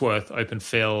why it's worth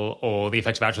OpenPhil or the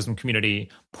effective altruism community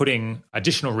putting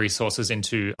additional resources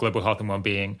into global health and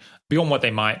well-being beyond what they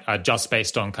might just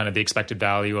based on kind of the expected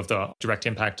value of the direct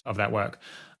impact of that work.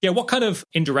 Yeah, what kind of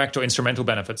indirect or instrumental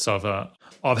benefits of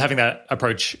having that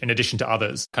approach in addition to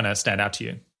others kind of stand out to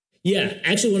you? Yeah,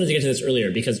 I actually wanted to get to this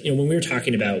earlier because, you know, when we were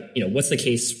talking about, you know, what's the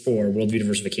case for worldview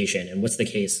diversification and what's the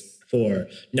case for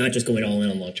not just going all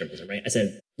in on long-termism, right? I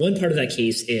said one part of that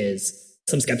case is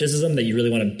some skepticism that you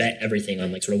really want to bet everything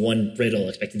on like sort of one brittle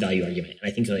expected value argument.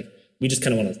 And I think like we just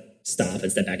kind of want to stop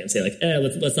and step back and say like,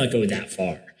 let's not go that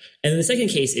far. And then the second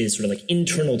case is sort of like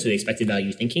internal to the expected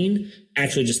value thinking,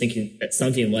 actually just thinking that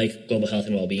something like global health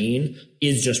and well-being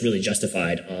is just really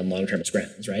justified on long-term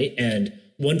grounds, right? And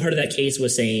one part of that case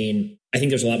was saying, I think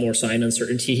there's a lot more sign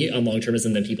uncertainty on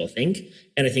long-termism than people think.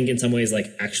 And I think in some ways, like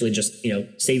actually just, you know,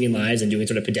 saving lives and doing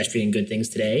sort of pedestrian good things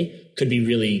today could be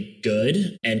really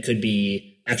good and could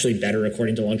be actually better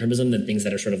according to long-termism than things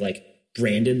that are sort of like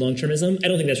branded long-termism. I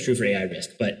don't think that's true for AI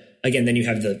risk, but again, then you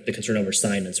have the concern over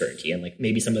sign uncertainty and like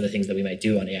maybe some of the things that we might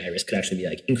do on AI risk could actually be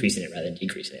like increasing it rather than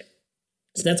decreasing it.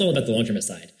 So that's all about the long-termist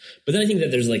side. But then I think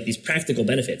that there's like these practical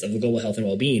benefits of the global health and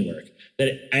well-being work that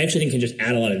I actually think can just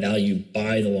add a lot of value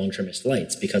by the long-termist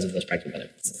flights because of those practical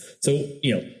benefits. So,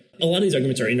 you know, a lot of these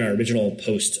arguments are in our original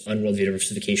post on worldview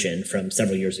diversification from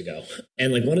several years ago.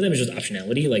 And like one of them is just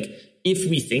optionality. Like if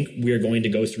we think we're going to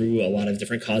go through a lot of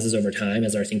different causes over time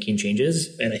as our thinking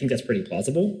changes, and I think that's pretty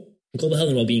plausible, global health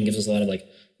and well-being gives us a lot of like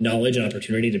knowledge and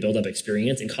opportunity to build up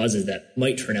experience in causes that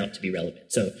might turn out to be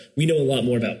relevant. So we know a lot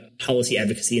more about policy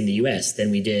advocacy in the US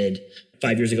than we did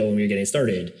 5 years ago when we were getting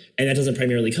started. And that doesn't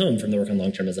primarily come from the work on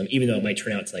long-termism, even though it might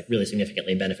turn out to like really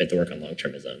significantly benefit the work on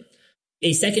long-termism.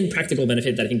 A second practical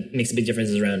benefit that I think makes a big difference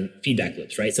is around feedback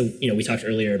loops, right? So, you know, we talked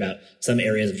earlier about some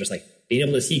areas of just like being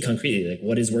able to see concretely, like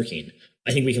what is working.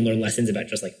 I think we can learn lessons about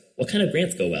just like what kind of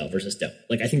grants go well versus don't.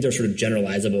 Like I think there's sort of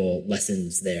generalizable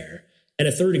lessons there. And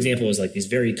a third example is like these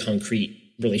very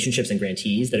concrete relationships and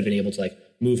grantees that have been able to like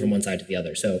move from one side to the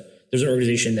other. So there's an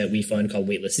organization that we fund called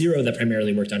Waitlist Zero that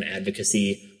primarily worked on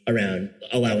advocacy around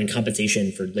allowing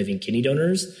compensation for living kidney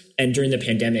donors. And during the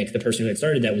pandemic, the person who had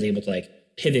started that was able to like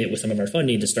pivot with some of our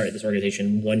funding to start this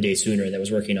organization one day sooner that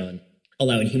was working on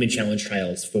allowing human challenge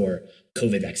trials for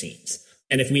COVID vaccines.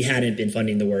 And if we hadn't been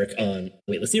funding the work on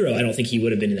Waitlist Zero, I don't think he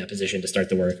would have been in that position to start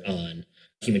the work on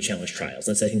human challenge trials.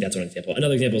 And so I think that's one example.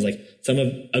 Another example is like some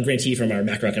of a grantee from our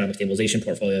macroeconomic stabilization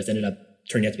portfolios ended up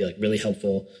turning out to be like really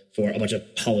helpful for a bunch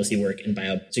of policy work in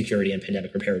biosecurity and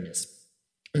pandemic preparedness.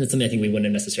 And that's something I think we wouldn't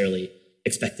have necessarily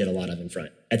expected a lot of in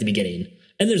front at the beginning.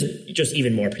 And there's just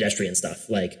even more pedestrian stuff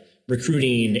like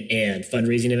recruiting and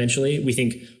fundraising eventually. We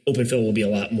think OpenPhil will be a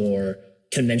lot more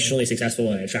conventionally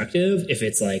successful and attractive if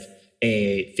it's like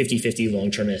a 50-50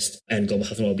 long-termist and global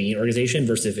health and well-being organization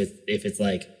versus if it's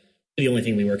like the only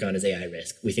thing we work on is AI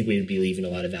risk. We think we would be leaving a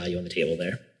lot of value on the table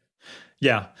there.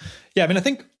 Yeah. I mean, I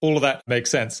think all of that makes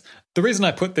sense. The reason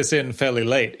I put this in fairly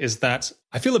late is that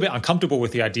I feel a bit uncomfortable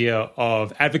with the idea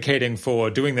of advocating for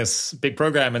doing this big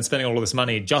program and spending all of this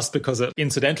money just because it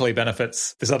incidentally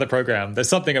benefits this other program. There's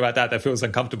something about that feels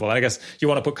uncomfortable. And I guess you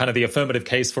want to put kind of the affirmative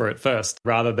case for it first,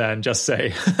 rather than just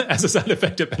say, as a side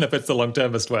effect, it benefits the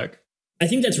long-termist work. I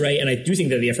think that's right. And I do think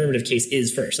that the affirmative case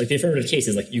is first. Like the affirmative case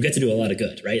is like, you get to do a lot of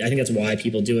good, right? I think that's why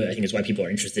people do it. I think it's why people are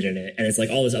interested in it. And it's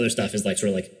like all this other stuff is like sort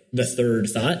of like the third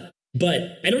thought.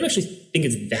 But I don't actually think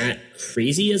it's that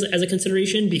crazy as a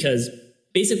consideration, because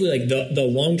basically like the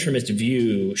long-termist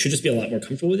view should just be a lot more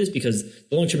comfortable with this, because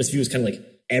the long-termist view is kind of like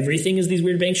everything is these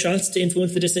weird bank shots to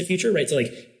influence the distant future, right? So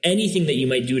like anything that you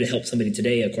might do to help somebody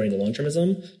today, according to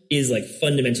long-termism, is like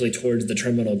fundamentally towards the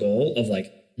terminal goal of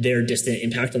like their distant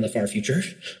impact on the far future.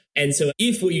 And so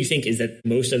if what you think is that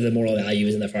most of the moral value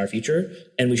is in the far future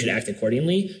and we should act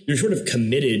accordingly, you're sort of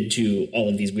committed to all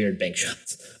of these weird bank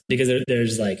shots because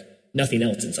there's like nothing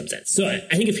else in some sense. So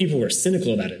I think if people were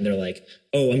cynical about it and they're like,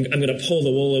 oh, I'm going to pull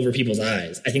the wool over people's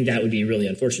eyes, I think that would be really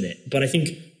unfortunate. But I think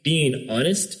being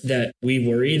honest that we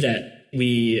worry that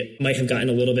we might have gotten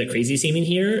a little bit crazy seeming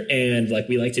here, and like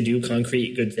we like to do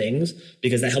concrete good things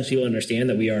because that helps people understand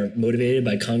that we are motivated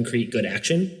by concrete good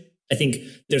action. I think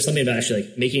there's something about actually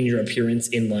like making your appearance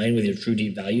in line with your true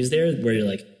deep values there, where you're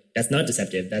like, that's not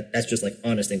deceptive. That's just like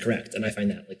honest and correct. And I find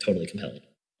that like totally compelling.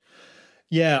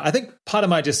 Yeah, I think part of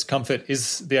my discomfort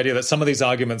is the idea that some of these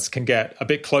arguments can get a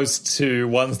bit close to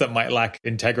ones that might lack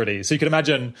integrity. So you can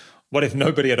imagine, what if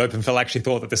nobody at OpenPhil actually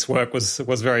thought that this work was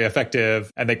very effective,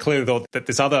 and they clearly thought that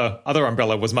this other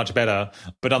umbrella was much better,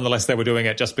 but nonetheless they were doing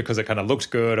it just because it kind of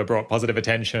looked good or brought positive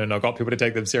attention or got people to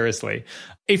take them seriously.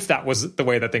 If that was the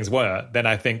way that things were, then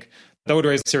I think that would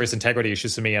raise serious integrity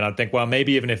issues for me. And I'd think, well,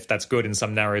 maybe even if that's good in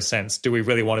some narrow sense, do we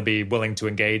really want to be willing to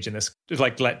engage in this? Just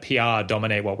like let PR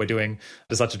dominate what we're doing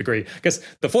to such a degree? I guess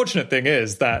the fortunate thing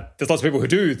is that there's lots of people who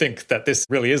do think that this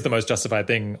really is the most justified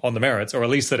thing on the merits, or at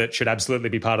least that it should absolutely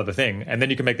be part of the thing. And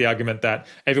then you can make the argument that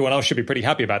everyone else should be pretty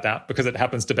happy about that because it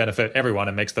happens to benefit everyone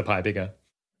and makes the pie bigger.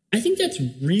 I think that's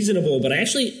reasonable, but I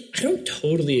don't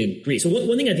totally agree. So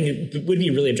one thing I think would be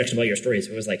really objectionable about your story is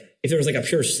if there was like a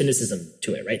pure cynicism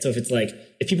to it, right? So if it's like,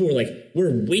 if people were like,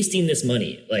 we're wasting this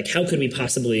money, like how could we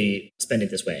possibly spend it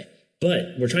this way?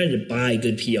 But we're trying to buy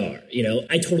good PR,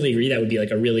 I totally agree that would be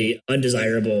like a really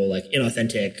undesirable, like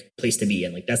inauthentic place to be.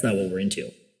 And like, that's not what we're into.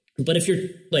 But if you're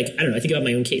like, I don't know, I think about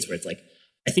my own case where it's like,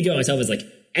 I think about myself as like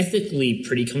ethically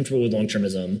pretty comfortable with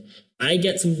long-termism. I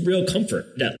get some real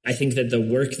comfort that I think that the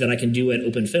work that I can do at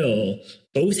OpenPhil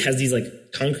both has these like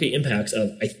concrete impacts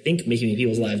of, I think, making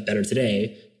people's lives better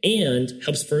today and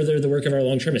helps further the work of our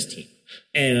long-termist team.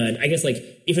 And I guess like,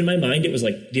 if in my mind it was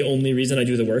like the only reason I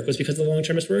do the work was because of the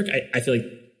long-termist work, I feel like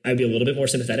I'd be a little bit more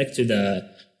sympathetic to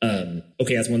the,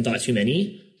 okay, that's one thought too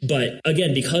many. But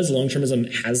again, because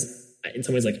long-termism has in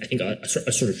some ways, like I think a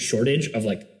sort of shortage of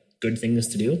like good things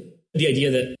to do. The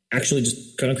idea that actually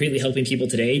just concretely helping people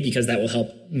today because that will help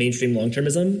mainstream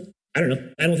long-termism, I don't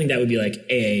know. I don't think that would be like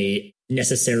a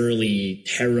necessarily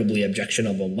terribly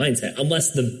objectionable mindset,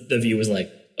 unless the view was like,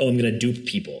 oh, I'm going to dupe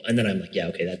people. And then I'm like, yeah,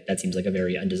 okay, that seems like a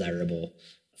very undesirable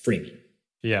framing.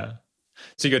 Yeah.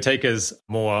 So your take is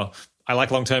more, I like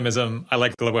long-termism, I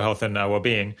like global health and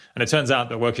well-being. And it turns out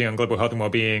that working on global health and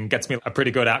well-being gets me a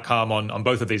pretty good outcome on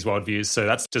both of these worldviews. So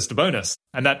that's just a bonus.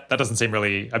 And that doesn't seem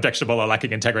really objectionable or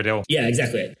lacking integrity at all. Yeah,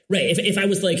 exactly. Right. If I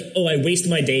was like, oh, I waste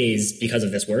my days because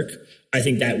of this work, I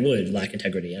think that would lack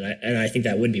integrity. And I think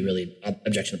that would be really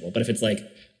objectionable. But if it's like,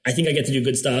 I think I get to do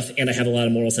good stuff and I have a lot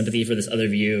of moral sympathy for this other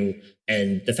view,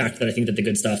 and the fact that I think that the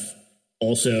good stuff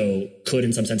also could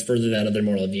in some sense further that other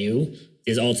moral view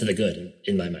is all to the good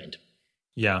in my mind.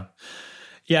 Yeah.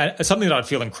 Yeah, something that I'd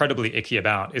feel incredibly icky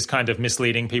about is kind of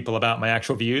misleading people about my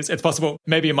actual views. It's possible,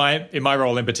 maybe in my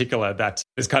role in particular, that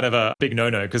is kind of a big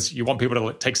no-no, because you want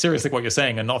people to take seriously what you're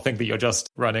saying and not think that you're just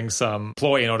running some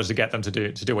ploy in order to get them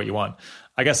to do what you want.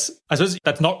 I suppose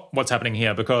that's not what's happening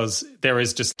here, because there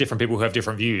is just different people who have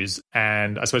different views,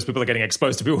 and I suppose people are getting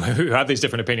exposed to people who have these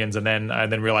different opinions, and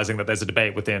then realizing that there's a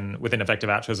debate within effective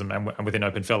altruism and within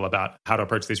OpenPhil about how to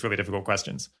approach these really difficult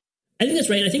questions. I think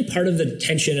that's right. And I think part of the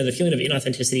tension or the feeling of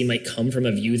inauthenticity might come from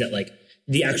a view that like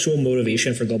the actual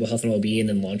motivation for global health and well-being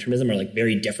and long-termism are like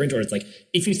very different. Or it's like,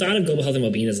 if you thought of global health and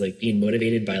well-being as like being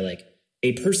motivated by like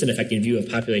a person affecting view of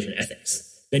population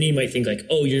ethics, then you might think like,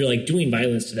 oh, you're like doing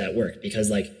violence to that work because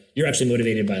like you're actually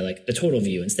motivated by like the total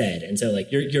view instead. And so like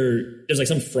there's like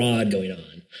some fraud going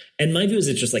on. And my view is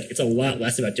it's just like, it's a lot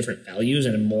less about different values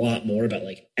and a lot more about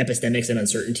like epistemics and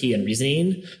uncertainty and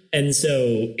reasoning. And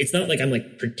so it's not like I'm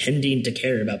like pretending to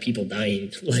care about people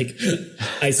dying. Like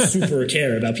I super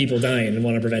care about people dying and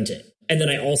want to prevent it. And then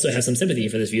I also have some sympathy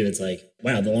for this view that's like,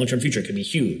 wow, the long-term future could be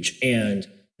huge. And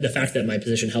the fact that my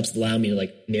position helps allow me to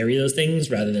like marry those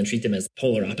things rather than treat them as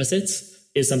polar opposites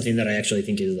is something that I actually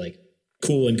think is like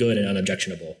cool and good and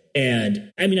unobjectionable.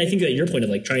 And I mean, I think that your point of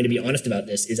like trying to be honest about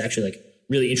this is actually like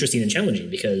really interesting and challenging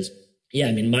because, yeah,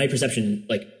 I mean, my perception,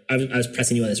 like I was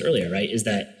pressing you on this earlier, right, is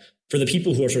that for the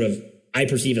people who are sort of, I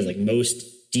perceive as like most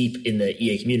deep in the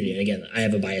EA community, and again, I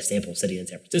have a biased sample studying in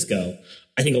San Francisco,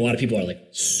 I think a lot of people are like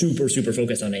super, super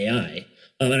focused on AI.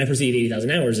 And I perceive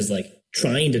 80,000 hours as like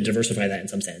trying to diversify that in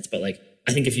some sense. But like,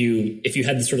 I think if you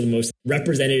had the sort of the most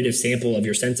representative sample of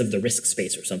your sense of the risk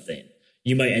space or something,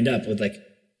 you might end up with like,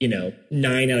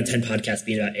 9 out of 10 podcasts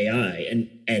being about AI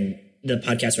and the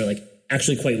podcasts are like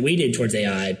actually quite weighted towards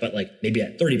AI, but like maybe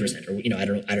at 30% or, I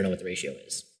don't know what the ratio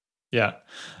is. Yeah.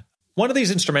 One of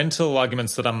these instrumental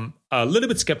arguments that I'm a little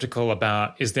bit skeptical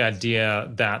about is the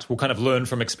idea that we'll kind of learn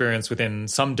from experience within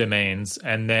some domains,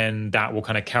 and then that will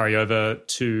kind of carry over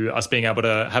to us being able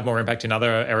to have more impact in other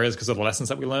areas because of the lessons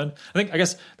that we learn. I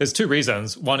guess there's two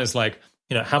reasons. One is like,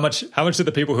 how much do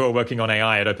the people who are working on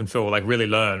AI at Open like really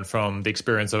learn from the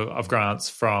experience of grants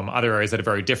from other areas that are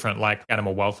very different, like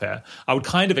animal welfare? I would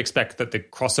kind of expect that the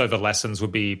crossover lessons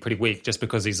would be pretty weak just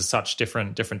because these are such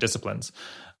different disciplines.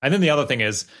 And then the other thing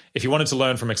is, if you wanted to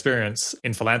learn from experience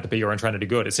in philanthropy or in trying to do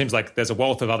good, it seems like there's a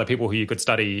wealth of other people who you could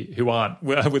study who aren't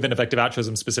within effective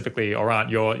altruism specifically or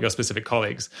aren't your specific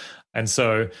colleagues. And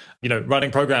so, running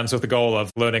programs with the goal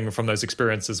of learning from those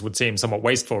experiences would seem somewhat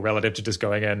wasteful relative to just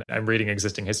going in and reading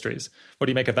existing histories. What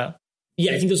do you make of that?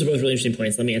 Yeah, I think those are both really interesting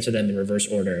points. Let me answer them in reverse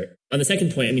order. On the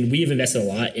second point, I mean, we have invested a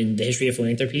lot in the history of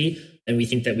philanthropy, and we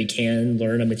think that we can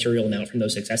learn a material amount from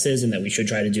those successes and that we should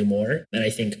try to do more. And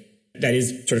I think that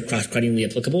is sort of cross-cuttingly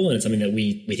applicable, and it's something that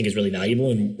we think is really valuable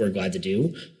and we're glad to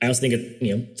do. I also think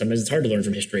sometimes it's hard to learn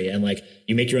from history and like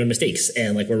you make your own mistakes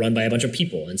and like we're run by a bunch of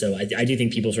people. And so I do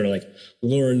think people sort of like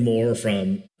learn more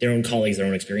from their own colleagues, their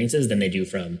own experiences than they do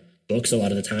from books a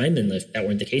lot of the time. And if that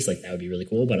weren't the case, like that would be really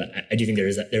cool. But I do think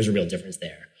there's a real difference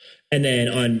there. And then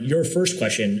on your first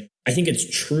question, I think it's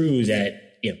true that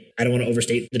I don't want to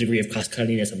overstate the degree of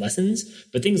cost-cuttingness of lessons,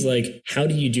 but things like how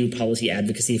do you do policy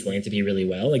advocacy philanthropy really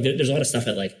well? Like there's a lot of stuff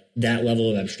at like that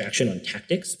level of abstraction on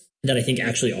tactics that I think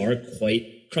actually are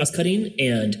quite cross-cutting,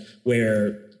 and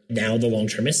where now the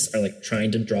long-termists are like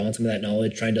trying to draw on some of that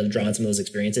knowledge, trying to draw on some of those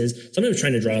experiences, sometimes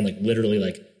trying to draw on like literally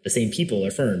like the same people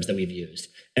or firms that we've used.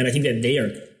 And I think that they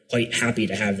are quite happy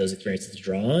to have those experiences to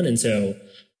draw on. And so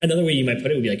another way you might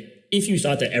put it would be like, if you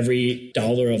thought that every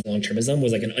dollar of long-termism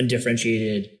was like an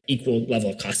undifferentiated equal level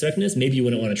of cost effectiveness, maybe you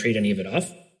wouldn't want to trade any of it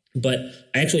off. But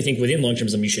I actually think within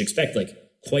long-termism, you should expect like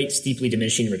quite steeply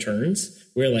diminishing returns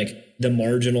where like the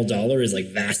marginal dollar is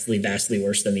like vastly, vastly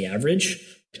worse than the average,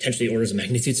 potentially orders of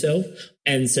magnitude so.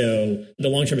 And so the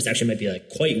long-termists actually might be like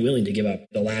quite willing to give up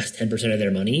the last 10% of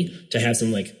their money to have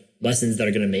some like lessons that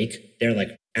are going to make their like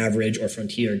average or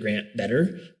frontier grant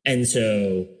better. And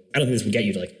so I don't think this would get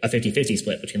you to like a 50-50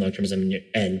 split between long-termism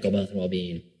and global health and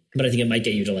well-being. But I think it might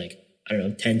get you to like,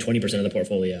 10, 20% of the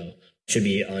portfolio should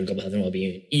be on global health and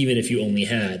well-being, even if you only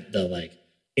had the like,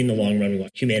 in the long run, we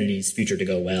want humanity's future to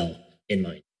go well in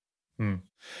mind.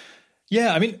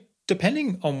 Yeah, I mean,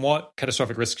 depending on what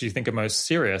catastrophic risks you think are most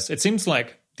serious, it seems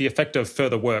like the effect of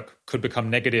further work could become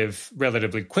negative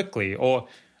relatively quickly, or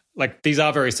like these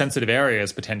are very sensitive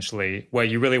areas potentially where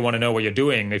you really want to know what you're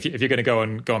doing if you're going to go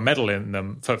and meddle in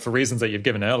them for reasons that you've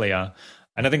given earlier.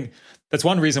 And I think that's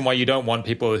one reason why you don't want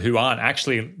people who aren't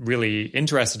actually really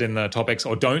interested in the topics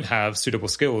or don't have suitable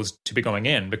skills to be going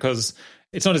in, because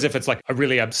it's not as if it's like a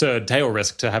really absurd tail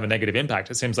risk to have a negative impact.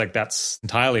 It seems like that's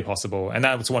entirely possible. And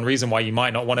that's one reason why you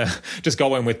might not want to just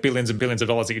go in with billions and billions of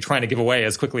dollars that you're trying to give away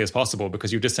as quickly as possible,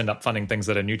 because you just end up funding things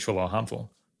that are neutral or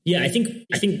harmful. Yeah, I think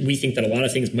we think that a lot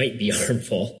of things might be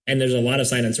harmful, and there's a lot of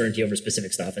sign uncertainty over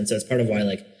specific stuff. And so it's part of why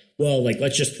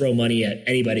let's just throw money at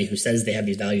anybody who says they have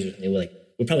these values, and they would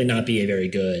probably not be a very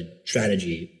good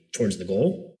strategy towards the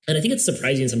goal. And I think it's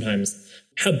surprising sometimes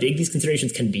how big these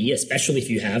considerations can be, especially if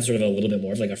you have sort of a little bit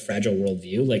more of like a fragile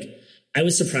worldview. Like I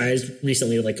was surprised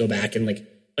recently to like go back and like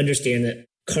understand that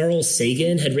Carl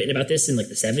Sagan had written about this in like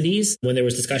the 70s when there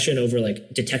was discussion over like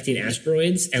detecting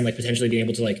asteroids and like potentially being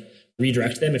able to like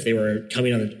redirect them if they were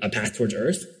coming on a path towards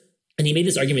Earth. And he made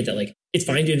this argument that like it's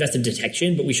fine to invest in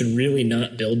detection, but we should really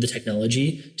not build the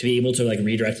technology to be able to like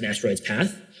redirect an asteroid's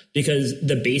path, because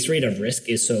the base rate of risk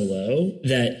is so low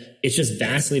that it's just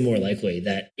vastly more likely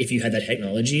that if you had that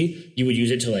technology, you would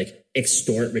use it to like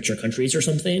extort richer countries or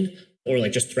something, or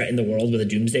like just threaten the world with a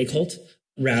doomsday cult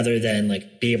rather than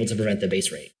like be able to prevent the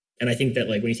base rate. And I think that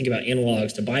like when you think about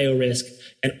analogs to biorisk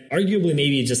and arguably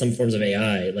maybe to some forms of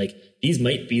AI, like these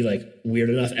might be like weird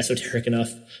enough, esoteric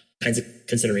enough kinds of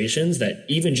considerations that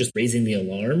even just raising the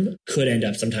alarm could end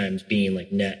up sometimes being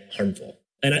like net harmful.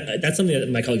 And that's something that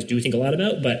my colleagues do think a lot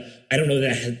about, but I don't know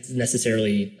that has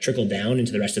necessarily trickled down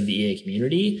into the rest of the EA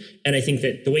community. And I think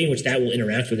that the way in which that will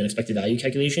interact with an expected value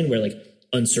calculation, where like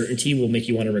uncertainty will make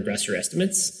you want to regress your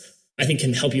estimates, I think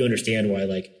can help you understand why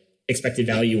like expected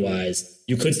value wise,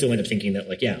 you could still end up thinking that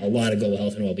like, yeah, a lot of global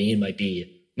health and well-being might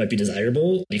be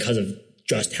desirable because of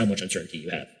just how much uncertainty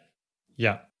you have.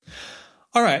 Yeah.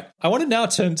 All right. I want to now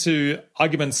turn to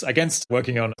arguments against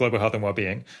working on global health and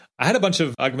well-being. I had a bunch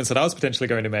of arguments that I was potentially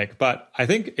going to make, but I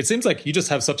think it seems like you just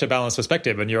have such a balanced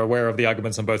perspective and you're aware of the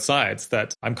arguments on both sides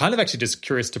that I'm kind of actually just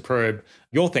curious to probe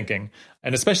your thinking.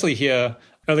 And especially here,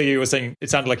 earlier you were saying it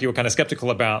sounded like you were kind of skeptical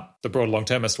about the broad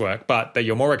long-termist work, but that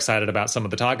you're more excited about some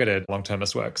of the targeted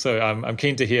long-termist work. So I'm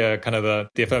keen to hear kind of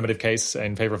the affirmative case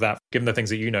in favor of that, given the things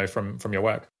that you know from your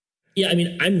work. Yeah, I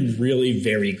mean, I'm really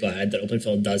very glad that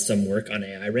OpenFill does some work on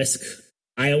AI risk.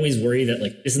 I always worry that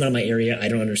like, this is not my area. I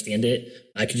don't understand it.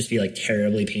 I could just be like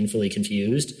terribly painfully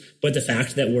confused. But the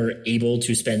fact that we're able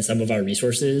to spend some of our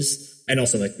resources, and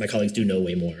also like my colleagues do know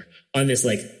way more, on this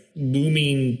like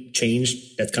looming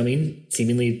change that's coming,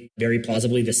 seemingly very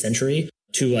plausibly this century,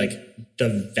 to like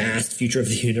the vast future of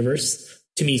the universe,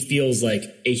 to me feels like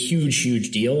a huge,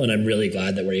 huge deal. And I'm really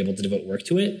glad that we're able to devote work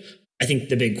to it. I think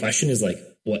the big question is like,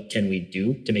 what can we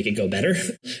do to make it go better?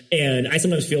 And I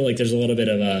sometimes feel like there's a little bit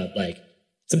of a like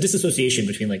some disassociation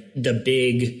between like the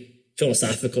big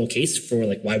philosophical case for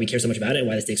like why we care so much about it and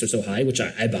why the stakes are so high, which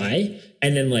I buy.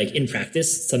 And then like in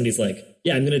practice, somebody's like,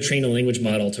 yeah, I'm going to train a language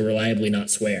model to reliably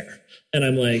not swear. And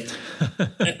I'm like,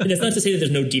 and it's not to say that there's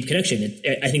no deep connection.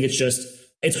 I think it's just,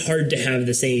 it's hard to have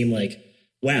the same like,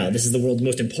 wow, this is the world's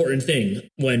most important thing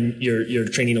when you're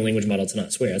training a language model to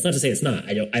not swear. It's not to say it's not.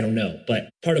 I don't know.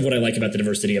 But part of what I like about the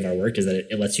diversity of our work is that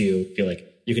it lets you feel like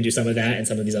you can do some of that and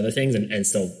some of these other things and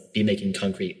still be making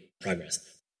concrete progress.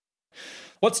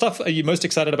 What stuff are you most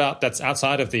excited about that's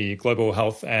outside of the global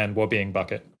health and well-being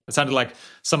bucket? It sounded like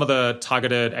some of the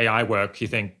targeted AI work you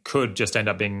think could just end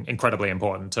up being incredibly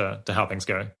important to how things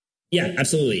go. Yeah,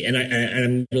 absolutely. And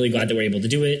I'm really glad that we're able to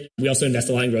do it. We also invest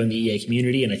a lot in growing the EA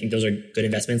community. And I think those are good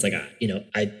investments. Like,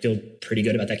 I feel pretty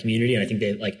good about that community. And I think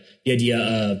that like the idea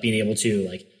of being able to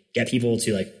like get people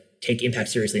to like take impact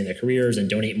seriously in their careers and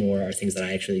donate more are things that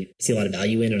I actually see a lot of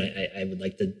value in. And I would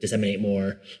like to disseminate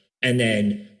more. And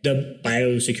then the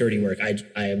biosecurity work,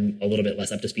 I'm a little bit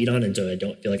less up to speed on. And so I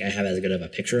don't feel like I have as good of a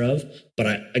picture of. But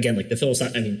again, like the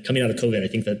philosophy, coming out of COVID, I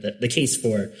think that the case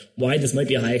for why this might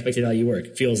be a high expected value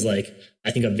work feels like, I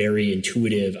think, a very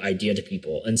intuitive idea to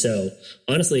people. And so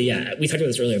honestly, yeah, we talked about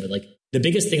this earlier, but like the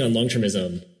biggest thing on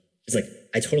long-termism is like,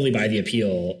 I totally buy the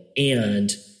appeal.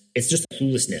 And it's just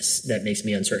cluelessness that makes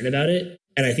me uncertain about it.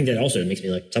 And I think that also makes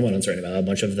me like somewhat uncertain about a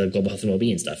bunch of the global health and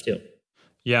well-being stuff too.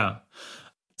 Yeah.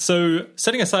 So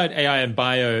setting aside AI and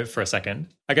bio for a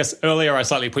second, I guess earlier I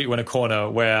slightly put you in a corner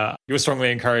where you were strongly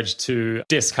encouraged to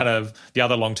diss kind of the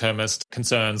other long-termist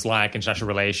concerns like international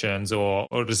relations or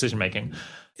decision-making.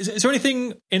 Is there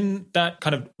anything in that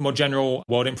kind of more general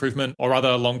world improvement or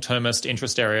other long-termist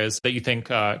interest areas that you think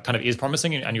kind of is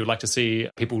promising and you would like to see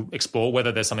people explore,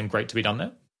 whether there's something great to be done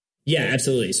there? Yeah,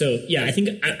 absolutely. So yeah, I think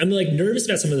I'm like nervous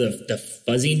about some of the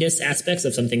fuzziness aspects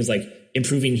of some things like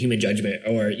improving human judgment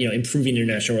or, improving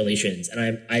international relations.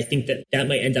 And I think that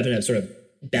might end up in a sort of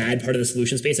bad part of the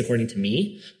solution space, according to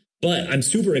me. But I'm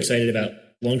super excited about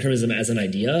long-termism as an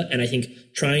idea. And I think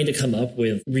trying to come up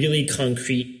with really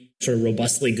concrete, sort of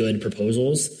robustly good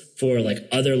proposals for like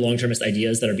other long-termist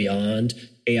ideas that are beyond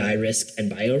AI risk and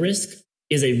bio risk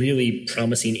is a really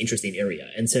promising, interesting area.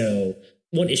 And so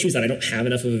one issue is that I don't have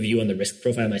enough of a view on the risk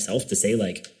profile myself to say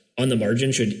like on the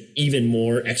margin, should even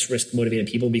more X-risk motivated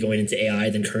people be going into AI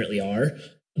than currently are?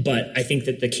 But I think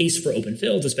that the case for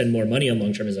OpenFill to spend more money on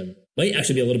long-termism might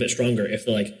actually be a little bit stronger if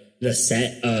the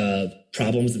set of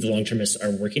problems that the long-termists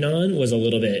are working on was a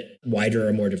little bit wider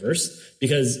or more diverse.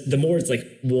 Because the more it's like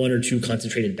one or two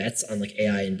concentrated bets on like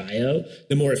AI and bio,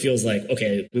 the more it feels like,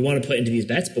 okay, we want to put into these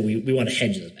bets, but we want to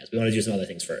hedge those bets. We want to do some other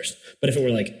things first. But if it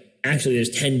were like, actually there's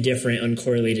 10 different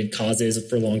uncorrelated causes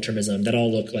for long-termism that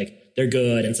all look like they're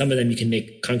good, and some of them you can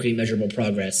make concrete, measurable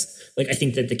progress. Like, I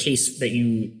think that the case that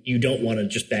you don't want to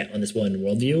just bet on this one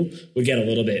worldview would get a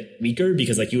little bit weaker,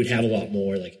 because like you would have a lot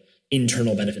more like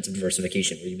internal benefits of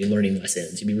diversification, where you'd be learning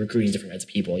lessons, you'd be recruiting different kinds of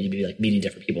people, you'd be like meeting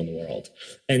different people in the world.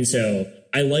 And so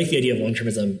I like the idea of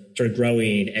long-termism sort of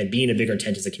growing and being a bigger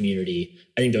tent as a community.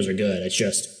 I think those are good. It's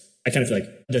just, I kind of feel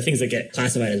like the things that get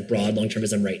classified as broad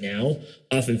long-termism right now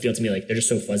often feel to me like they're just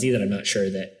so fuzzy that I'm not sure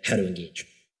that how to engage.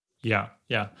 Yeah.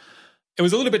 It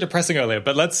was a little bit depressing earlier,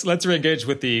 but let's re-engage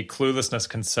with the cluelessness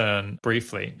concern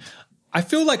briefly. I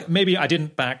feel like maybe I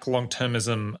didn't back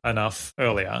long-termism enough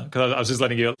earlier, because I was just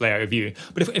letting you lay out your view.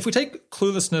 But if we take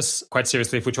cluelessness quite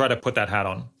seriously, if we try to put that hat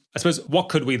on, I suppose what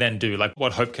could we then do? Like,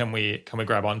 what hope can we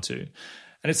grab onto?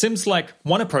 And it seems like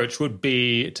one approach would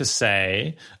be to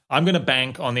say, I'm going to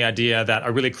bank on the idea that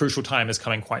a really crucial time is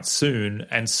coming quite soon.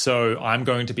 And so I'm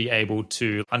going to be able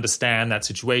to understand that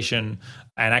situation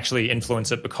and actually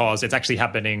influence it, because it's actually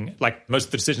happening. Like, most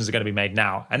of the decisions are going to be made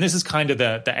now. And this is kind of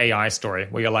the AI story,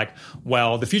 where you're like,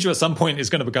 well, the future at some point is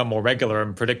going to become more regular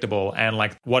and predictable. And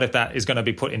like, what if that is going to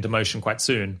be put into motion quite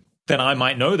soon? Then I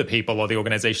might know the people or the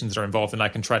organizations that are involved, and I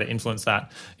can try to influence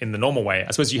that in the normal way.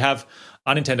 I suppose you have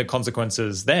unintended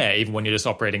consequences there, even when you're just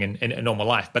operating in a normal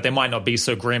life, but they might not be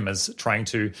so grim as trying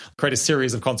to create a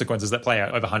series of consequences that play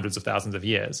out over hundreds of thousands of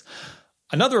years.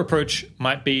 Another approach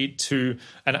might be to,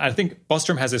 and I think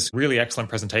Bostrom has this really excellent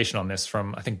presentation on this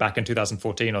from, I think, back in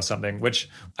 2014 or something, which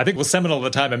I think was seminal at the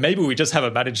time, and maybe we just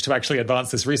haven't managed to actually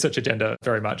advance this research agenda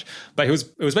very much. But it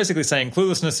was basically saying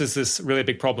cluelessness is this really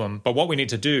big problem, but what we need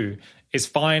to do is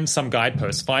find some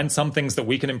guideposts, find some things that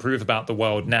we can improve about the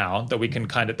world now, that we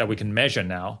can measure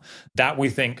now, that we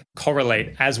think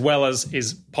correlate as well as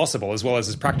is possible, as well as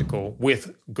is practical,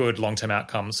 with good long-term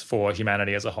outcomes for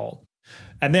humanity as a whole.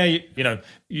 And there,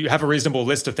 you have a reasonable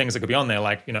list of things that could be on there,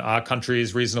 like, are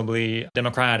countries reasonably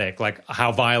democratic? Like,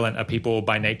 how violent are people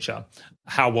by nature?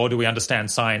 How well do we understand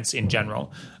science in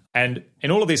general? And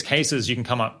in all of these cases, you can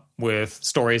come up with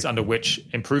stories under which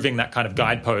improving that kind of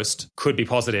guidepost could be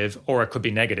positive or it could be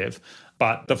negative.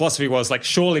 But the philosophy was like,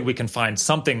 surely we can find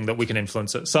something that we can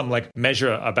influence it, some like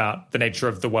measure about the nature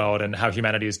of the world and how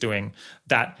humanity is doing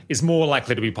that is more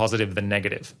likely to be positive than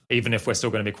negative, even if we're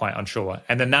still going to be quite unsure.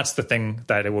 And then that's the thing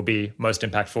that it will be most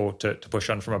impactful to push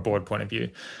on from a board point of view.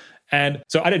 And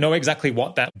so I don't know exactly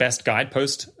what that best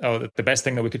guidepost or the best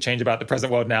thing that we could change about the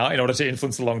present world now in order to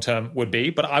influence the long term would be.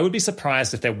 But I would be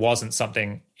surprised if there wasn't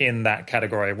something in that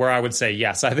category where I would say,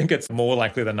 yes, I think it's more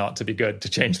likely than not to be good to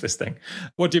change this thing.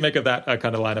 What do you make of that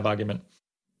kind of line of argument?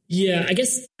 Yeah, I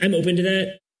guess I'm open to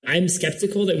that. I'm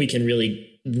skeptical that we can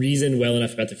really reason well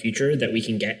enough about the future that we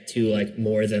can get to like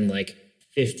more than like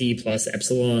 50 plus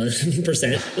epsilon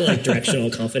 % like directional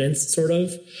confidence, sort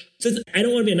of. So I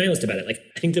don't want to be a nihilist about it. Like,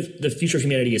 I think the future of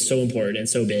humanity is so important and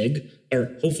so big,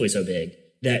 or hopefully so big,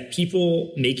 that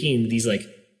people making these like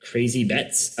crazy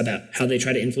bets about how they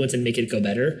try to influence and make it go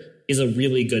better is a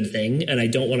really good thing. And I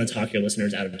don't want to talk your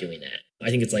listeners out of doing that. I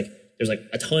think it's like, there's like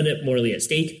a ton morally at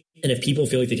stake. And if people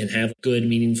feel like they can have good,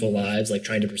 meaningful lives, like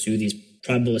trying to pursue these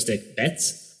probabilistic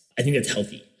bets, I think that's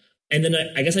healthy. And then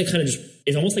I guess I kind of just,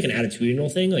 it's almost like an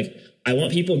attitudinal thing. Like, I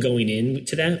want people going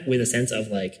into that with a sense of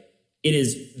like, it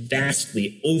is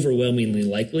vastly, overwhelmingly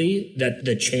likely that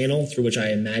the channel through which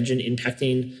I imagine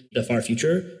impacting the far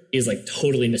future is like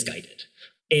totally misguided.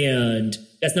 And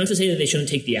that's not to say that they shouldn't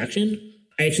take the action.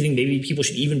 I actually think maybe people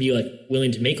should even be like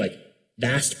willing to make like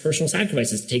vast personal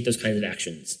sacrifices to take those kinds of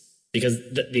actions, because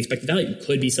the expected value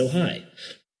could be so high.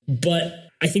 But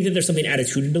I think that there's something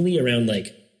attitudinally around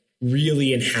like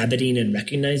really inhabiting and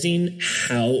recognizing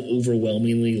how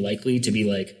overwhelmingly likely to be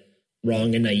like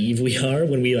wrong and naive we are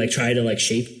when we like try to like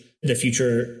shape the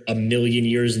future a million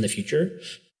years in the future.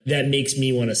 That makes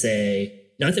me want to say,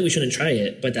 not that we shouldn't try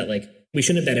it, but that like we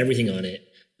shouldn't bet everything on it,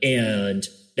 and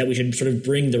that we should sort of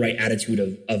bring the right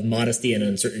attitude of modesty and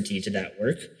uncertainty to that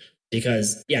work.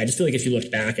 Because I just feel like if you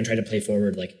looked back and tried to play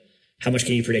forward, like how much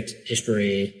can you predict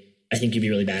history? I think you'd be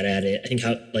really bad at it. I think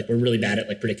how like we're really bad at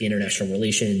like predicting international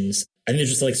relations. I think there's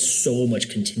just like so much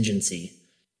contingency.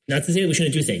 Not to say that we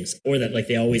shouldn't do things or that like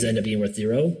they always end up being worth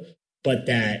zero, but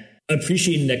that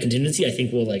appreciating that contingency, I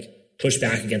think will like push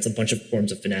back against a bunch of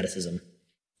forms of fanaticism.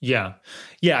 Yeah.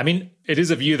 I mean, it is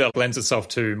a view that lends itself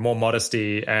to more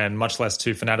modesty and much less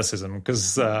to fanaticism,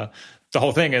 because the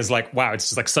whole thing is like, wow, it's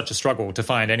just like such a struggle to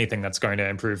find anything that's going to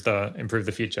improve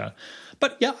the future.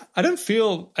 But yeah, I don't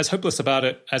feel as hopeless about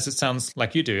it as it sounds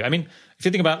like you do. I mean, if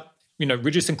you think about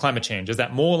reducing climate change, is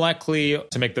that more likely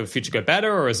to make the future go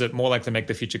better, or is it more likely to make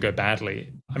the future go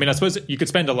badly? I mean, I suppose you could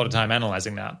spend a lot of time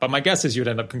analyzing that, but my guess is you'd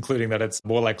end up concluding that it's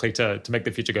more likely to make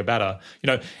the future go better.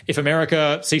 If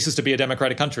America ceases to be a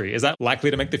democratic country, is that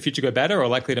likely to make the future go better or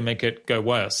likely to make it go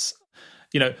worse?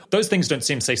 Those things don't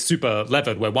seem, say, super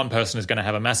levered, where one person is going to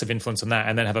have a massive influence on that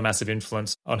and then have a massive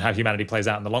influence on how humanity plays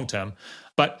out in the long term.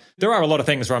 But there are a lot of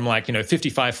things where I'm like,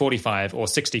 55-45 or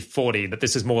 60-40, that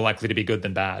this is more likely to be good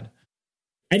than bad.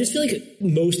 I just feel like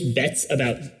most bets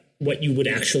about what you would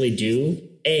actually do,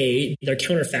 A, they're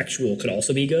counterfactual, could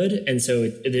also be good. And so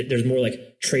there's more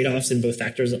like trade-offs in both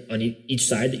factors on each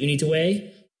side that you need to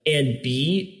weigh. And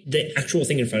B, the actual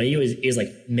thing in front of you is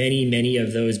like many, many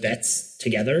of those bets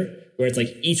together, where it's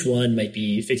like each one might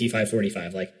be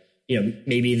 55-45. Like,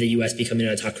 maybe the US becoming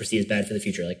an autocracy is bad for the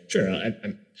future. Like, sure,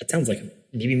 that sounds like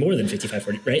maybe more than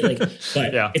 55-40, right? Like,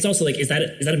 but yeah. It's also like, is that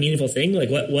a meaningful thing? Like,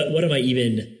 what am I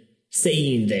even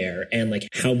saying there? And like,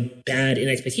 how bad in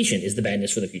expectation is the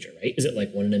badness for the future, right? Is it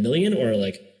like 1 in a million or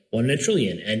like 1 in a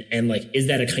trillion? And like, is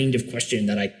that a kind of question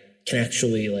that I can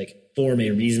actually like form a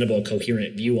reasonable,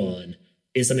 coherent view on?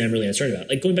 Is something I'm really uncertain about.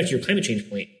 Like, going back to your climate change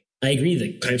point, I agree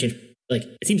that climate change, like,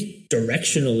 it seems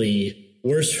directionally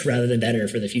worse rather than better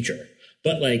for the future.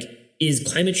 But like, is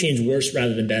climate change worse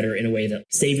rather than better in a way that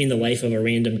saving the life of a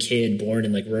random kid born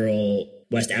in like rural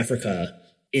West Africa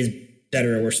is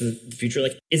better or worse for the future?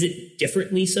 Like, is it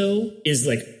differently so? Is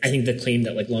like, I think the claim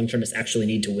that like long-termists actually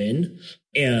need to win.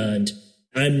 And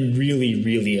I'm really,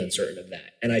 really uncertain of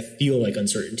that. And I feel like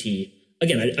uncertainty,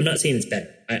 again, I'm not saying it's better.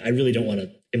 I really don't want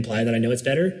to imply that I know it's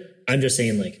better. I'm just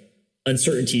saying like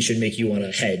uncertainty should make you want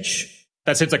to hedge.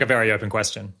 That seems like a very open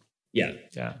question. Yeah.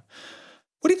 Yeah.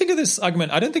 What do you think of this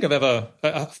argument? I don't think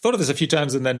I've thought of this a few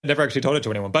times and then never actually told it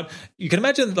to anyone. But you can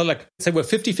imagine that, like, say we're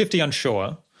 50-50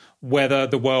 unsure whether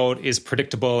the world is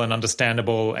predictable and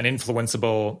understandable and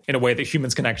influenceable in a way that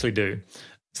humans can actually do.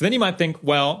 So then you might think,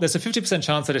 well, there's a 50%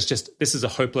 chance that this is a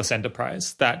hopeless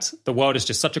enterprise, that the world is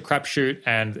just such a crapshoot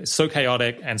and so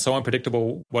chaotic and so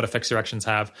unpredictable what effects your actions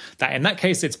have, that in that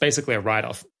case, it's basically a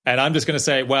write-off. And I'm just going to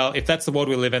say, well, if that's the world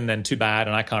we live in, then too bad,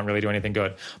 and I can't really do anything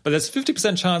good. But there's a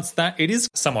 50% chance that it is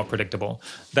somewhat predictable,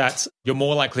 that you're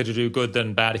more likely to do good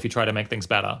than bad if you try to make things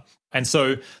better. And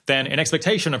so then in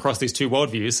expectation across these two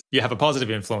worldviews, you have a positive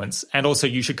influence. And also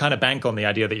you should kind of bank on the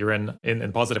idea that you're in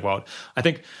the positive world. I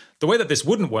think the way that this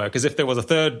wouldn't work is if there was a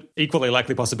third equally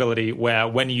likely possibility where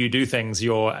when you do things,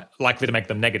 you're likely to make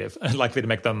them negative, likely to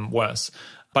make them worse.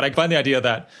 But I find the idea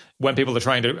that when people are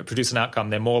trying to produce an outcome,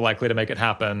 they're more likely to make it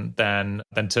happen than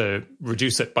to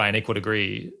reduce it by an equal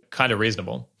degree kind of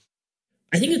reasonable.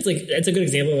 I think it's a good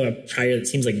example of a prior that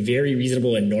seems like very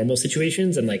reasonable in normal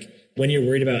situations. And like when you're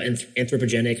worried about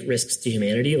anthropogenic risks to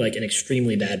humanity, like an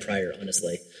extremely bad prior,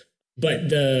 honestly. But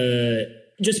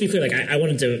just to be clear, like I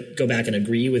wanted to go back and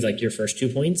agree with like your first 2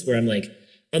 points where I'm like,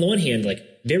 on the one hand, like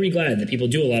very glad that people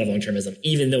do a lot of long-termism,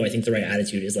 even though I think the right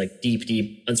attitude is like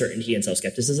deep uncertainty and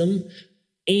self-skepticism.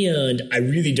 And I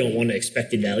really don't want to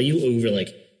expected value over like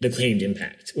the claimed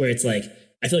impact, where it's like,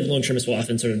 I feel like long-termists will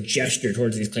often sort of gesture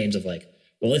towards these claims of like,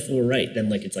 well, if we're right, then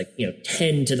like it's like,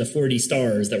 10 to the 40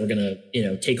 stars that we're going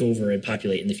to, take over and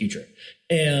populate in the future.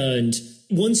 And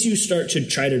once you start to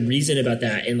try to reason about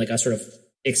that in like a sort of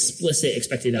explicit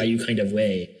expected value kind of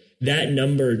way, that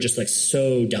number just like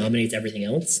so dominates everything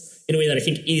else in a way that I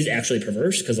think is actually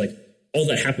perverse, because like all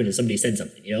that happened is somebody said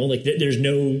something, like there's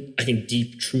no, I think,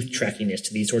 deep truth trackiness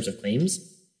to these sorts of claims.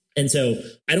 And so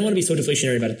I don't want to be so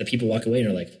deflationary about it that people walk away and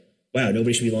are like, wow,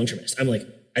 nobody should be long-termist. I'm like,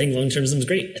 I think long-termism is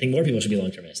great. I think more people should be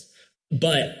long-termist.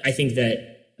 But I think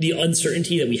that the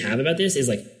uncertainty that we have about this is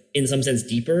like in some sense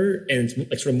deeper and it's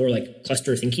like sort of more like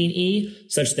cluster thinking-y,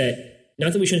 such that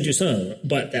not that we shouldn't do some,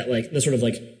 but that like the sort of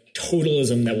like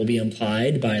totalism that will be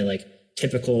implied by like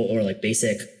typical or like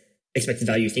basic expected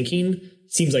value thinking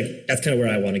seems like that's kind of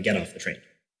where I want to get off the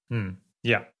train.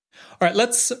 Yeah. All right,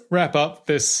 let's wrap up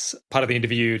this part of the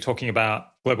interview talking about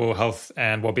global health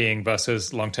and well-being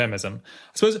versus long-termism.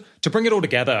 I suppose to bring it all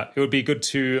together, it would be good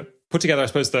to put together, I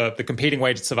suppose, the competing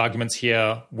weights of arguments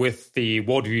here with the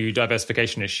worldview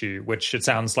diversification issue, which it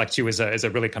sounds like to you is a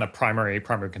really kind of primary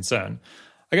concern.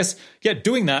 I guess,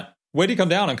 doing that, where do you come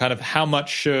down on kind of how much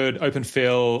should Open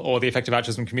Phil or the effective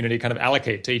altruism community kind of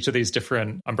allocate to each of these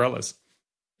different umbrellas?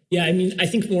 Yeah, I mean, I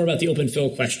think more about the Open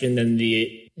Phil question than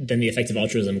the effective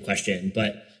altruism question,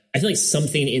 but I feel like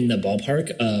something in the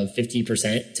ballpark of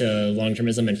 50% to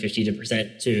long-termism and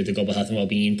 50% to the global health and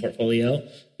well-being portfolio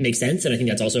makes sense. And I think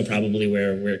that's also probably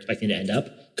where we're expecting to end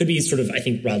up. Could be sort of, I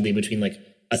think, broadly between like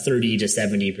a 30 to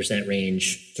 70%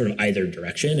 range, sort of either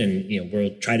direction. And,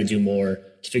 we'll try to do more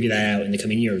to figure that out in the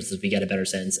coming years as we get a better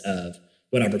sense of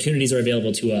what opportunities are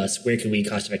available to us, where can we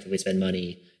cost effectively spend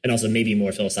money, and also maybe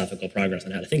more philosophical progress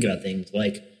on how to think about things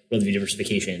like worldview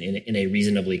diversification in a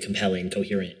reasonably compelling,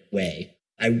 coherent way.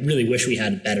 I really wish we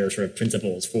had better sort of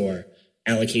principles for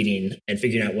allocating and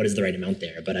figuring out what is the right amount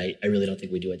there, but I really don't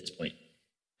think we do at this point.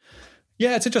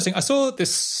 Yeah, it's interesting. I saw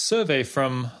this survey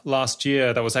from last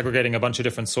year that was aggregating a bunch of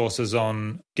different sources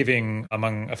on giving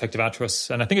among effective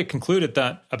altruists. And I think it concluded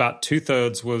that about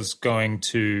 2/3 was going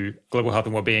to global health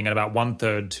and well-being and about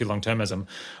 1/3 to long-termism.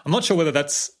 I'm not sure whether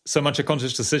that's so much a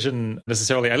conscious decision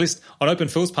necessarily. At least on Open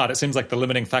Phil's part, it seems like the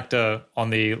limiting factor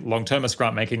on the long-termist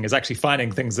grant making is actually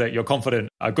finding things that you're confident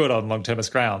are good on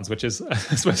long-termist grounds, which is, I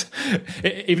suppose,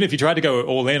 even if you tried to go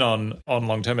all in on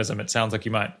long-termism, it sounds like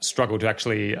you might struggle to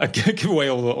actually give away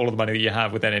all of the money that you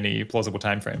have within any plausible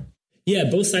time frame. Yeah,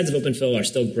 both sides of Open Phil are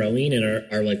still growing and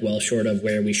are like well short of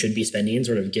where we should be spending,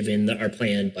 sort of given our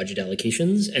planned budget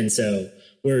allocations. And so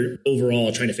we're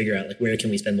overall trying to figure out like where can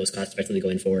we spend most cost effectively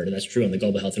going forward. And that's true on the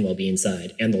global health and well-being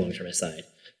side and the long-termist side.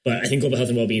 But I think global health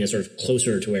and well-being is sort of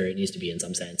closer to where it needs to be in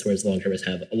some sense, whereas the long-termists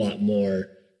have a lot more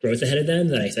growth ahead of them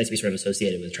that I expect to be sort of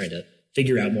associated with trying to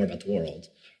figure out more about the world.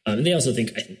 And they also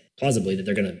think, I think plausibly, that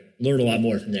they're going to learn a lot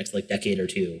more from the next like decade or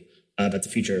two about the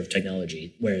future of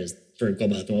technology. Whereas for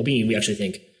global health and well-being, we actually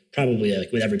think probably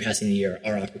like with every passing year,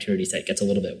 our opportunity set gets a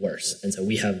little bit worse. And so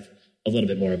we have a little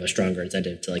bit more of a stronger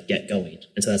incentive to like get going.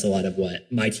 And so that's a lot of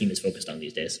what my team is focused on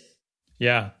these days.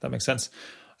 Yeah, that makes sense.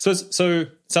 So it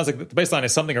sounds like the baseline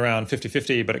is something around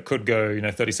 50-50, but it could go,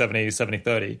 30-70,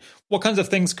 70-30. What kinds of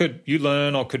things could you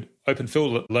learn or could Open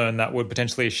Phil learn that would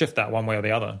potentially shift that one way or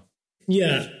the other?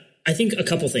 Yeah, I think a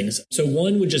couple things. So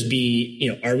one would just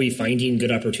be, are we finding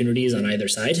good opportunities on either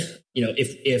side?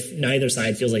 If neither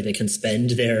side feels like they can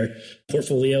spend their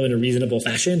portfolio in a reasonable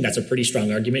fashion, that's a pretty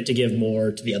strong argument to give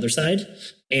more to the other side.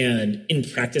 And in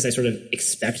practice, I sort of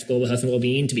expect global health and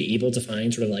well-being to be able to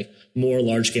find sort of like more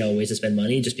large scale ways to spend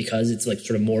money just because it's like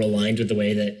sort of more aligned with the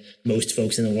way that most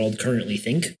folks in the world currently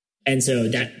think. And so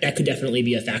that could definitely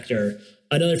be a factor.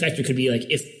 Another factor could be like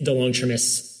if the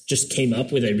long-termists just came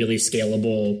up with a really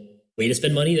scalable way to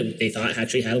spend money that they thought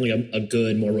actually had like a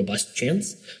good, more robust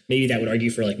chance. Maybe that would argue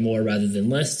for like more rather than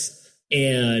less.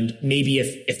 And maybe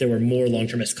if there were more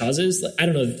long-termist causes, I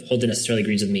don't know if Holden necessarily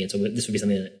agrees with me. And so this would be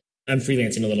something that I'm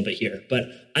freelancing a little bit here, but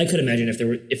I could imagine if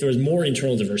there was more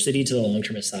internal diversity to the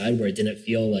long-termist side where it didn't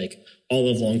feel like all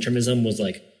of long-termism was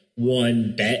like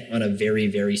one bet on a very,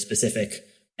 very specific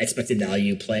expected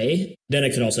value play, then I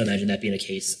could also imagine that being a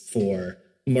case for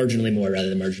marginally more rather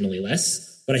than marginally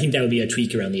less. But I think that would be a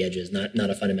tweak around the edges, not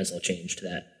a fundamental change to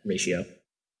that ratio.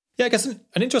 Yeah, I guess an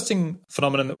interesting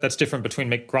phenomenon that's different between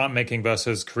grant making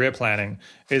versus career planning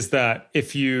is that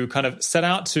if you kind of set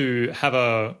out to have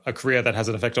a career that has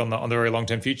an effect on the very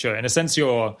long-term future, in a sense,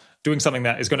 you're doing something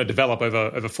that is going to develop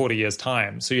over 40 years'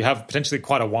 time. So you have potentially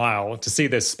quite a while to see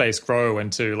this space grow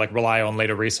and to like rely on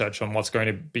later research on what's going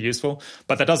to be useful.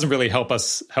 But that doesn't really help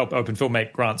Open Phil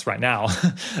make grants right now.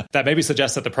 That maybe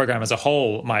suggests that the program as a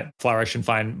whole might flourish and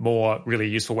find more really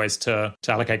useful ways to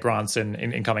allocate grants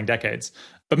in coming decades.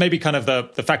 But maybe kind of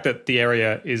the fact that the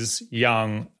area is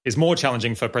young is more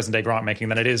challenging for present day grant making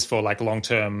than it is for like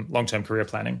long-term career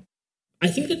planning. I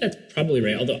think that's probably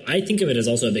right. Although I think of it as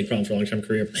also a big problem for long-term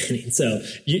career planning. So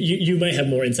you might have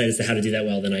more insight as to how to do that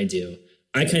well than I do.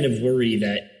 I kind of worry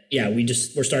that,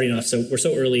 we're starting off. So we're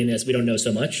so early in this, we don't know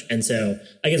so much. And so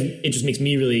I guess it just makes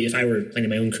me really, if I were planning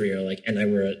my own career, and I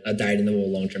were a dyed in the wool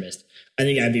long-termist, I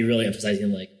think I'd be really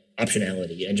emphasizing like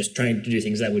optionality and just trying to do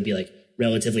things that would be like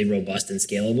relatively robust and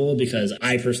scalable, because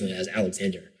I personally, as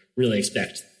Alexander, really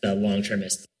expect the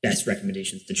long-termist best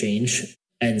recommendations to change.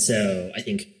 And so I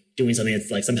think doing something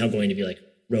that's like somehow going to be like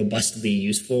robustly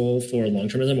useful for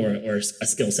long-termism or a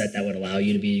skill set that would allow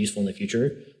you to be useful in the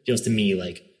future feels to me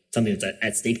like something that's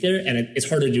at stake there. And it's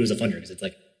harder to do as a funder because it's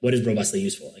like, what is robustly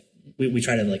useful? Like we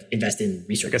try to like invest in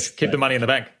research. I guess keep the money in the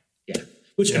bank. Yeah.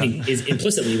 Which I mean is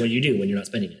implicitly what you do when you're not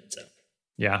spending it. So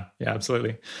yeah,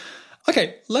 absolutely.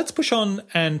 Okay, let's push on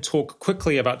and talk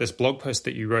quickly about this blog post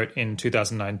that you wrote in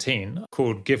 2019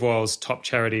 called GiveWell's Top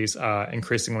Charities Are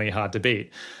Increasingly Hard to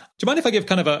Beat. Do you mind if I give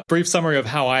kind of a brief summary of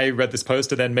how I read this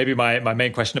post and then maybe my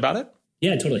main question about it?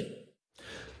 Yeah, totally.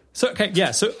 So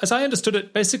as I understood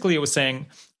it, basically it was saying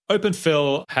Open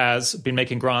Phil has been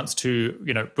making grants to,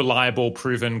 reliable,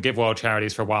 proven GiveWell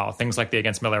charities for a while, things like the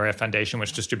Against Malaria Foundation,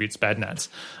 which distributes bed nets.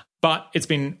 But it's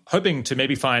been hoping to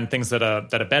maybe find things that are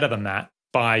better than that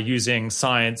by using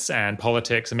science and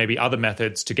politics and maybe other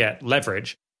methods to get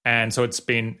leverage. And so it's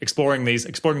been exploring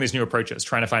these new approaches,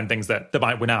 trying to find things that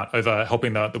might win out over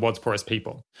helping the world's poorest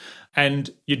people. And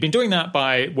you'd been doing that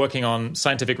by working on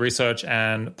scientific research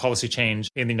and policy change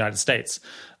in the United States.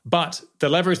 But the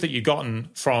leverage that you'd gotten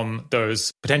from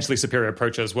those potentially superior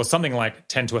approaches was something like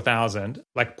 10 to 1,000,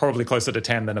 like probably closer to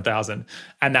 10 than 1,000.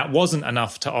 And that wasn't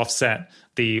enough to offset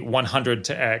the 100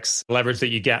 to X leverage that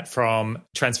you get from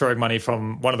transferring money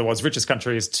from one of the world's richest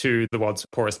countries to the world's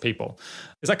poorest people.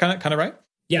 Is that kind of right?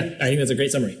 Yeah, I think that's a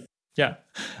great summary. Yeah.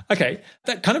 Okay.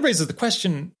 That kind of raises the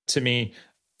question to me,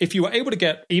 if you were able to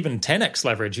get even 10x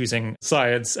leverage using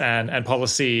science and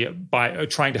policy by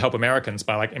trying to help Americans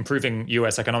by like improving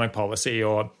US economic policy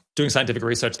or doing scientific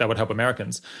research that would help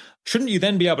Americans, shouldn't you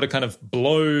then be able to kind of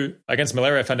blow Against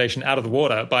Malaria Foundation out of the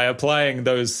water by applying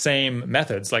those same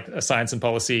methods like science and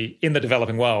policy in the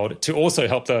developing world to also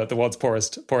help the world's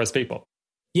poorest people?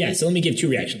 Yeah, so let me give two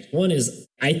reactions. One is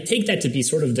I take that to be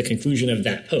sort of the conclusion of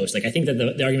that post. Like I think that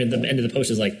the argument at the end of the post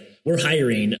is like, we're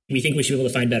hiring. We think we should be able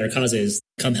to find better causes.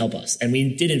 Come help us. And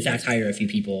we did, in fact, hire a few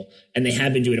people. And they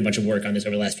have been doing a bunch of work on this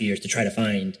over the last few years to try to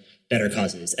find better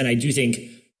causes. And I do think,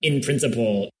 in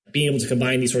principle, being able to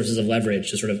combine these sources of leverage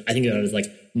to sort of, I think of it as like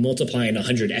multiplying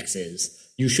 100 X's,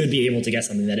 you should be able to get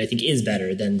something that I think is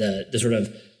better than the sort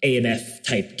of AMF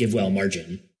type give well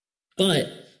margin. But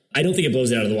I don't think it blows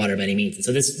it out of the water by any means. And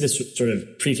so this sort of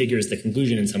prefigures the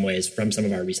conclusion in some ways from some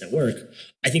of our recent work.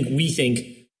 I think we think,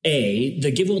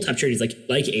 the give well top charities like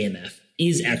AMF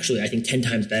is actually, I think, 10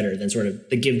 times better than sort of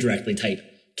the give directly type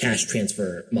cash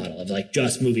transfer model of like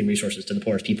just moving resources to the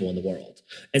poorest people in the world.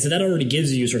 And so that already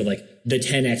gives you sort of like the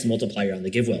 10x multiplier on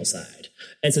the give well side.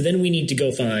 And so then we need to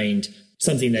go find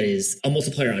something that is a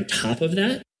multiplier on top of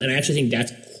that. And I actually think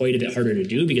that's quite a bit harder to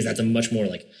do because that's a much more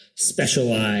like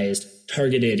specialized,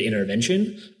 targeted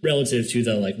intervention relative to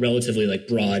the like relatively like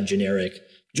broad, generic,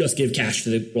 just give cash to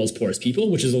the world's poorest people,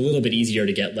 which is a little bit easier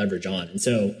to get leverage on. And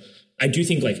so I do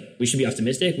think like we should be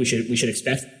optimistic. We should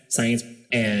expect science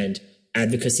and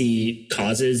advocacy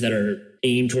causes that are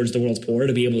aimed towards the world's poor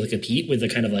to be able to compete with the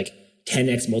kind of like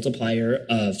 10x multiplier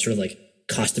of sort of like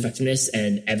cost effectiveness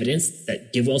and evidence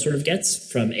that GiveWell sort of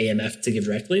gets from AMF to give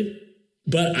directly.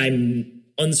 But I'm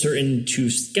uncertain to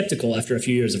skeptical after a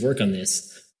few years of work on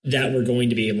this that we're going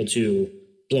to be able to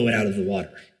blow it out of the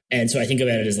water. And so I think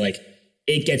about it as like,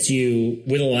 it gets you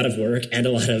with a lot of work and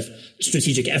a lot of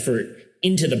strategic effort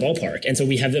into the ballpark. And so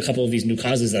we have a couple of these new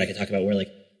causes that I could talk about where like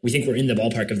we think we're in the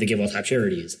ballpark of the GiveWell top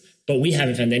charities, but we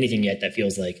haven't found anything yet that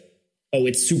feels like, oh,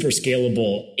 it's super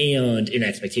scalable and in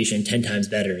expectation 10 times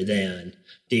better than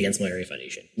the Against Malaria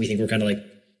Foundation. We think we're kind of like,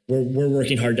 we're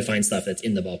working hard to find stuff that's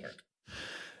in the ballpark.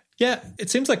 Yeah, it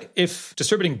seems like if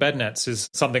distributing bed nets is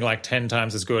something like 10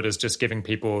 times as good as just giving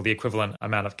people the equivalent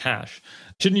amount of cash,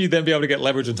 shouldn't you then be able to get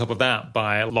leverage on top of that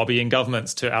by lobbying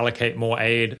governments to allocate more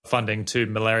aid funding to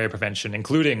malaria prevention,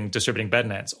 including distributing bed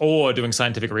nets or doing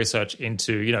scientific research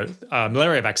into,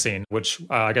 malaria vaccine, which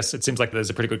I guess it seems like there's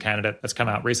a pretty good candidate that's come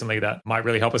out recently that might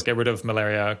really help us get rid of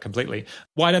malaria completely.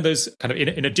 Why don't those kind of,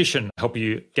 in addition, help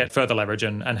you get further leverage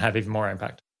and have even more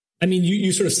impact? I mean,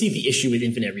 you sort of see the issue with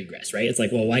infinite regress, right? It's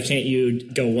like, well, why can't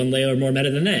you go one layer more meta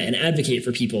than that and advocate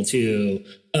for people to?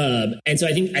 And so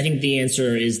I think the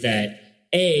answer is that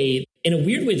in a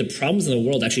weird way, the problems in the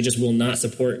world actually just will not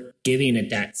support giving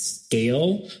at that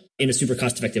scale in a super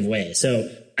cost effective way. So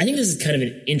I think this is kind of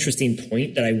an interesting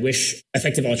point that I wish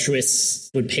effective altruists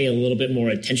would pay a little bit more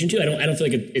attention to. I don't feel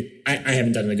like I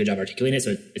haven't done a good job articulating it,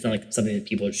 so it's not like something that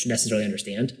people should necessarily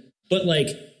understand. But like,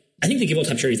 I think the GiveWell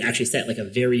top charities actually set like a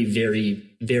very, very,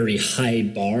 very high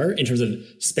bar in terms of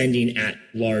spending at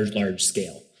large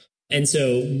scale. And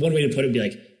so one way to put it would be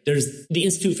like, there's the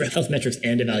Institute for Health Metrics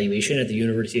and Evaluation at the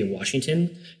University of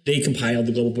Washington. They compiled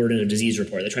the Global Burden of Disease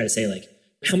report. They try to say like,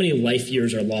 how many life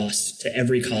years are lost to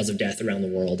every cause of death around the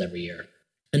world every year?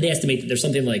 And they estimate that there's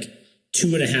something like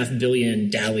 2.5 billion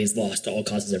DALYs lost to all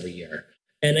causes every year.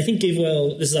 And I think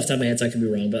GiveWell, this is off the top of my head, so I could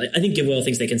be wrong, but I think GiveWell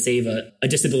thinks they can save a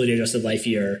disability-adjusted life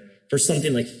year for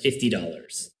something like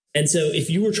 $50. And so if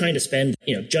you were trying to spend,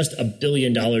 just $1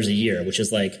 billion a year, which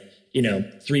is like,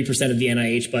 3% of the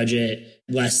NIH budget,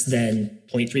 less than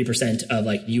 0.3% of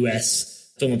like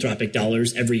US philanthropic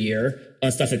dollars every year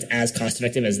on stuff that's as cost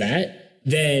effective as that,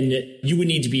 then you would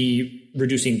need to be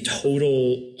reducing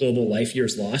total global life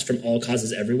years lost from all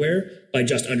causes everywhere by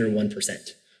just under 1%.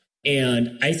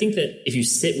 And I think that if you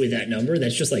sit with that number,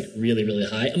 that's just like really, really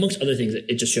high. Amongst other things,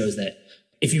 it just shows that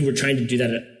if you were trying to do that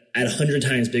at 100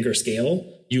 times bigger scale,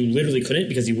 you literally couldn't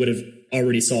because you would have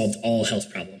already solved all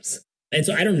health problems. And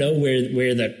so I don't know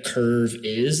where the curve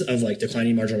is of like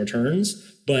declining marginal returns,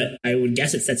 but I would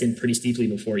guess it sets in pretty steeply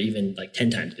before even like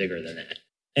 10 times bigger than that.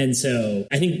 And so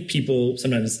I think people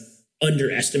sometimes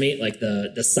underestimate like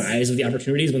the size of the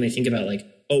opportunities when they think about like,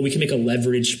 oh, we can make a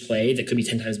leveraged play that could be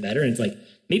 10 times better. And it's like,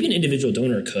 maybe an individual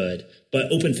donor could,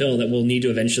 but open fill that will need to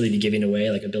eventually be giving away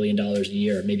like $1 billion a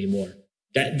year, maybe more.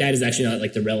 That is actually not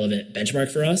like the relevant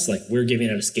benchmark for us. Like we're giving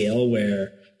at a scale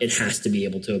where it has to be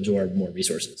able to absorb more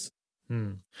resources.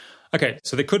 Okay,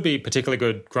 so there could be particularly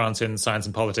good grants in science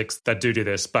and politics that do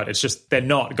this, but it's just they're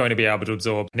not going to be able to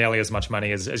absorb nearly as much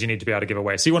money as you need to be able to give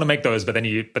away. So you want to make those, but then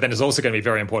it's also going to be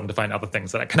very important to find other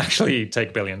things that can actually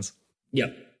take billions.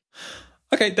 Yep.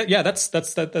 Okay,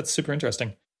 that's super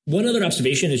interesting. One other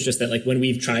observation is just that like when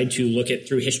we've tried to look at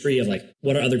through history of like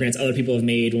what are other grants other people have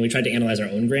made, when we tried to analyze our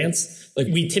own grants, like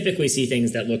we typically see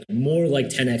things that look more like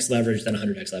 10x leverage than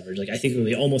 100x leverage. Like I think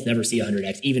we almost never see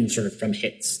 100x, even sort of from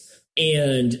hits.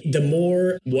 And the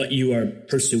more what you are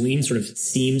pursuing sort of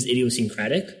seems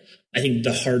idiosyncratic, I think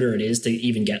the harder it is to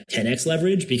even get 10x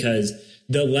leverage, because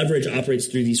the leverage operates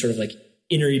through these sort of like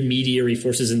intermediary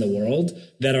forces in the world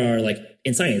that are like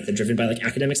in science, they're driven by like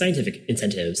academic scientific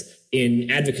incentives.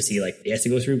 In advocacy, like it has to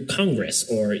go through Congress,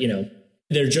 or, you know,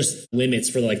 there are just limits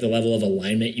for like the level of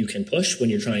alignment you can push when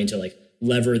you're trying to like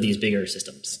lever these bigger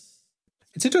systems.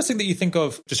 It's interesting that you think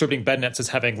of distributing bed nets as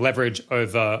having leverage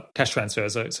over cash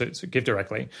transfers, so give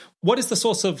directly. What is the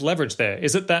source of leverage there?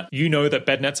 Is it that you know that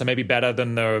bed nets are maybe better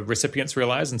than the recipients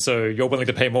realize, and so you're willing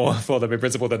to pay more for the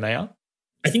principal than they are?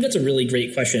 I think that's a really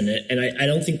great question, and I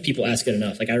don't think people ask it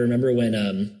enough. Like I remember when,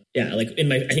 in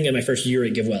my first year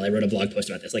at GiveWell, I wrote a blog post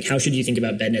about this. Like, how should you think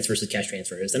about bed nets versus cash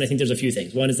transfers? And I think there's a few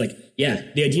things. One is like,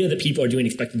 the idea that people are doing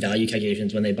expected value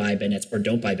calculations when they buy bed nets or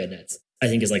don't buy bed nets, I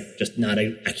think is like just not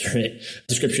an accurate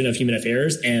description of human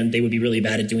affairs, and they would be really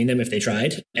bad at doing them if they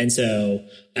tried. And so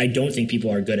I don't think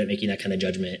people are good at making that kind of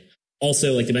judgment.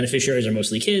 Also, like the beneficiaries are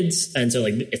mostly kids, and so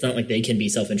like it's not like they can be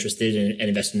self-interested and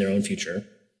invest in their own future.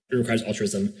 It requires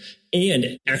altruism.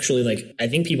 And actually, like, I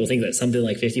think people think that something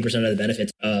like 50% of the benefits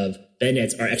of bed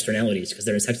nets are externalities because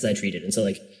they're insecticide treated. And so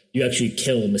like you actually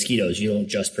kill mosquitoes. You don't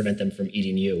just prevent them from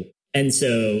eating you. And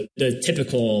so the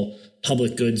typical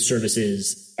public goods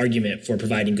services argument for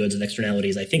providing goods with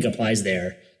externalities, I think applies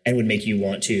there and would make you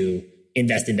want to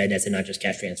invest in bed nets and not just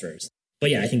cash transfers. But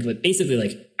yeah, I think basically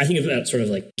like, I think about sort of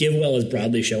like GiveWell is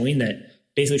broadly showing that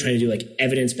basically trying to do like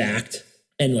evidence-backed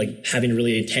and like having a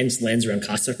really intense lens around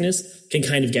cost effectiveness can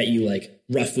kind of get you like,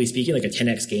 roughly speaking, like a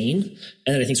 10x gain.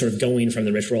 And then I think sort of going from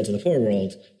the rich world to the poor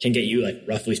world can get you like,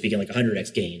 roughly speaking, like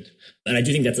 100x gain. And I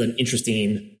do think that's an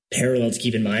interesting parallel to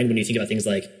keep in mind when you think about things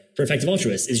like, for effective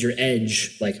altruists, is your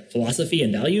edge like philosophy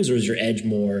and values, or is your edge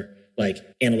more like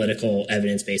analytical,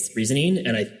 evidence-based reasoning?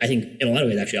 And I think in a lot of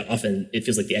ways, actually, often it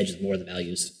feels like the edge is more the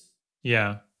values.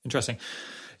 Yeah, interesting.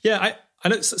 Yeah, I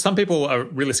know some people are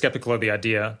really skeptical of the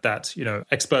idea that, you know,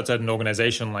 experts at an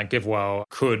organization like GiveWell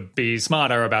could be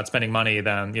smarter about spending money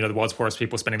than, you know, the world's poorest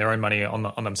people spending their own money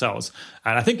on themselves.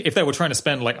 And I think if they were trying to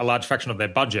spend like a large fraction of their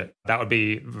budget, that would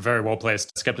be very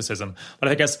well-placed skepticism. But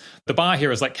I guess the bar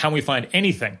here is like, can we find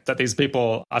anything that these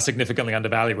people are significantly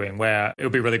undervaluing where it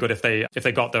would be really good if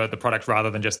they got the product rather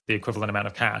than just the equivalent amount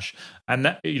of cash? And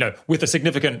that, you know, with a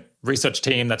significant research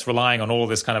team that's relying on all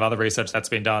this kind of other research that's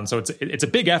been done. So it's a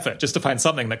big effort just to find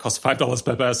something that costs $5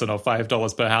 per person or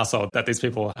 $5 per household that these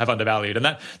people have undervalued. And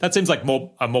that seems like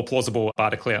a more plausible bar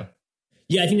to clear.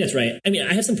 Yeah, I think that's right. I mean,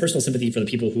 I have some personal sympathy for the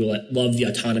people who love the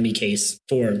autonomy case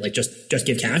for like just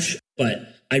give cash. But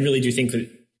I really do think that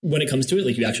when it comes to it,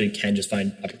 like you actually can just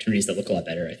find opportunities that look a lot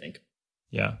better, I think.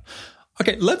 Yeah.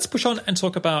 Okay, let's push on and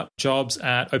talk about jobs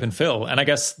at OpenPhil and I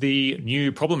guess the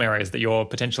new problem areas that you're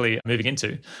potentially moving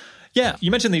into. Yeah,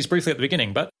 you mentioned these briefly at the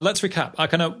beginning, but let's recap.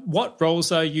 Kind of what roles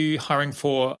are you hiring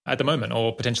for at the moment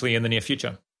or potentially in the near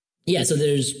future? Yeah, so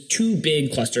there's two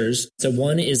big clusters. So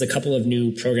one is a couple of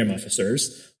new program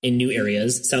officers in new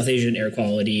areas, South Asian air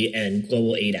quality and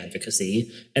global aid advocacy.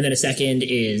 And then a second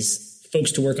is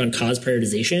folks to work on cause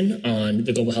prioritization on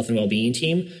the global health and wellbeing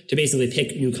team to basically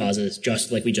pick new causes,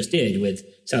 just like we just did with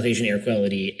South Asian air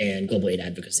quality and global aid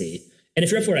advocacy. And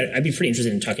if you're up for it, I'd be pretty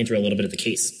interested in talking through a little bit of the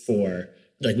case for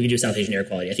like we can do South Asian air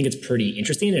quality. I think it's pretty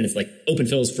interesting, and it's like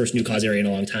OpenPhil's first new cause area in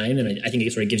a long time. And I think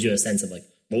it sort of gives you a sense of like,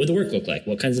 what would the work look like?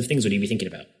 What kinds of things would you be thinking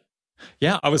about?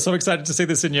 Yeah, I was so excited to see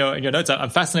this in your notes. I'm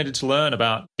fascinated to learn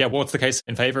about, what's the case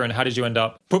in favor and how did you end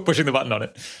up pushing the button on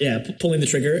it? Yeah, pulling the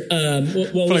trigger. We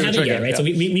haven't yet, right? Yeah. So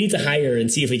we need to hire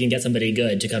and see if we can get somebody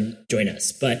good to come join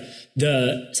us. But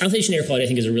the South Asian air quality, I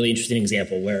think, is a really interesting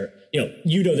example where,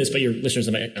 you know this, but your listeners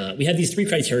might not. We have these three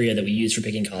criteria that we use for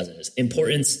picking causes: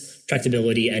 importance,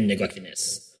 tractability, and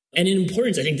neglectedness. And in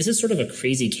importance, I think this is sort of a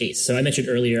crazy case. So I mentioned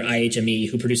earlier IHME,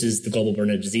 who produces the Global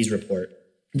Burden of Disease report.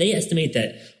 They estimate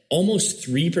that almost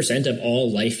 3% of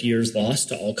all life years lost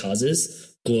to all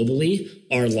causes globally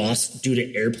are lost due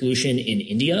to air pollution in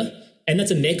India. And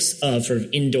that's a mix of sort of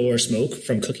indoor smoke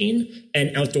from cooking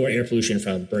and outdoor air pollution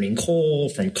from burning coal,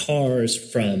 from cars,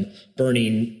 from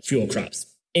burning fuel crops.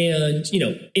 And,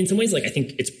 in some ways, I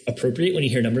think it's appropriate when you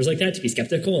hear numbers like that to be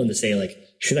skeptical and to say,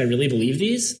 should I really believe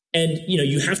these? And,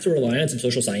 you have to rely on some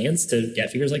social science to get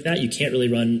figures like that. You can't really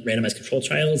run randomized control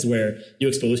trials where you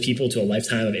expose people to a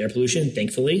lifetime of air pollution,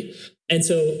 thankfully. And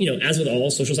so, as with all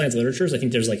social science literatures, I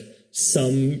think there's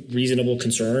some reasonable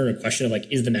concern or question of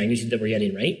is the magnitude that we're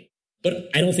getting right? But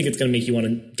I don't think it's going to make you want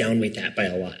to downweight that by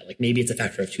a lot. Maybe it's a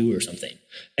factor of 2 or something.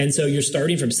 And so you're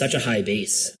starting from such a high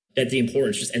base that the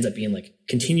importance just ends up being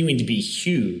continuing to be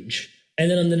huge.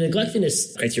 And then on the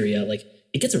neglectedness criteria,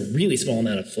 it gets a really small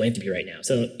amount of philanthropy right now.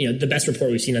 So, the best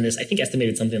report we've seen on this, I think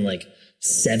estimated something like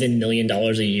 $7 million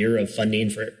a year of funding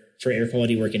for air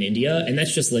quality work in India. And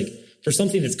that's just for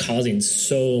something that's causing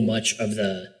so much of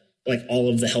the, all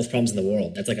of the health problems in the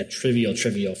world. That's a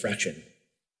trivial fraction.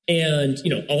 And,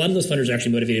 a lot of those funders are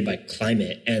actually motivated by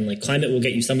climate, and climate will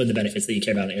get you some of the benefits that you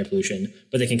care about in air pollution,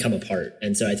 but they can come apart.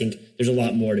 And so I think there's a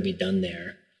lot more to be done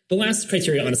there. The last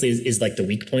criteria, honestly, is the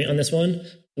weak point on this one,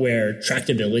 where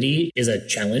tractability is a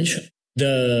challenge.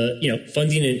 The,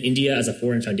 funding in India as a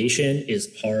foreign foundation is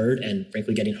hard and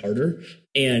frankly getting harder.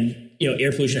 And,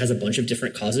 air pollution has a bunch of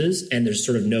different causes, and there's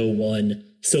sort of no one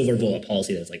silver bullet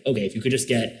policy that's okay, if you could just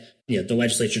get, the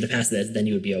legislature to pass this, then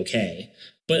you would be okay.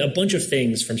 But a bunch of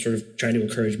things from sort of trying to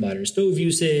encourage modern stove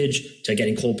usage to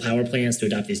getting coal power plants to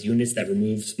adopt these units that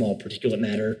remove small particulate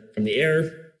matter from the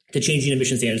air to changing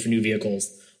emission standards for new vehicles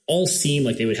all seem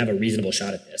like they would have a reasonable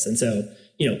shot at this. And so,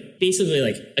 basically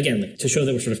again, to show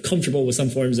that we're sort of comfortable with some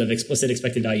forms of explicit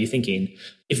expected value thinking,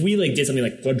 if we did something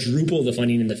quadruple the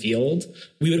funding in the field,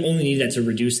 we would only need that to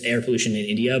reduce air pollution in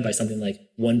India by something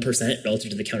 1%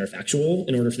 relative to the counterfactual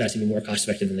in order for that to be more cost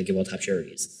effective than the give all top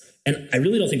charities. And I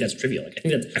really don't think that's trivial. I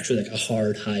think that's actually a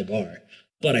hard, high bar,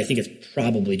 but I think it's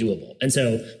probably doable. And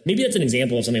so maybe that's an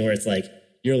example of something where it's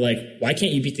you're why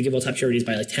can't you beat the give all top charities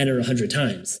by 10 or 100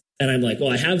 times? And I'm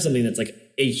well, I have something that's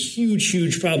a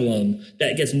huge problem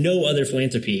that gets no other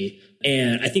philanthropy.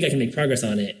 And I think I can make progress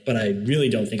on it, but I really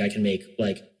don't think I can make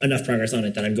enough progress on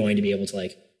it that I'm going to be able to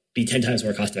be 10 times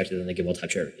more cost effective than the give all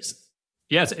top charities.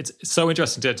 Yes, it's so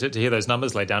interesting to hear those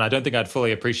numbers laid down. I don't think I'd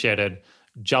fully appreciated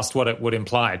just what it would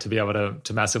imply to be able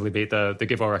to massively beat the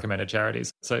give all recommended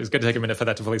charities. So it's good to take a minute for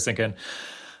that to fully sink in.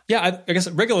 Yeah, I guess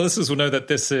regular listeners will know that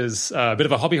this is a bit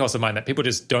of a hobby horse of mine, that people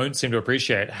just don't seem to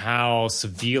appreciate how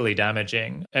severely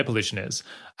damaging air pollution is.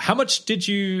 How much did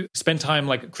you spend time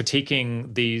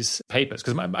critiquing these papers?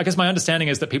 Because I guess my understanding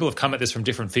is that people have come at this from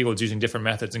different fields using different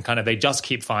methods, and they just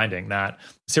keep finding that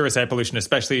serious air pollution,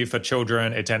 especially for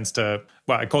children, it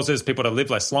causes people to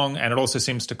live less long, and it also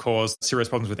seems to cause serious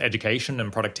problems with education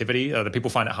and productivity. That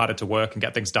people find it harder to work and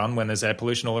get things done when there's air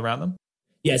pollution all around them.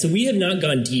 Yeah, so we have not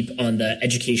gone deep on the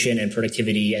education and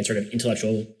productivity and sort of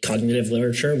intellectual cognitive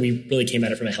literature. We really came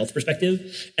at it from a health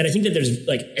perspective. And I think that there's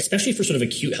especially for sort of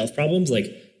acute health problems,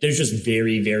 there's just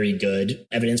very, very good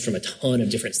evidence from a ton of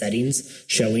different settings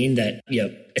showing that,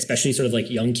 especially sort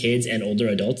of young kids and older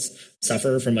adults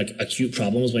suffer from acute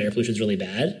problems when air pollution is really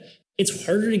bad. It's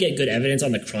harder to get good evidence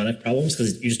on the chronic problems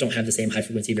because you just don't have the same high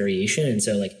frequency variation. And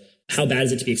so how bad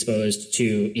is it to be exposed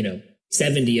to,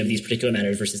 70 of these particulate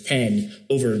matters versus 10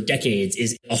 over decades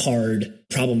is a hard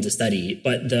problem to study.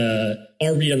 But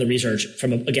our read on the research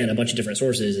from, again, a bunch of different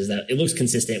sources is that it looks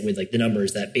consistent with the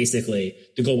numbers that basically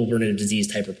the Global Burden of Disease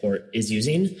type report is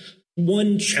using.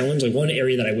 One challenge, one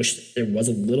area that I wish there was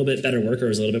a little bit better work or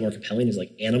was a little bit more compelling is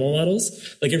animal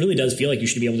models. It really does feel like you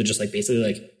should be able to just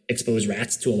basically expose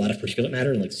rats to a lot of particulate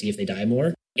matter and see if they die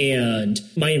more. And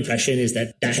my impression is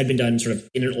that had been done sort of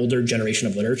in an older generation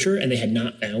of literature, and they had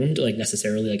not found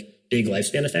necessarily big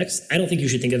lifespan effects. I don't think you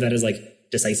should think of that as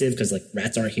decisive because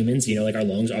rats aren't humans, our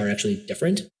lungs are actually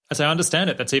different. As I understand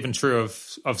it, that's even true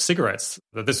of cigarettes.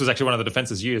 This was actually one of the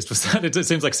defenses used, was that it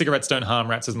seems like cigarettes don't harm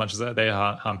rats as much as they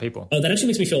harm people. Oh, that actually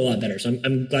makes me feel a lot better. So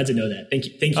I'm glad to know that.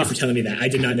 Thank you for telling me that. I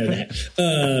did not know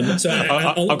that. So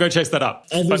I'll go chase that up.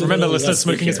 But remember, listeners,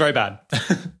 smoking is very bad.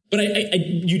 But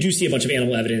you do see a bunch of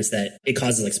animal evidence that it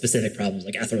causes specific problems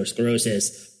like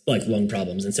atherosclerosis, lung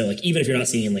problems. And so even if you're not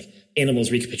seeing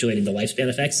animals recapitulating the lifespan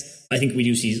effects, I think we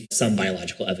do see some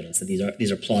biological evidence that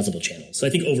these are plausible channels. So I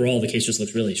think overall the case just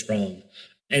looks really strong.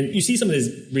 And you see some of this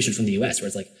research from the US where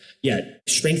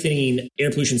it's strengthening air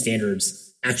pollution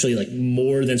standards actually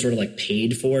more than sort of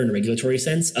paid for in a regulatory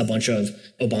sense a bunch of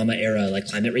Obama era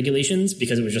climate regulations,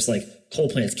 because it was just coal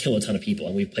plants kill a ton of people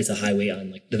and we place a high weight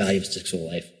on the value of statistical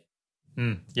life.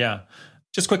 Yeah.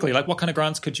 Just quickly, like what kind of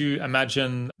grants could you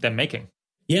imagine them making?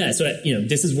 Yeah. So,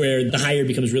 this is where the hire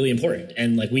becomes really important.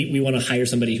 And like, we want to hire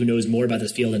somebody who knows more about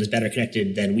this field and is better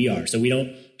connected than we are. So we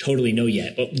don't totally know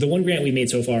yet. But the one grant we made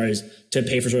so far is to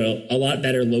pay for sort of a lot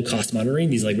better low cost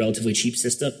monitoring, these like relatively cheap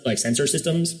system, like sensor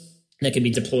systems that can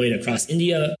be deployed across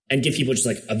India and give people just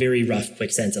like a very rough,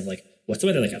 quick sense of like, what's the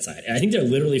weather like outside? And I think they're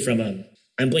literally from,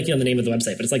 I'm blanking on the name of the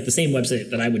website, but it's like the same website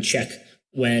that I would check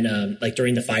when like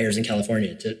during the fires in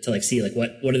California to like see like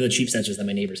what are the cheap sensors that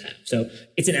my neighbors have. So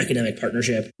it's an academic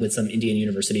partnership with some Indian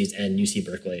universities and UC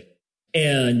Berkeley.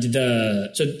 And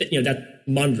that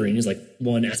monitoring is like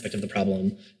one aspect of the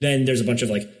problem. Then there's a bunch of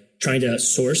like trying to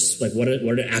source like what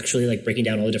are actually like breaking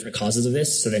down all the different causes of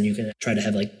this. So then you can try to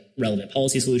have like relevant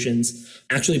policy solutions.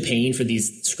 Actually paying for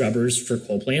these scrubbers for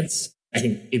coal plants, I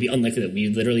think it'd be unlikely that we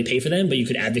literally pay for them, but you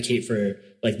could advocate for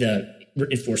like the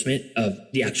enforcement of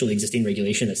the actually existing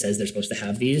regulation that says they're supposed to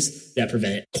have these that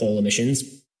prevent coal emissions.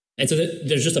 And so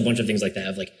there's just a bunch of things like that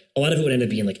of like a lot of it would end up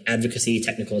being like advocacy,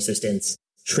 technical assistance,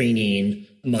 training,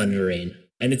 monitoring.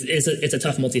 And it's a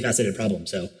tough, multifaceted problem.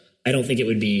 So I don't think it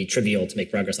would be trivial to make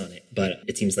progress on it, but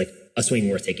it seems like a swing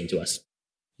worth taking to us.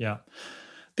 Yeah.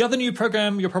 The other new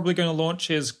program you're probably going to launch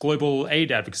is global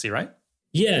aid advocacy, right?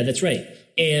 Yeah, that's right.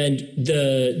 And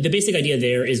the basic idea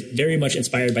there is very much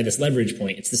inspired by this leverage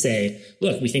point. It's to say,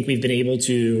 look, we think we've been able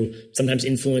to sometimes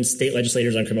influence state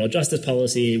legislators on criminal justice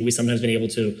policy. We've sometimes been able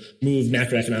to move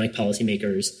macroeconomic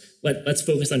policymakers. Let's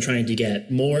focus on trying to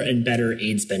get more and better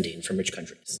aid spending from rich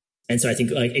countries. And so I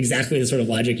think like exactly the sort of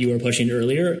logic you were pushing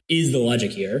earlier is the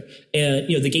logic here. And,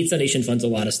 the Gates Foundation funds a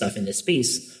lot of stuff in this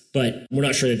space, but we're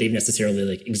not sure that they've necessarily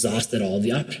like exhausted all of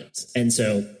the options. And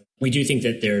so we do think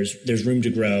that there's room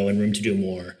to grow and room to do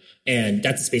more. And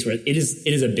that's a space where it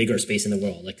is a bigger space in the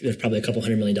world. Like there's probably a couple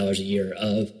 $100 million a year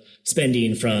of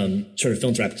spending from sort of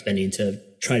philanthropic spending to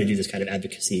try to do this kind of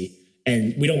advocacy.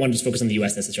 And we don't want to just focus on the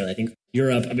US necessarily. I think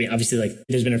Europe, obviously like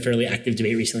there's been a fairly active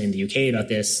debate recently in the UK about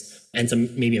this, and some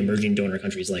maybe emerging donor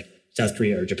countries like South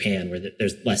Korea or Japan where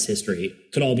there's less history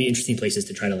could all be interesting places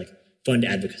to try to like fund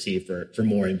advocacy for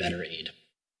more and better aid.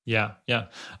 Yeah.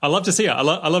 I love to see it. I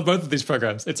love both of these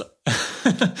programs. It's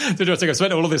interesting. I've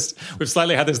spent all of this. We've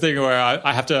slightly had this thing where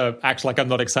I have to act like I'm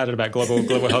not excited about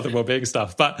global health and well-being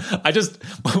stuff. But I just,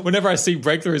 whenever I see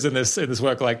breakthroughs in this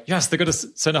work, like, yes, they're going to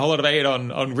send a whole lot of aid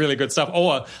on really good stuff.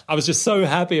 Or I was just so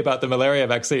happy about the malaria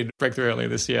vaccine breakthrough earlier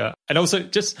this year. And also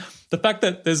just the fact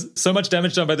that there's so much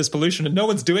damage done by this pollution and no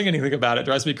one's doing anything about it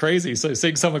drives me crazy. So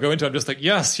seeing someone go into it, I'm just like,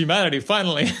 yes, humanity,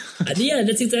 finally. Yeah,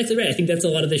 that's exactly right. I think that's a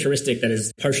lot of the heuristic that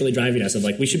is partially driving us of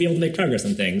like, we should be able to make progress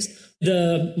on things.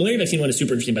 The malaria vaccine one is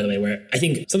super interesting, by the way, where I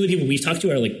think some of the people we've talked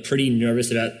to are like pretty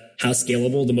nervous about how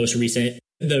scalable the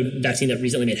vaccine that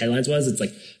recently made headlines was. It's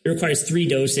like, it requires 3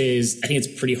 doses. I think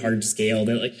it's pretty hard to scale.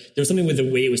 There was something with the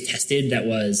way it was tested that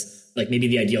was like maybe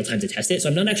the ideal time to test it. So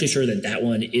I'm not actually sure that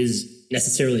one is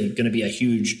necessarily going to be a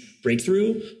huge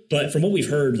breakthrough. But from what we've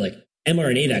heard, like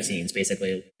mRNA vaccines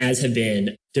basically, as have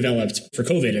been developed for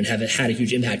COVID and have had a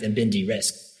huge impact and been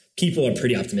de-risked, people are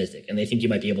pretty optimistic. And they think you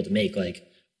might be able to make like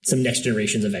some next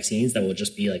generations of vaccines that will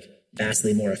just be like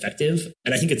vastly more effective.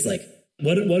 And I think it's like,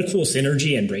 what a cool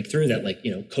synergy and breakthrough that like,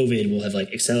 COVID will have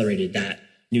like accelerated that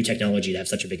new technology to have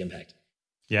such a big impact.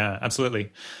 Yeah,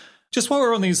 absolutely. Just while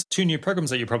we're on these 2 new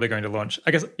programs that you're probably going to launch,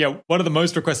 I guess, one of the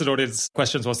most requested audience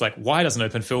questions was like, why doesn't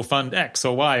Open Phil fund X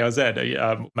or Y or Z?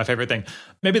 My favorite thing.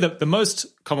 Maybe the most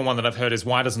common one that I've heard is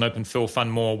why doesn't Open Phil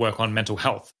fund more work on mental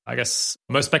health? I guess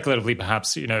most speculatively,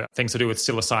 perhaps, things to do with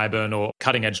psilocybin or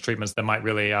cutting edge treatments that might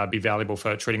really be valuable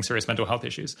for treating serious mental health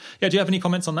issues. Yeah, do you have any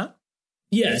comments on that?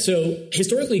 Yeah, so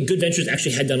historically, Good Ventures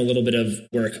actually had done a little bit of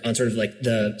work on sort of like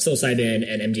the psilocybin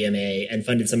and MDMA and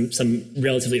funded some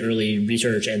relatively early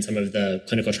research and some of the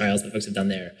clinical trials that folks have done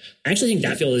there. I actually think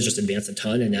that field has just advanced a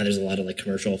ton, and now there's a lot of like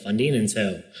commercial funding. And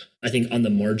so I think on the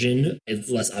margin, it's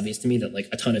less obvious to me that like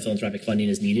a ton of philanthropic funding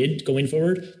is needed going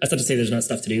forward. That's not to say there's not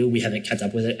stuff to do. We haven't kept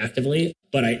up with it actively,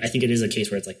 but I think it is a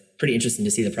case where it's like pretty interesting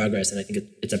to see the progress. And I think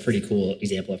it's a pretty cool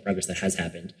example of progress that has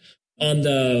happened. On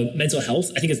the mental health,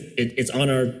 I think it's on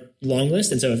our long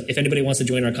list. And so if anybody wants to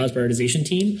join our cause prioritization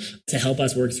team to help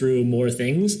us work through more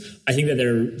things, I think that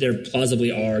there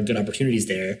plausibly are good opportunities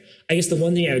there. I guess the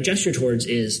one thing I would gesture towards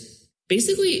is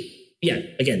basically,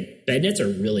 again, bed nets are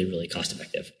really, really cost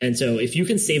effective. And so if you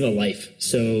can save a life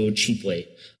so cheaply,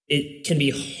 it can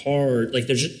be hard. Like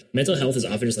mental health is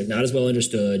often just like not as well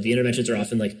understood. The interventions are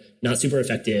often like not super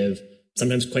effective,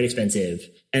 sometimes quite expensive.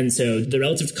 And so the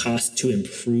relative cost to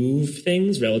improve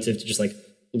things relative to just like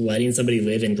letting somebody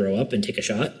live and grow up and take a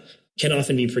shot can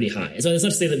often be pretty high. And so it's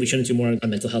not to say that we shouldn't do more on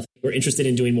mental health. We're interested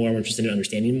in doing more. We're interested in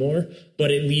understanding more.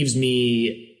 But it leaves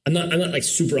me I'm not like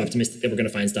super optimistic that we're going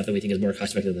to find stuff that we think is more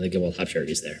cost effective than the global top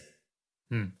charities there.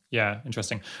 Yeah,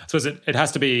 interesting. I suppose it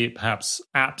has to be perhaps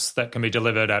apps that can be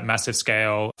delivered at massive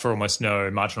scale for almost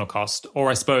no marginal cost. Or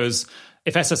I suppose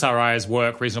if SSRIs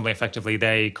work reasonably effectively,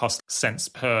 they cost cents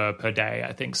per day,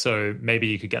 I think. So maybe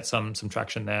you could get some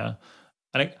traction there.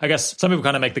 And I guess some people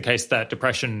kind of make the case that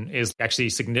depression is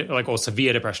actually or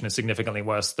severe depression is significantly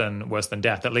worse than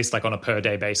death, at least like on a per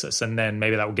day basis. And then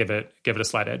maybe that will give it a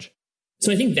slight edge.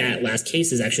 So I think that last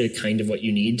case is actually kind of what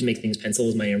you need to make things pencil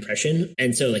is my impression.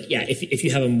 And so like, yeah, if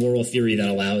you have a moral theory that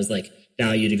allows like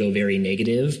value to go very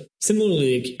negative,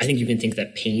 similarly, I think you can think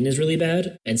that pain is really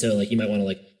bad. And so like you might want to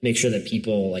like make sure that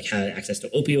people like have access to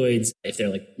opioids if they're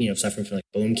like, suffering from like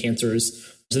bone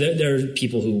cancers. So there are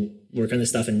people who work on this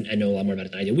stuff and know a lot more about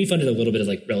it than I do. We funded a little bit of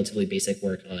like relatively basic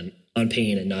work on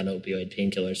pain and non-opioid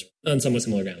painkillers on somewhat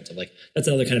similar grounds. So like that's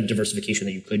another kind of diversification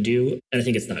that you could do. And I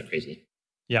think it's not crazy.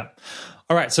 Yeah.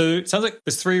 All right. So it sounds like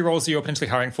there's 3 roles that you're potentially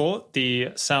hiring for: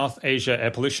 the South Asia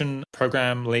Air Pollution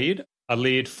Program lead, a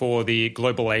lead for the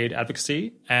global aid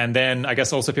advocacy, and then I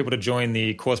guess also people to join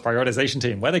the cause prioritization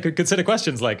team where they could consider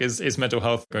questions like, is mental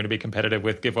health going to be competitive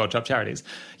with Give World Top Charities?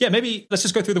 Yeah, maybe let's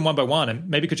just go through them one by one, and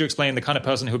maybe could you explain the kind of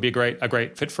person who would be a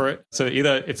great fit for it? So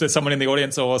either if there's someone in the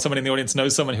audience or someone in the audience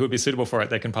knows someone who would be suitable for it,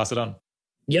 they can pass it on.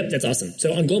 Yep, that's awesome.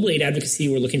 So on global aid advocacy,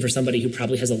 we're looking for somebody who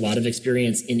probably has a lot of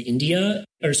experience in India.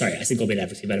 Or sorry, I said global aid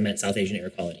advocacy, but I meant South Asian air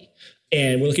quality.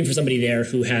 And we're looking for somebody there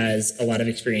who has a lot of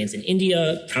experience in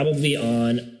India, probably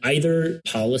on either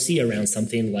policy around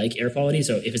something like air quality.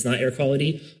 So if it's not air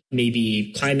quality,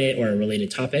 maybe climate or a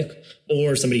related topic,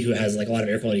 or somebody who has like a lot of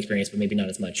air quality experience, but maybe not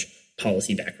as much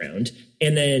policy background.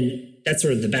 And then that's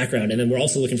sort of the background. And then we're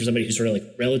also looking for somebody who's sort of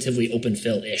like relatively open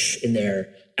fill-ish in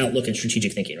their outlook and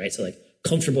strategic thinking, right? So like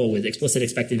comfortable with explicit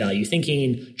expected value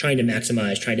thinking, trying to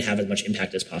maximize, trying to have as much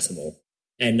impact as possible,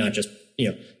 and not just,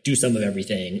 do some of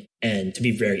everything, and to be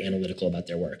very analytical about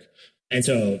their work. And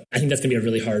so I think that's going to be a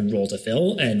really hard role to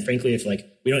fill. And frankly, if like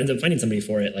we don't end up finding somebody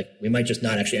for it, like we might just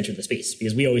not actually enter the space,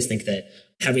 because we always think that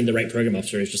having the right program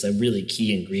officer is just a really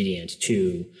key ingredient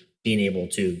to being able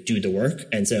to do the work.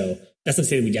 And so that's not to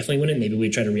say that we definitely wouldn't. Maybe we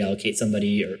try to reallocate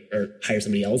somebody or hire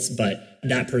somebody else, but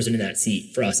that person in that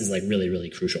seat for us is like really,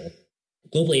 really crucial.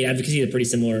 Global aid advocacy is a pretty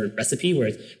similar recipe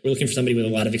where we're looking for somebody with a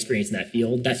lot of experience in that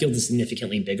field. That field is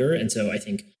significantly bigger. And so I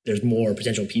think there's more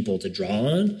potential people to draw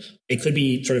on. It could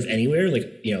be sort of anywhere.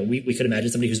 Like, we could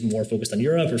imagine somebody who's more focused on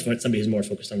Europe or somebody who's more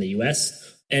focused on the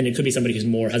US. And it could be somebody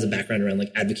who's has a background around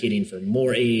like advocating for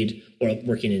more aid or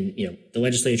working in, the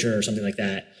legislature or something like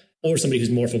that. Or somebody who's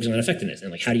more focused on effectiveness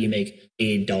and like, how do you make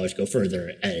aid dollars go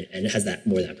further and has that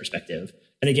more that perspective.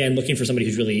 And again, looking for somebody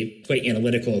who's really quite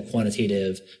analytical,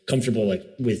 quantitative, comfortable like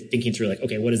with thinking through like,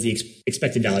 okay, what is the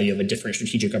expected value of a different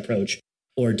strategic approach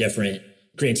or different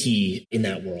grantee in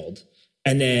that world?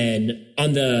 And then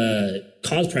on the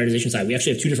cause prioritization side, we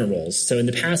actually have 2 different roles. So in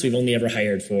the past, we've only ever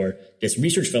hired for this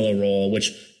research fellow role,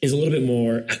 which is a little bit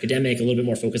more academic, a little bit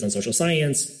more focused on social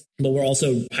science. But we're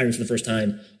also hiring for the first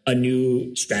time a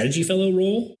new strategy fellow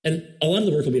role. And a lot of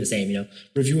the work will be the same,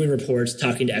 reviewing reports,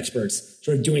 talking to experts,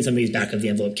 sort of doing some of these back of the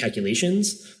envelope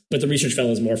calculations. But the research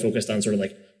fellow is more focused on sort of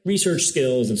like research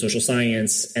skills and social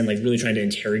science and like really trying to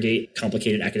interrogate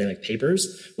complicated academic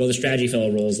papers. While the strategy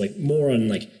fellow role is like more on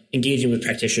like engaging with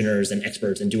practitioners and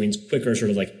experts and doing quicker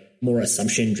sort of like more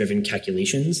assumption driven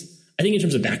calculations. I think in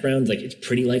terms of background, like it's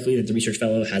pretty likely that the research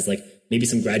fellow has like maybe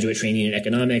some graduate training in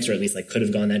economics, or at least like could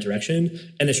have gone that direction.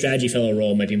 And the strategy fellow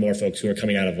role might be more folks who are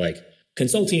coming out of like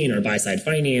consulting or buy-side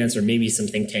finance, or maybe some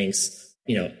think tanks,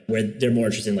 where they're more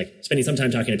interested in like spending some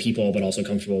time talking to people, but also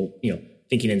comfortable,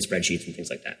 thinking in spreadsheets and things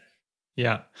like that.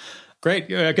 Yeah.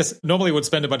 Great. I guess normally would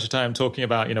spend a bunch of time talking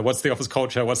about, what's the office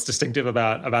culture, what's distinctive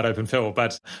about Open Phil.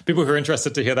 But people who are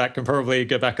interested to hear that can probably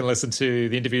go back and listen to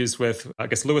the interviews with, I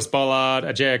guess, Louis Bollard,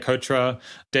 Ajay Kotra,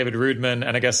 David Rudman,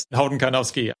 and I guess Holden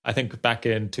Karnowski, I think back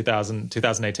in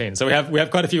 2018. So we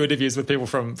have quite a few interviews with people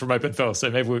from Open Phil.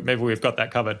 So maybe we've got that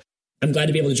covered. I'm glad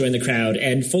to be able to join the crowd.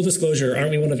 And full disclosure,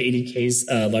 aren't we one of ADK's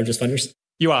largest funders?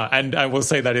 You are, and I will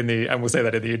say that in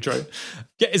the intro.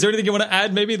 Yeah, is there anything you want to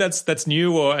add? Maybe that's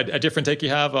new or a different take you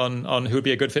have on who would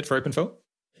be a good fit for Open Phil?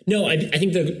 No, I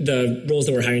think the roles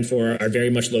that we're hiring for are very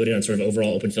much loaded on sort of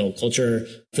overall Open Phil culture.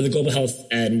 For the global health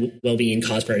and well-being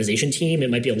cause prioritization team,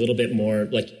 it might be a little bit more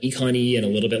like econ-y and a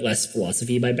little bit less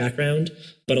philosophy by background.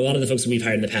 But a lot of the folks that we've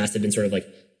hired in the past have been sort of like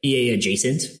EA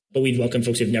adjacent, but we'd welcome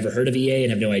folks who've never heard of EA and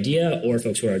have no idea, or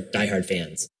folks who are diehard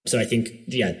fans. So I think,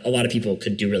 a lot of people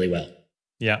could do really well.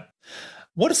 Yeah.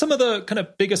 What are some of the kind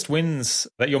of biggest wins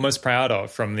that you're most proud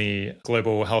of from the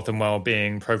Global Health and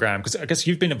Wellbeing program? Because I guess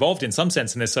you've been involved in some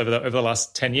sense in this over the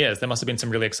last 10 years. There must have been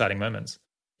some really exciting moments.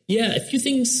 Yeah, a few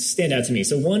things stand out to me.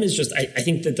 So one is just, I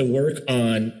think that the work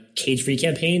on cage-free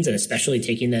campaigns, and especially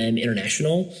taking them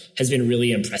international, has been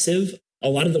really impressive. A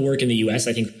lot of the work in the US,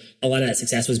 I think a lot of that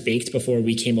success was baked before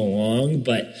we came along,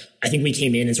 but I think we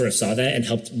came in and sort of saw that and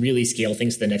helped really scale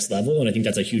things to the next level. And I think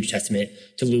that's a huge testament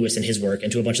to Lewis and his work,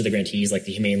 and to a bunch of the grantees like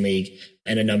the Humane League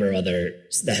and a number of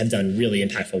others that have done really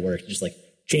impactful work, just like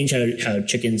change how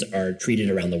chickens are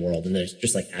treated around the world. And there's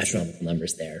just like astronomical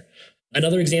numbers there.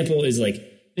 Another example is like,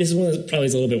 this is one that probably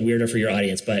is a little bit weirder for your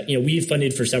audience, but we've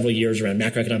funded for several years around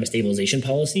macroeconomic stabilization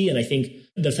policy. And I think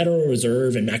the Federal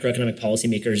Reserve and macroeconomic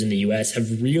policymakers in the US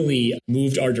have really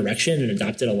moved our direction and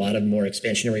adopted a lot of more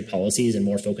expansionary policies and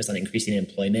more focus on increasing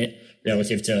employment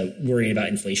relative to worrying about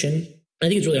inflation. I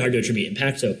think it's really hard to attribute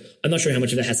impact. So I'm not sure how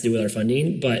much of that has to do with our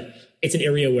funding, but it's an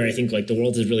area where I think like the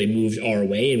world has really moved our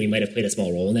way, and we might have played a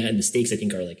small role in that. And the stakes, I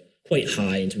think, are like quite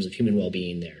high in terms of human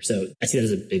well-being there. So I see that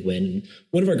as a big win.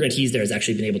 One of our grantees there has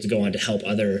actually been able to go on to help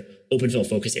other open field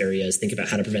focus areas think about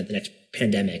how to prevent the next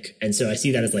pandemic. And so I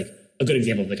see that as like a good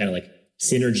example of the kind of like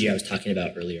synergy I was talking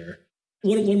about earlier.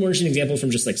 One more interesting example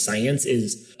from just like science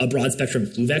is a broad spectrum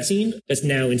flu vaccine that's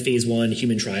now in phase 1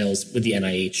 human trials with the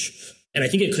NIH. And I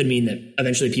think it could mean that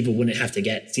eventually people wouldn't have to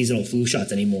get seasonal flu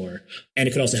shots anymore. And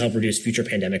it could also help reduce future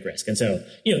pandemic risk. And so,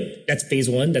 that's phase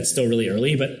 1. That's still really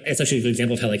early, but it's actually a good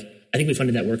example of how like, I think we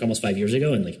funded that work almost 5 years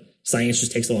ago, and like science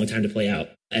just takes a long time to play out.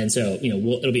 And so,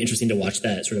 it'll be interesting to watch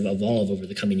that sort of evolve over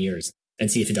the coming years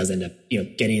and see if it does end up,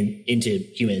 getting into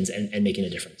humans and making a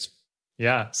difference.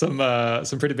 Yeah, some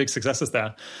pretty big successes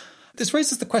there. This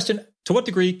raises the question, to what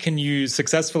degree can you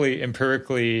successfully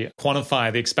empirically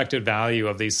quantify the expected value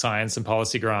of these science and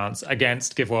policy grants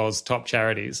against GiveWell's top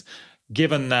charities,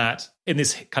 given that in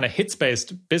this kind of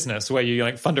hits-based business where you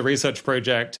like fund a research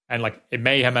project and like it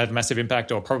may have a massive impact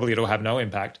or probably it'll have no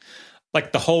impact,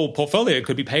 like the whole portfolio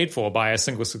could be paid for by a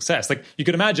single success. Like you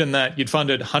could imagine that you'd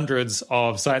funded hundreds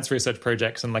of science research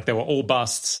projects and like they were all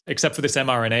busts except for this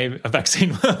mRNA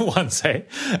vaccine one, say.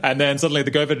 And then suddenly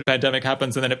the COVID pandemic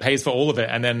happens and then it pays for all of it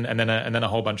and then a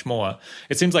whole bunch more.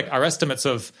 It seems like our estimates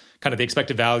of kind of the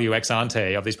expected value ex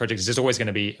ante of these projects is just always going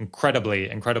to be incredibly,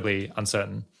 incredibly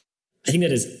uncertain. I think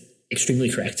that is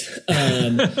extremely correct.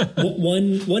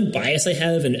 One bias I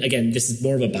have, and again, this is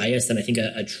more of a bias than I think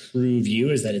a true view,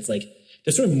 is that it's like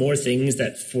there's sort of more things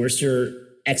that force your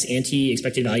ex ante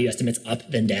expected value estimates up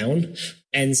than down.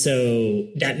 And so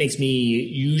that makes me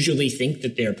usually think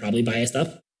that they're probably biased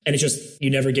up. And it's just, you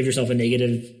never give yourself a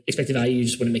negative expected value. You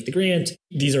just wouldn't make the grant.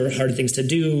 These are hard things to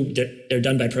do. They're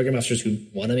done by program officers who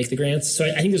want to make the grants. So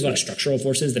I think there's a lot of structural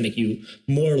forces that make you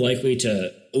more likely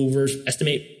to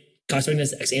overestimate cost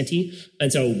effectiveness ex ante.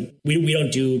 And so we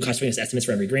don't do cost effectiveness estimates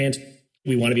for every grant.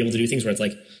 We want to be able to do things where it's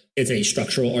like, it's a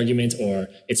structural argument, or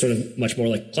it's sort of much more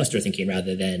like cluster thinking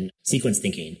rather than sequence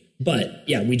thinking. But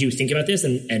yeah, we do think about this,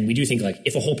 and we do think like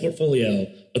if a whole portfolio,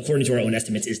 according to our own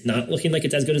estimates, is not looking like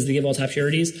it's as good as the GiveWell top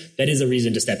charities, that is a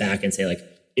reason to step back and say like,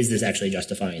 is this actually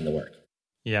justifying the work?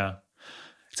 Yeah.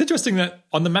 It's interesting that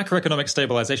on the macroeconomic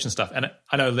stabilization stuff, and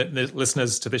I know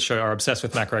listeners to this show are obsessed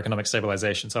with macroeconomic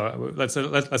stabilization, so let's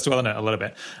dwell on it a little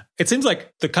bit. It seems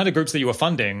like the kind of groups that you were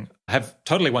funding have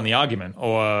totally won the argument,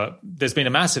 or there's been a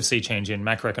massive sea change in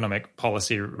macroeconomic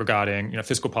policy regarding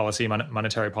fiscal policy,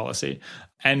 monetary policy.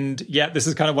 And yet this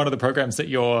is kind of one of the programs that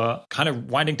you're kind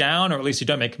of winding down, or at least you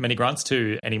don't make many grants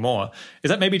to anymore. Is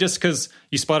that maybe just because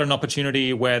you spotted an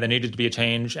opportunity where there needed to be a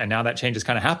change, and now that change has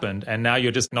kind of happened, and now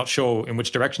you're just not sure in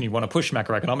which direction you want to push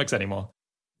macroeconomics anymore?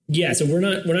 Yeah, so we're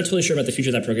not totally sure about the future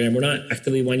of that program. We're not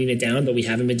actively winding it down, but we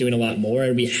haven't been doing a lot more.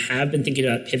 And we have been thinking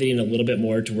about pivoting a little bit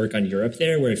more to work on Europe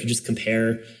there, where if you just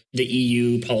compare the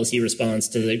EU policy response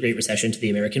to the Great Recession to the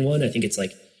American one, I think it's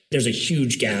like there's a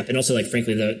huge gap. And also, like,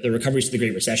 frankly, the recoveries to the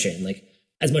Great Recession, like,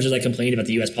 as much as I complained about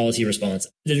the US policy response,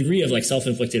 the degree of like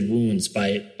self-inflicted wounds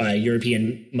by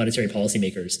European monetary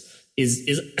policymakers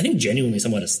is I think genuinely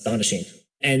somewhat astonishing.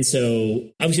 And so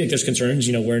obviously, like, there's concerns,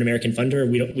 we're an American funder.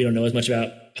 We don't know as much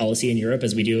about policy in Europe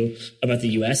as we do about the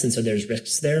US. And so there's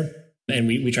risks there. And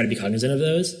we try to be cognizant of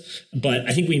those. But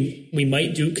I think we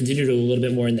might continue to do a little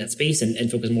bit more in that space and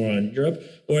focus more on Europe.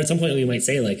 Or at some point we might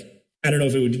say, like, I don't know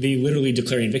if it would be literally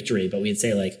declaring victory, but we'd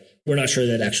say, like, we're not sure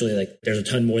that actually, like, there's a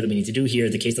ton more that we need to do here.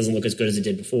 The case doesn't look as good as it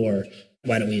did before.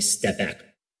 Why don't we step back?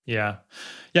 Yeah.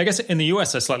 Yeah, I guess in the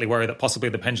US, I slightly worry that possibly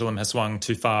the pendulum has swung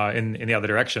too far in the other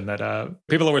direction, that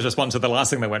people always respond to the last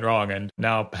thing that went wrong. And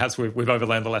now perhaps we've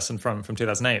overlearned the lesson from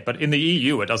 2008. But in the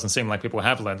EU, it doesn't seem like people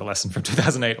have learned the lesson from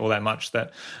 2008 all that much.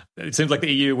 That it seems like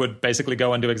the EU would basically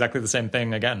go and do exactly the same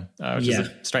thing again, which is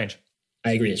strange.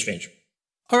 I agree. It's strange.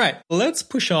 All right, let's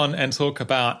push on and talk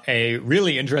about a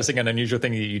really interesting and unusual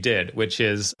thing that you did, which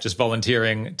is just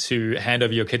volunteering to hand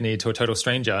over your kidney to a total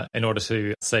stranger in order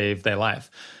to save their life.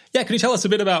 Yeah, can you tell us a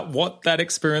bit about what that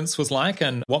experience was like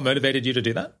and what motivated you to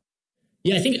do that?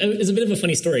 Yeah, I think it was a bit of a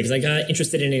funny story because I got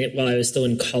interested in it while I was still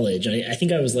in college. I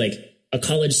think I was like a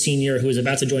college senior who was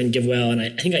about to join GiveWell. And I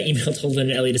think I emailed Holden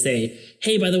and Ellie to say,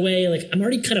 hey, by the way, like I'm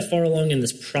already kind of far along in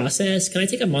this process. Can I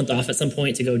take a month off at some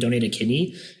point to go donate a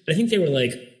kidney? And I think they were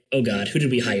like, oh God, who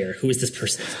did we hire? Who is this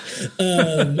person?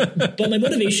 But my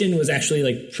motivation was actually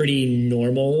like pretty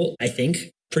normal, I think.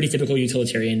 Pretty typical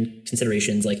utilitarian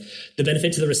considerations. Like the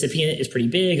benefit to the recipient is pretty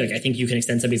big. Like I think you can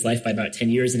extend somebody's life by about 10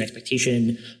 years in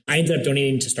expectation. I ended up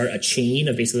donating to start a chain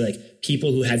of basically like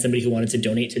people who had somebody who wanted to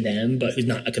donate to them, but who's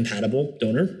not a compatible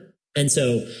donor. And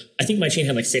so I think my chain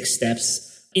had like 6 steps.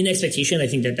 In expectation, I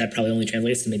think that probably only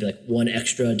translates to maybe like 1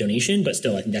 extra donation, but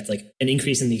still I think that's like an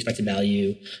increase in the expected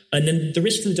value. And then the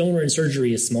risk to the donor in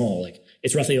surgery is small. Like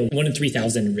it's roughly a 1 in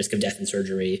 3,000 risk of death in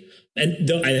surgery. And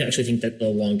though I actually think that the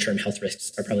long-term health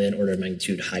risks are probably an order of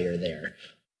magnitude higher there.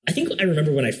 I think I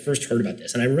remember when I first heard about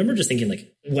this, and I remember just thinking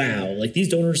like, wow, like these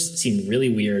donors seem really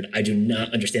weird. I do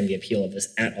not understand the appeal of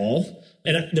this at all.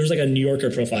 And there was like a New Yorker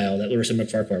profile that Larissa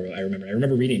McFarquhar wrote, I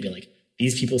remember reading it and being like,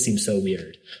 these people seem so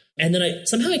weird. And then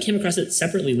I came across it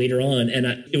separately later on, and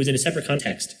it was in a separate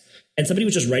context. And somebody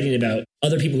was just writing about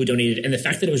other people who donated and the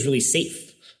fact that it was really safe.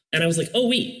 And I was like, oh,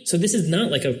 wait, so this is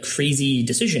not like a crazy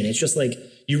decision. It's just like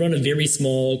you run a very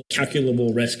small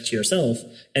calculable risk to yourself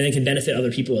and then can benefit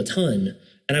other people a ton.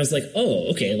 And I was like,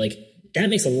 oh, okay, like that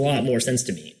makes a lot more sense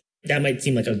to me. That might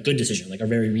seem like a good decision, like a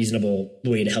very reasonable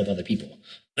way to help other people.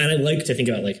 And I like to think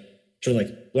about like, sort of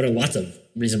like, what are lots of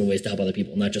reasonable ways to help other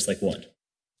people, not just like one.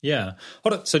 Yeah.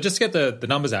 Hold on. So just to get the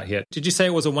numbers out here, did you say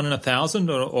it was a 1 in 1,000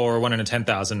 or a 1 in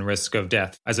 10,000 risk of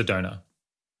death as a donor?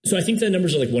 So I think the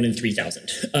numbers are like 1 in 3,000.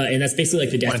 And that's basically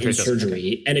like the death in surgery.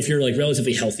 Okay. And if you're like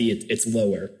relatively healthy, it's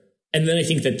lower. And then I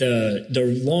think that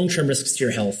the long-term risks to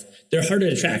your health, they're harder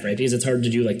to track, right? Because it's hard to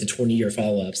do like the 20-year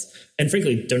follow-ups. And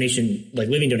frankly,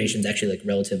 living donation is actually like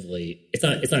relatively, it's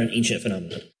not an ancient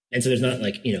phenomenon. And so there's not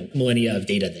like, millennia of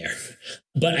data there.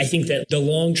 But I think that the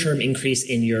long-term increase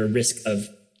in your risk of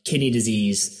kidney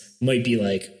disease might be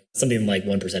like something like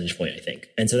 1 percentage point, I think.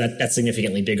 And so that's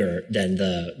significantly bigger than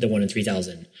the 1 in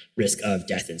 3,000 risk of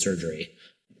death in surgery.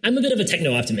 I'm a bit of a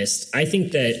techno-optimist. I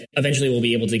think that eventually we'll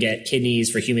be able to get kidneys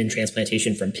for human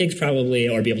transplantation from pigs probably,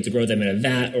 or be able to grow them in a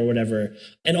vat or whatever.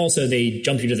 And also they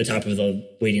jump you to the top of the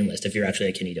waiting list if you're actually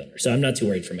a kidney donor. So I'm not too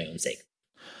worried for my own sake.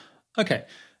 Okay.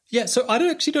 Yeah, so I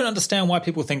actually don't understand why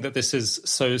people think that this is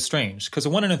so strange, because a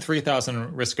 1 in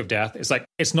 3,000 risk of death is like,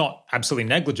 it's not absolutely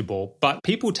negligible, but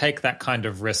people take that kind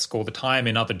of risk all the time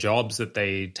in other jobs that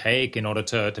they take in order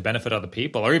to benefit other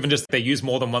people, or even just they use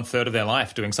more than 1/3 of their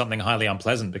life doing something highly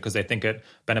unpleasant because they think it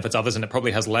benefits others, and it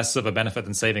probably has less of a benefit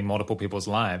than saving multiple people's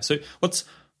lives. So what's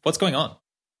going on?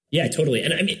 Yeah, totally.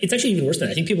 And I mean, it's actually even worse than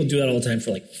that. I think people do that all the time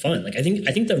for like fun. Like I think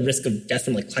the risk of death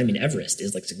from like climbing Everest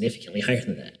is like significantly higher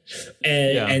than that.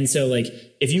 And so like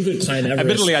if you could climb Everest.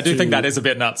 Admittedly, I do think that is a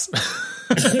bit nuts.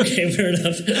 Okay, fair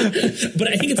enough. But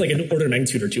I think it's like an order of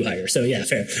magnitude or 2 higher. So yeah,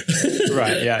 fair.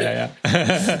 Right. Yeah.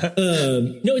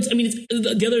 No, it's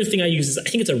the other thing I use is I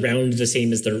think it's around the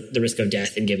same as the risk of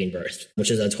death in giving birth,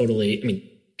 which is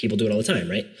people do it all the time,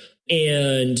 right?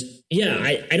 And yeah,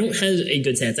 I don't have a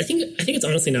good sense. I think it's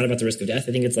honestly not about the risk of death.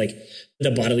 I think it's like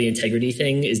the bodily integrity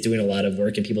thing is doing a lot of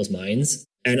work in people's minds.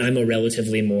 And I'm a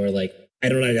relatively more like, I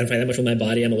don't identify that much with my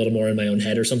body. I'm a little more in my own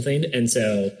head or something. And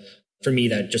so for me,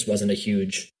 that just wasn't a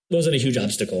huge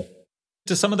obstacle.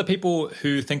 Do some of the people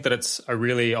who think that it's a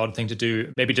really odd thing to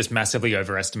do maybe just massively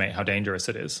overestimate how dangerous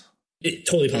it is? It's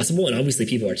totally possible. And obviously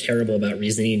people are terrible about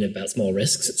reasoning about small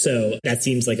risks. So that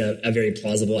seems like a very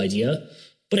plausible idea.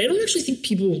 But I don't actually think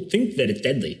people think that it's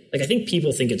deadly. Like I think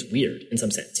people think it's weird in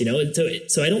some sense,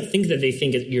 So I don't think that they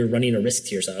think you're running a risk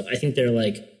to yourself. I think they're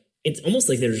like, it's almost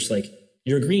like they're just like,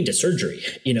 you're agreeing to surgery,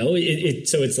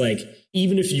 So it's like,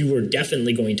 even if you were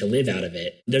definitely going to live out of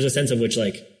it, there's a sense of which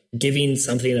like giving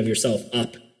something of yourself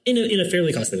up in a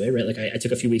fairly costly way, right? Like I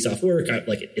took a few weeks off work.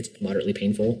 It's moderately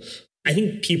painful. I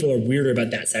think people are weirder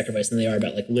about that sacrifice than they are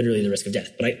about like literally the risk of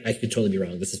death. But I could totally be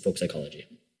wrong. This is folk psychology.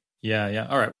 Yeah.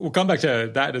 All right. We'll come back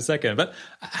to that in a second. But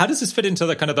how does this fit into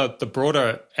the kind of the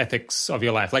broader ethics of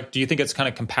your life? Like, do you think it's kind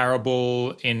of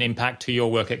comparable in impact to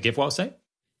your work at GiveWell, say?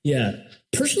 Yeah.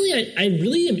 Personally, I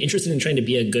really am interested in trying to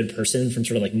be a good person from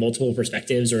sort of like multiple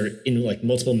perspectives or in like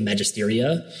multiple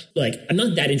magisteria. Like, I'm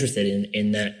not that interested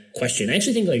in that question. I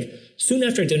actually think like soon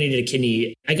after I donated a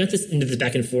kidney, I got into this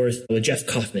back and forth with Jeff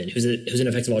Kaufman, who's an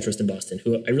effective altruist in Boston,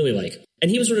 who I really like.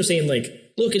 And he was sort of saying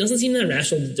like, look, it doesn't seem that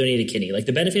rational to donate a kidney. Like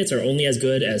the benefits are only as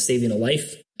good as saving a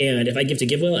life. And if I give to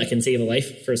GiveWell, I can save a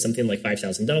life for something like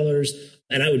 $5,000.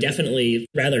 And I would definitely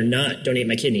rather not donate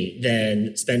my kidney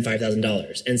than spend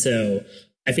 $5,000. And so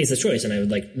I face this choice, and I would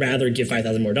like rather give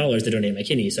 $5,000 more to donate my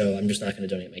kidney. So I'm just not going to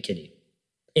donate my kidney.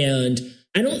 And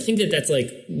I don't think that that's like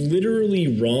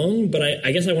literally wrong, but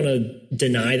I guess I want to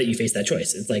deny that you face that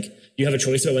choice. It's like you have a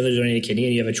choice about whether to donate a kidney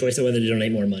and you have a choice about whether to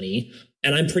donate more money.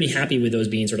 And I'm pretty happy with those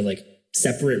being sort of like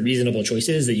separate, reasonable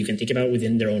choices that you can think about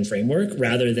within their own framework,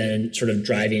 rather than sort of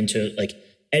driving to like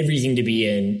everything to be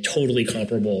in totally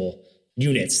comparable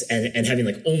units and having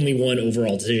like only one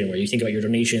overall decision where you think about your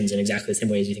donations in exactly the same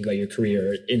way as you think about your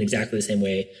career in exactly the same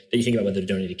way that you think about whether to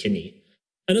donate a kidney.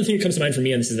 Another thing that comes to mind for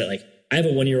me on this is that like I have a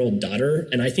 1-year-old daughter,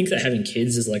 and I think that having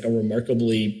kids is like a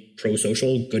remarkably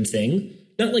pro-social good thing.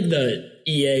 Not like the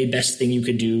EA best thing you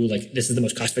could do, like this is the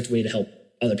most cost-effective way to help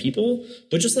other people,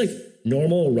 but just like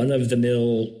normal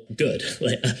run-of-the-mill good.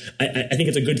 Like I think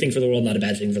it's a good thing for the world, not a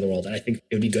bad thing for the world. And I think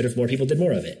it would be good if more people did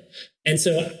more of it. And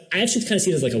so I actually kind of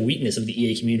see it as like a weakness of the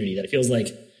EA community, that it feels like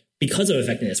because of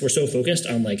effectiveness, we're so focused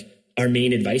on like our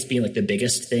main advice being like the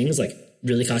biggest things, like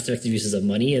really cost-effective uses of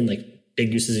money and like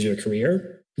big uses of your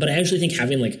career. But I actually think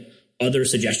having like other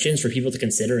suggestions for people to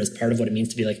consider as part of what it means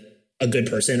to be like a good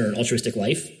person or an altruistic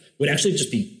life would actually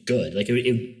just be good. Like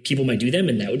people might do them,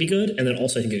 and that would be good. And then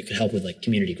also I think it could help with like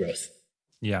community growth.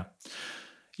 Yeah.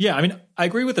 Yeah. I mean, I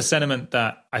agree with the sentiment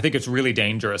that I think it's really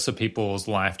dangerous for people's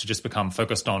life to just become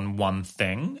focused on one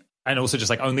thing, and also just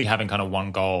like only having kind of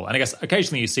one goal. And I guess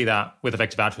occasionally you see that with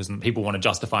effective altruism, people want to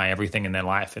justify everything in their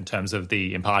life in terms of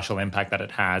the impartial impact that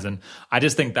it has. And I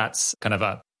just think that's kind of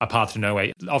a path to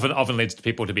nowhere. Often leads to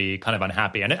people to be kind of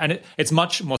unhappy. And it's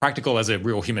much more practical as a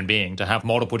real human being to have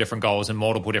multiple different goals and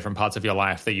multiple different parts of your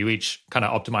life that you each kind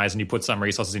of optimize and you put some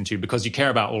resources into, because you care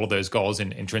about all of those goals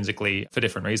intrinsically for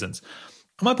different reasons.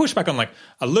 I might push back on like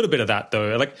a little bit of that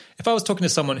though. Like if I was talking to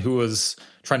someone who was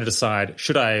trying to decide,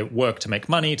 should I work to make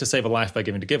money to save a life by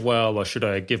giving to GiveWell, or should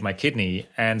I give my kidney,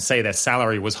 and say their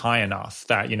salary was high enough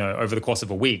that, you know, over the course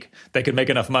of a week, they could make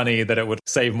enough money that it would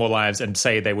save more lives, and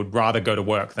say they would rather go to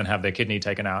work than have their kidney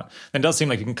taken out, then it does seem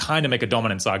like you can kind of make a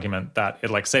dominance argument that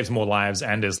it like saves more lives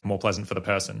and is more pleasant for the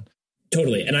person.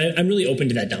 Totally. And I'm really open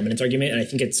to that dominance argument. And I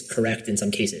think it's correct in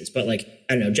some cases. But like,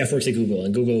 I don't know, Jeff works at Google,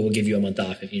 and Google will give you a month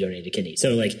off if you donate a kidney. So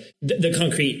like the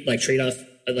concrete like trade-off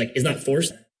like is not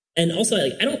forced. And also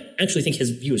like, I don't actually think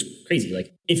his view is crazy.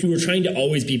 Like if you were trying to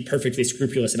always be perfectly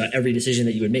scrupulous about every decision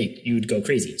that you would make, you would go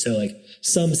crazy. So like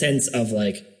some sense of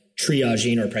like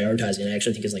triaging or prioritizing, I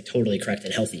actually think is like totally correct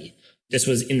and healthy. This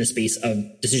was in the space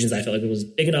of decisions I felt like it was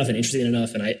big enough and interesting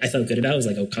enough, and I felt good about. It was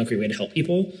like a concrete way to help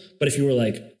people. But if you were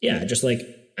like, yeah, just like,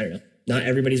 I don't know, not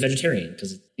everybody's vegetarian,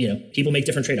 because, you know, people make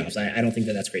different trade-offs. I don't think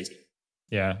that that's crazy.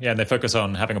 Yeah. And they focus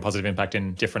on having a positive impact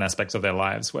in different aspects of their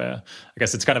lives, where I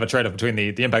guess it's kind of a trade-off between the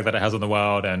impact that it has on the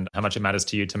world and how much it matters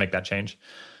to you to make that change.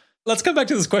 Let's come back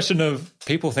to this question of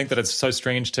people think that it's so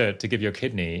strange to give your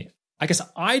kidney. I guess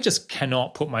I just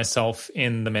cannot put myself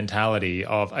in the mentality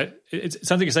of, it's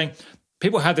something you're saying,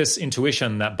 people have this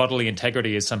intuition that bodily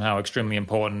integrity is somehow extremely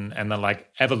important, and that like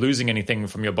ever losing anything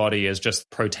from your body is just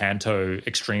pro tanto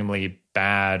extremely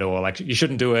bad, or like you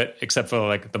shouldn't do it except for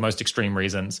like the most extreme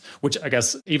reasons, which I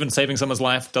guess even saving someone's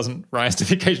life doesn't rise to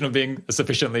the occasion of being a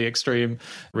sufficiently extreme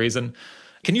reason.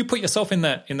 Can you put yourself in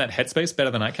that headspace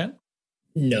better than I can?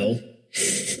 No.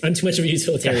 I'm too much of a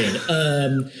utilitarian.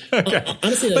 Okay.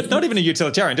 Honestly, like, but not even a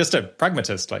utilitarian, just a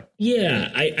pragmatist. Like,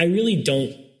 yeah, I really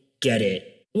don't get it.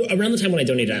 Around the time when I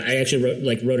donated, I actually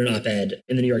wrote an op-ed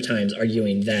in the New York Times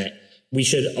arguing that we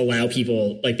should allow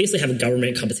people, like basically have a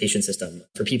government compensation system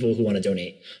for people who want to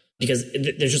donate, because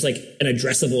there's just like an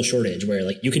addressable shortage where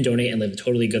like you can donate and live a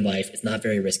totally good life. It's not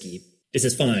very risky. This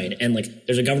is fine. And like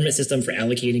there's a government system for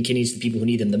allocating kidneys to people who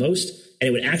need them the most. And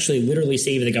it would actually literally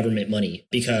save the government money,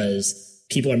 because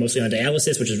people are mostly on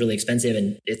dialysis, which is really expensive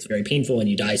and it's very painful and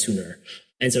you die sooner.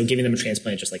 And so giving them a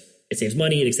transplant, just like it saves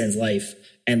money, it extends life.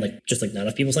 And like, just like not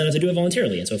enough people sign up to do it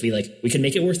voluntarily. And so if we can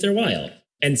make it worth their while.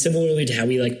 And similarly to how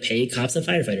we like pay cops and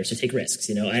firefighters to take risks,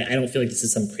 you know, I don't feel like this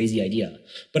is some crazy idea,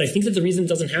 but I think that the reason it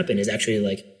doesn't happen is actually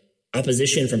like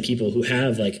opposition from people who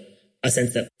have like a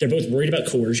sense that they're both worried about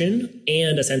coercion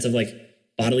and a sense of like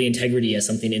bodily integrity as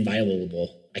something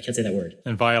inviolable. I can't say that word.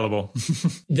 Inviolable.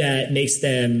 That makes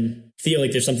them feel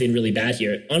like there's something really bad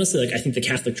here. Honestly, like I think the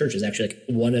Catholic Church is actually like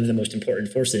one of the most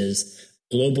important forces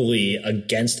globally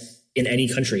against, in any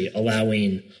country,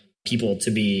 allowing people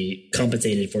to be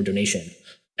compensated for donation.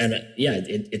 And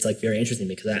it's like very interesting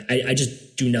because I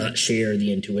just do not share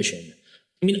the intuition.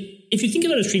 I mean, if you think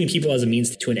about it as treating people as a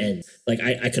means to an end, like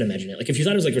I could imagine it. Like if you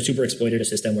thought it was like a super exploitative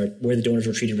system where the donors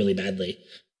were treated really badly,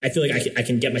 I feel like I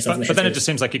can get myself in the But then it just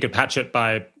seems like you could patch it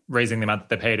by raising the amount that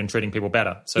they're paid and treating people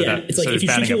better. So that it's like if you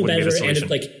treat people better, and it's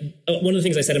like one of the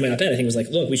things I said in my op-ed, I think was like,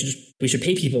 look, we should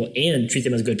pay people and treat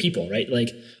them as good people, right? Like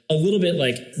a little bit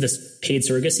like this paid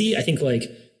surrogacy. I think like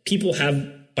people have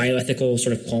bioethical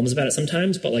sort of qualms about it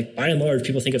sometimes, but like by and large,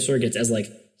 people think of surrogates as like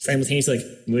simultaneously like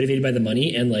motivated by the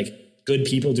money and like good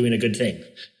people doing a good thing.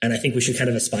 And I think we should kind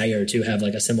of aspire to have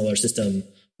like a similar system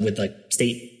with like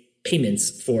state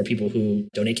payments for people who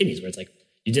donate kidneys, where it's like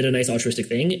you did a nice altruistic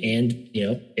thing and, you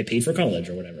know, it paid for college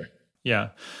or whatever. Yeah.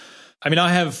 I mean, I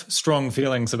have strong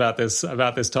feelings about this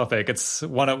topic. It's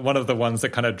one of the ones that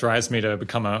kind of drives me to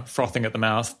become a frothing at the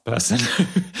mouth person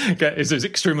is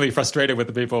extremely frustrated with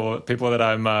the people that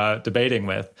I'm debating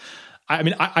with. I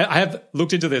mean, I have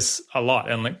looked into this a lot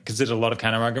and like considered a lot of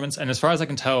counter arguments. And as far as I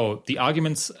can tell, the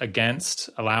arguments against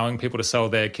allowing people to sell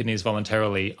their kidneys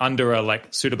voluntarily under a like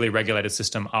suitably regulated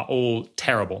system are all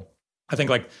terrible. I think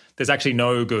like there's actually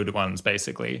no good ones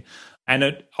basically.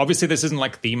 And obviously this isn't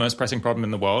like the most pressing problem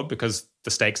in the world because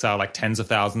the stakes are like tens of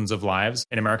thousands of lives.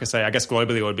 In America, say, I guess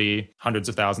globally it would be hundreds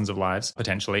of thousands of lives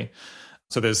potentially.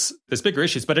 So there's bigger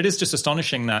issues, but it is just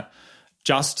astonishing that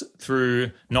just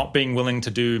through not being willing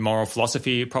to do moral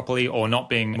philosophy properly or not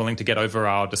being willing to get over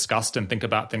our disgust and think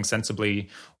about things sensibly,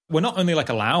 we're not only like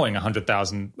allowing hundreds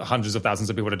of thousands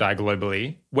of people to die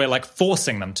globally, we're like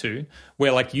forcing them to.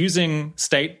 We're like using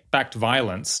state-backed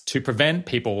violence to prevent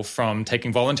people from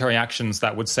taking voluntary actions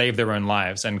that would save their own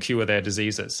lives and cure their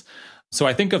diseases. So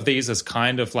I think of these as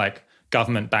kind of like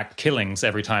government-backed killings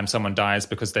every time someone dies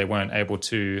because they weren't able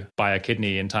to buy a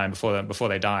kidney in time before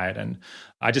they died. And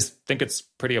I just think it's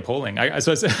pretty appalling. I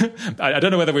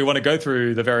don't know whether we want to go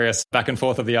through the various back and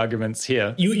forth of the arguments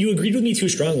here. You agreed with me too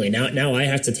strongly. Now I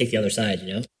have to take the other side,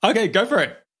 you know? Okay, go for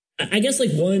it. I guess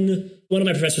like one of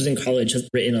my professors in college has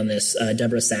written on this,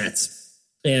 Deborah Satz.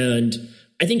 And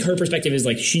I think her perspective is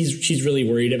like she's really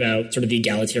worried about sort of the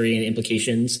egalitarian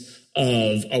implications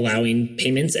of allowing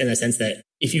payments in a sense that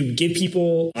if you give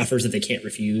people offers that they can't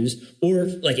refuse, or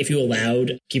like if you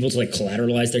allowed people to like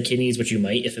collateralize their kidneys, which you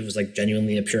might if it was like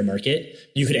genuinely a pure market,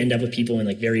 you could end up with people in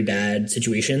like very bad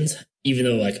situations, even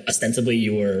though like ostensibly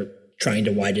you were trying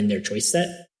to widen their choice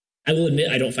set. I will admit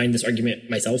I don't find this argument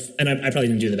myself, and I probably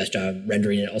didn't do the best job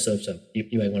rendering it also, so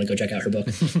you might want to go check out her book.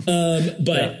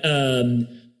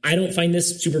 I don't find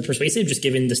this super persuasive, just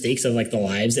given the stakes of like the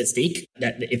lives at stake,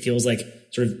 that it feels like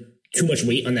sort of too much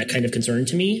weight on that kind of concern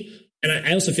to me. And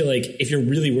I also feel like if you're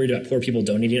really worried about poor people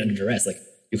donating under duress, like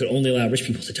you could only allow rich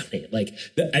people to donate. Like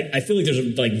I feel like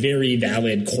there's like very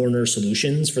valid corner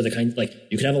solutions for the kind, like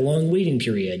you could have a long waiting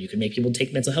period. You could make people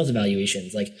take mental health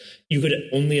evaluations. Like you could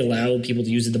only allow people to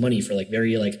use the money for like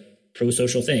very like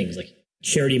pro-social things. Like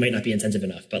charity might not be incentive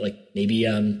enough, but like maybe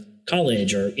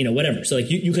college or, you know, whatever. So like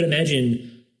you could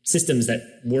imagine systems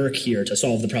that work here to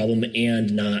solve the problem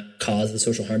and not cause the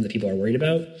social harm that people are worried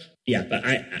about. Yeah, but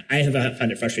I have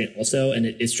found it frustrating also. And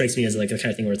it strikes me as like the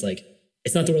kind of thing where it's like,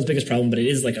 it's not the world's biggest problem, but it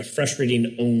is like a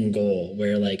frustrating own goal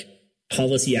where like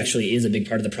policy actually is a big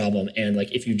part of the problem. And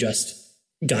like, if you just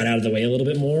got out of the way a little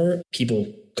bit more,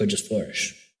 people could just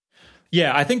flourish.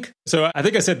 Yeah, I think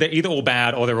I said they're either all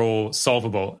bad or they're all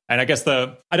solvable. And I guess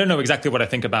I don't know exactly what I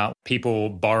think about people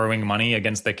borrowing money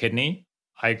against their kidney.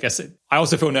 I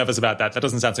also feel nervous about that. That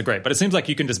doesn't sound so great. But it seems like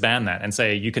you can just ban that and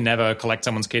say you can never collect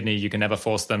someone's kidney. You can never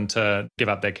force them to give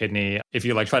up their kidney. If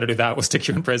you like try to do that, we'll stick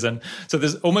you in prison. So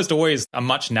there's almost always a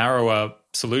much narrower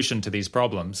solution to these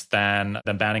problems than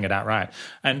banning it outright.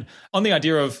 And on the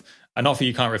idea of an offer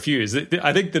you can't refuse,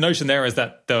 I think the notion there is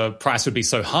that the price would be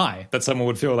so high that someone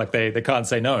would feel like they can't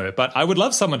say no. But I would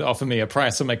love someone to offer me a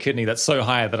price for my kidney that's so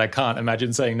high that I can't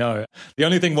imagine saying no. The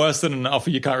only thing worse than an offer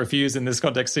you can't refuse in this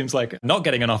context seems like not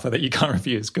getting an offer that you can't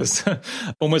refuse, because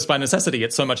almost by necessity,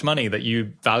 it's so much money that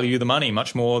you value the money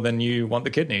much more than you want the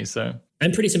kidney. So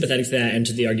I'm pretty sympathetic to that and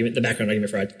to the background argument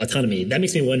for autonomy. That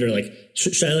makes me wonder, like,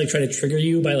 should I like try to trigger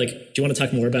you by like, do you want to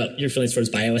talk more about your feelings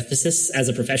towards bioethicists as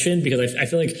a profession? Because I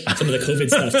feel like some of the COVID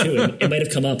stuff too, it might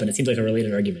have come up and it seems like a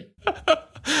related argument.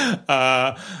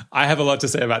 I have a lot to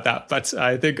say about that, but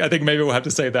I think maybe we'll have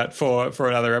to save that for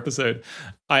another episode.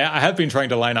 I have been trying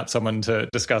to line up someone to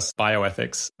discuss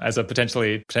bioethics as a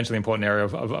potentially important area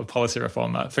of policy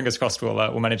reform. Fingers crossed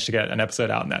we'll manage to get an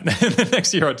episode out in that in the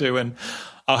next year or two, and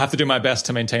I'll have to do my best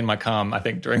to maintain my calm, I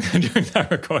think, during that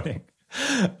recording.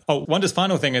 Oh, one just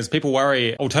final thing is people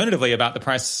worry alternatively about the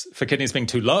price for kidneys being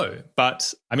too low.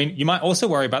 But I mean, you might also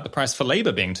worry about the price for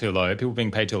labor being too low, people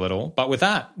being paid too little. But with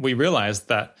that, we realized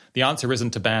that the answer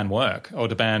isn't to ban work or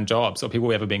to ban jobs or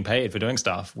people ever being paid for doing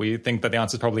stuff. We think that the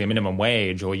answer is probably a minimum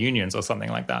wage or unions or something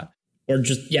like that. Or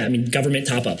just, government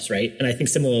top-ups, right? And I think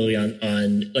similarly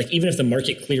on like, even if the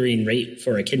market clearing rate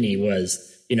for a kidney was,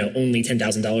 only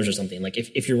 $10,000 or something, like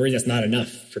if you're worried that's not enough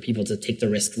for people to take the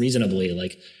risk reasonably,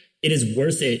 like it is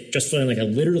worth it just from like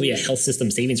literally a health system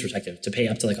savings perspective to pay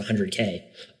up to like 100K.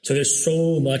 So there's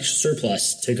so much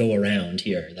surplus to go around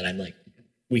here that I'm like,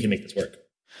 we can make this work.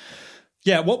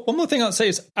 Yeah, well, one more thing I'll say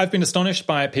is I've been astonished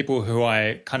by people who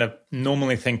I kind of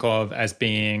normally think of as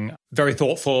being very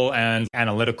thoughtful and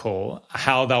analytical,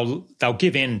 how they'll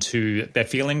give in to their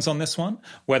feelings on this one,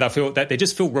 where they'll feel that they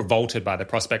just feel revolted by the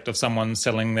prospect of someone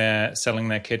selling their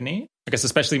kidney. I guess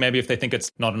especially maybe if they think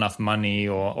it's not enough money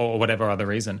or whatever other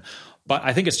reason. But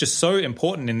I think it's just so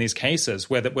important in these cases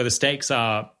where the stakes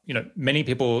are, many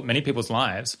people's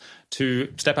lives,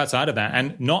 to step outside of that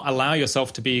and not allow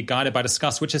yourself to be guided by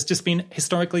disgust, which has just been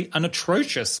historically an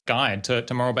atrocious guide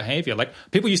to moral behavior. Like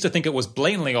people used to think it was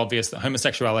blatantly obvious that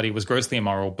homosexuality was grossly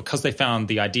immoral because they found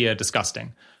the idea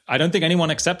disgusting. I don't think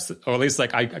anyone accepts, or at least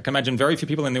like I can imagine very few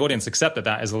people in the audience accept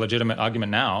that is a legitimate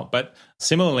argument now. But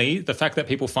similarly, the fact that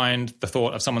people find the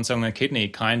thought of someone selling their kidney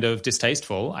kind of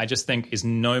distasteful, I just think is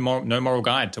no moral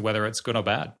guide to whether it's good or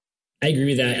bad. I agree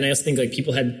with that. And I also think like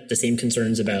people had the same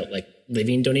concerns about like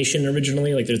living donation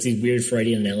originally. Like there's these weird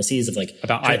Freudian analyses of like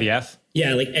about IVF.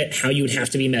 Yeah, like how you would have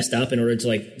to be messed up in order to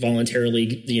like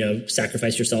voluntarily,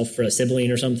 sacrifice yourself for a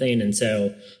sibling or something. And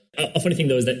so a funny thing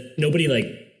though is that nobody like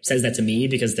says that to me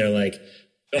because they're like,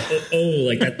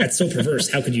 like that's so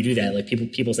perverse. How could you do that? Like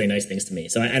people say nice things to me.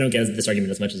 So I don't get this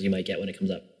argument as much as you might get when it comes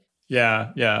up.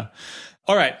 Yeah.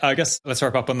 All right. I guess let's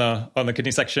wrap up on the kidney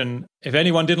section. If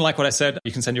anyone didn't like what I said,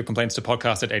 you can send your complaints to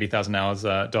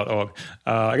podcast@80,000hours.org.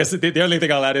 I guess the only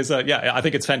thing I'll add is, I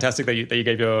think it's fantastic that you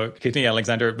gave your kidney,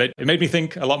 Alexander. It made me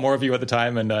think a lot more of you at the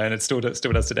time, and it still does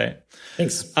today.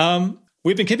 Thanks.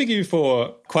 We've been keeping you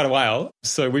for quite a while,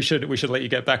 so we should let you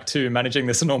get back to managing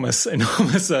this enormous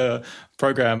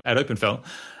program at OpenPhil.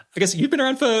 I guess you've been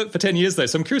around for 10 years, though,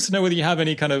 so I'm curious to know whether you have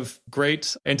any kind of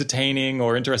great, entertaining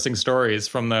or interesting stories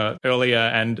from the earlier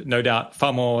and no doubt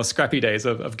far more scrappy days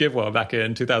of GiveWell back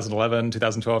in 2011,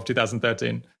 2012,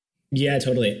 2013. Yeah,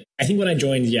 totally. I think when I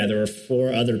joined, there were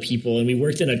 4 other people, and we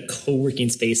worked in a co-working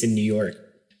space in New York.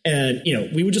 And,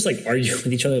 we would just like argue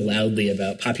with each other loudly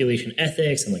about population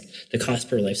ethics and like the cost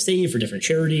per life saved for different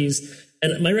charities.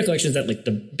 And my recollection is that like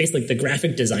the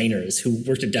graphic designers who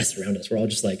worked at desks around us were all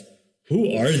just like,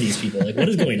 who are these people? Like, what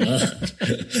is going on?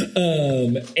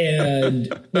 And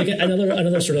like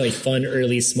another sort of like fun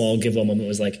early small GiveWell moment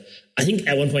was like, I think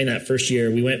at one point in that first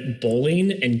year we went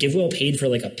bowling and GiveWell paid for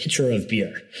like a pitcher of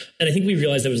beer. And I think we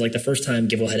realized it was like the first time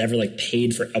GiveWell had ever like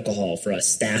paid for alcohol for a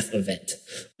staff event.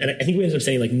 And I think we ended up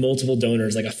sending like multiple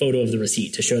donors like a photo of the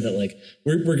receipt to show that like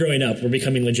we're growing up, we're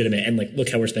becoming legitimate, and like look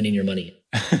how we're spending your money.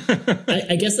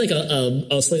 I guess like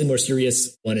a slightly more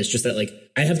serious one is just that like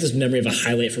I have this memory of a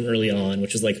highlight from early on,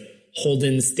 which is like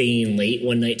Holden staying late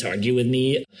one night to argue with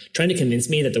me, trying to convince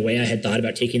me that the way I had thought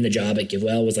about taking the job at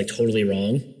GiveWell was like totally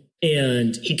wrong.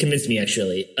 And he convinced me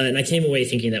actually. And I came away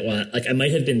thinking that like I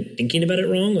might have been thinking about it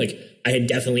wrong. Like I had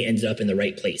definitely ended up in the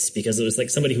right place because it was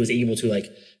like somebody who was able to like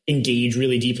engage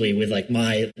really deeply with like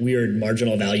my weird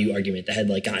marginal value argument that had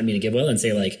like gotten me to GiveWell and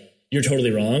say like, you're totally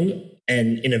wrong.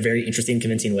 And in a very interesting,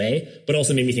 convincing way, but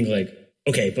also made me think like,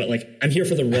 okay, but like I'm here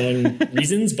for the wrong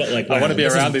reasons, but like, wow, I want to be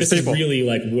around these people. This is really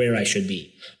like where I should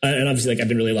be. And obviously like I've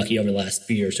been really lucky over the last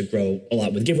few years to grow a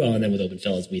lot with GiveWell and then with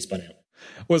OpenPhil as we spun out.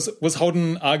 Was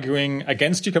Holden arguing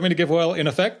against you coming to GiveWell in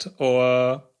effect,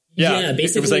 or yeah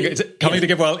basically it was saying coming to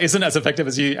GiveWell isn't as effective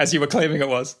as you were claiming it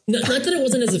was? No, not that it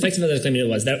wasn't as effective as I was claiming it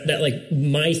was. That like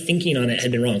my thinking on it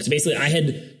had been wrong. So basically, I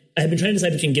had been trying to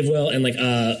decide between GiveWell and like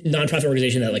a nonprofit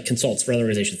organization that like consults for other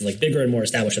organizations, like bigger and more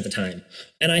established at the time.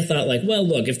 And I thought like, well,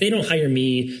 look, if they don't hire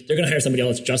me, they're going to hire somebody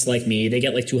else just like me. They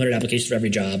get like 200 applications for every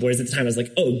job. Whereas at the time I was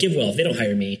like, oh, GiveWell, if they don't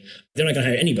hire me, they're not going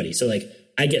to hire anybody. So like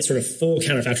I get sort of full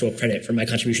counterfactual credit for my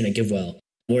contribution at GiveWell.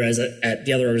 Whereas at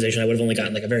the other organization, I would have only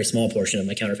gotten like a very small portion of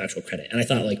my counterfactual credit. And I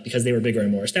thought like, because they were bigger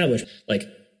and more established, like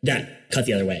that cut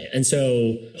the other way. And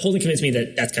so Holden convinced me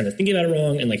that that's kind of thinking about it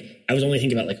wrong. And like, I was only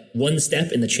thinking about like one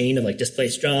step in the chain of like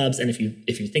displaced jobs. And if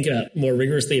you think about more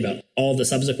rigorously about all the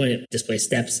subsequent displaced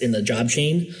steps in the job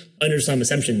chain, under some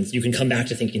assumptions, you can come back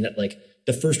to thinking that like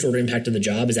the first order impact of the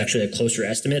job is actually a closer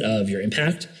estimate of your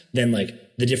impact than like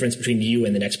the difference between you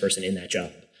and the next person in that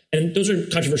job. And those are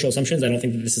controversial assumptions. I don't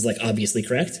think that this is like obviously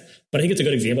correct, but I think it's a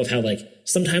good example of how like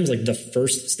sometimes like the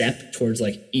first step towards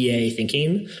like EA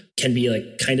thinking can be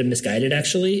like kind of misguided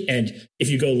actually. And if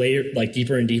you go later, like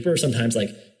deeper and deeper, sometimes like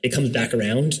it comes back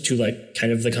around to like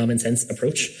kind of the common sense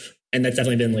approach. And that's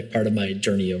definitely been like part of my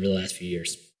journey over the last few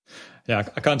years. Yeah,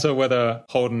 I can't tell whether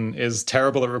Holden is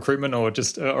terrible at recruitment or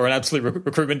just or an absolute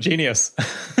recruitment genius.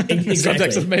 In this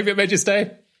context of maybe it made you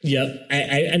stay. Yep,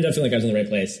 I ended up feeling like I was in the right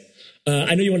place.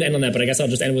 I know you want to end on that, but I guess I'll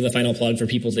just end with a final plug for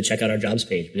people to check out our jobs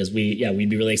page because we'd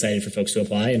be really excited for folks to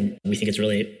apply, and we think it's a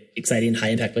really exciting, high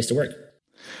impact place to work.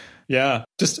 Yeah.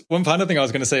 Just one final thing I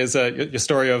was going to say is your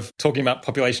story of talking about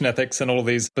population ethics and all of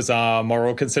these bizarre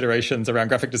moral considerations around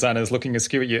graphic designers looking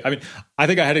askew at you. I mean, I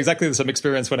think I had exactly the same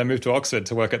experience when I moved to Oxford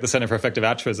to work at the Center for Effective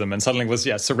Altruism and suddenly was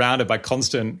surrounded by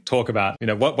constant talk about,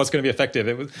 what's going to be effective.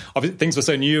 It was obviously things were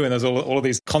so new and there's all of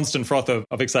these constant froth of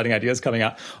exciting ideas coming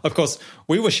out. Of course,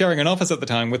 we were sharing an office at the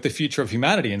time with the Future of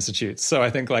Humanity Institute. So I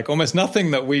think like almost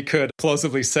nothing that we could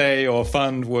plausibly say or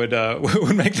fund would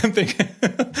make them think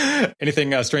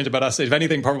anything strange about us. If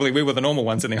anything, probably we were the normal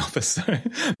ones in the office. So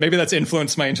maybe that's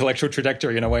influenced my intellectual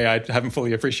trajectory in a way I haven't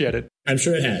fully appreciated. I'm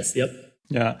sure it has. Yep.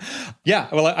 Yeah.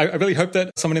 Well, I really hope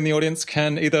that someone in the audience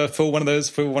can either fill one of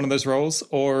those roles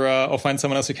or find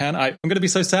someone else who can. I'm going to be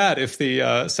so sad if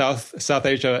the South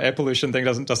Asia air pollution thing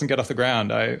doesn't get off the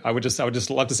ground. I would just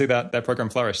love to see that program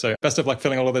flourish. So best of luck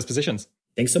filling all of those positions.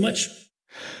 Thanks so much.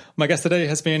 My guest today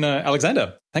has been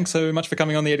Alexander. Thanks so much for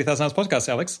coming on the 80,000 Hours podcast,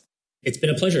 Alex. It's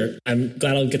been a pleasure. I'm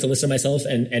glad I'll get to listen to myself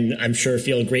and I'm sure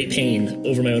feel great pain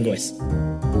over my own voice.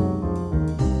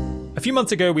 A few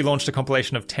months ago, we launched a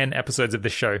compilation of 10 episodes of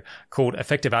this show called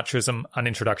Effective Altruism, An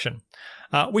Introduction.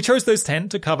 We chose those 10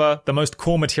 to cover the most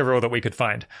core material that we could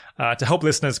find, to help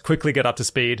listeners quickly get up to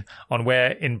speed on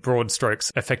where, in broad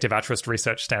strokes, effective altruist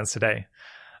research stands today.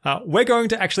 We're going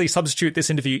to actually substitute this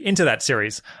interview into that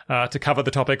series to cover the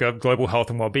topic of global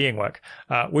health and well-being work,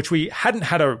 which we hadn't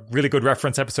had a really good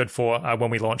reference episode for when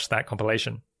we launched that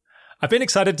compilation. I've been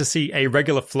excited to see a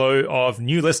regular flow of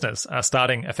new listeners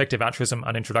starting Effective Altruism,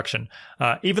 An Introduction,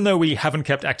 even though we haven't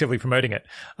kept actively promoting it,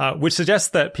 which suggests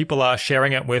that people are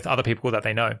sharing it with other people that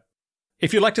they know.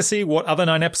 If you'd like to see what other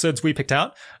 9 episodes we picked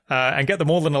out and get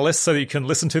them all in a list so that you can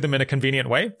listen to them in a convenient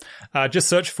way, just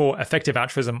search for Effective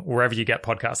Altruism wherever you get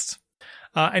podcasts.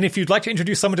 And if you'd like to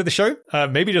introduce someone to the show,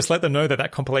 maybe just let them know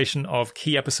that compilation of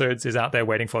key episodes is out there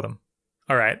waiting for them.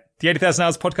 All right. The 80,000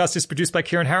 Hours podcast is produced by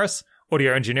Kieran Harris.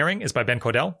 Audio engineering is by Ben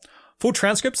Cordell. Full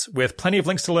transcripts with plenty of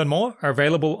links to learn more are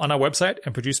available on our website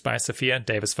and produced by Sophia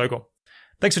Davis-Fogel.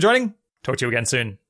 Thanks for joining. Talk to you again soon.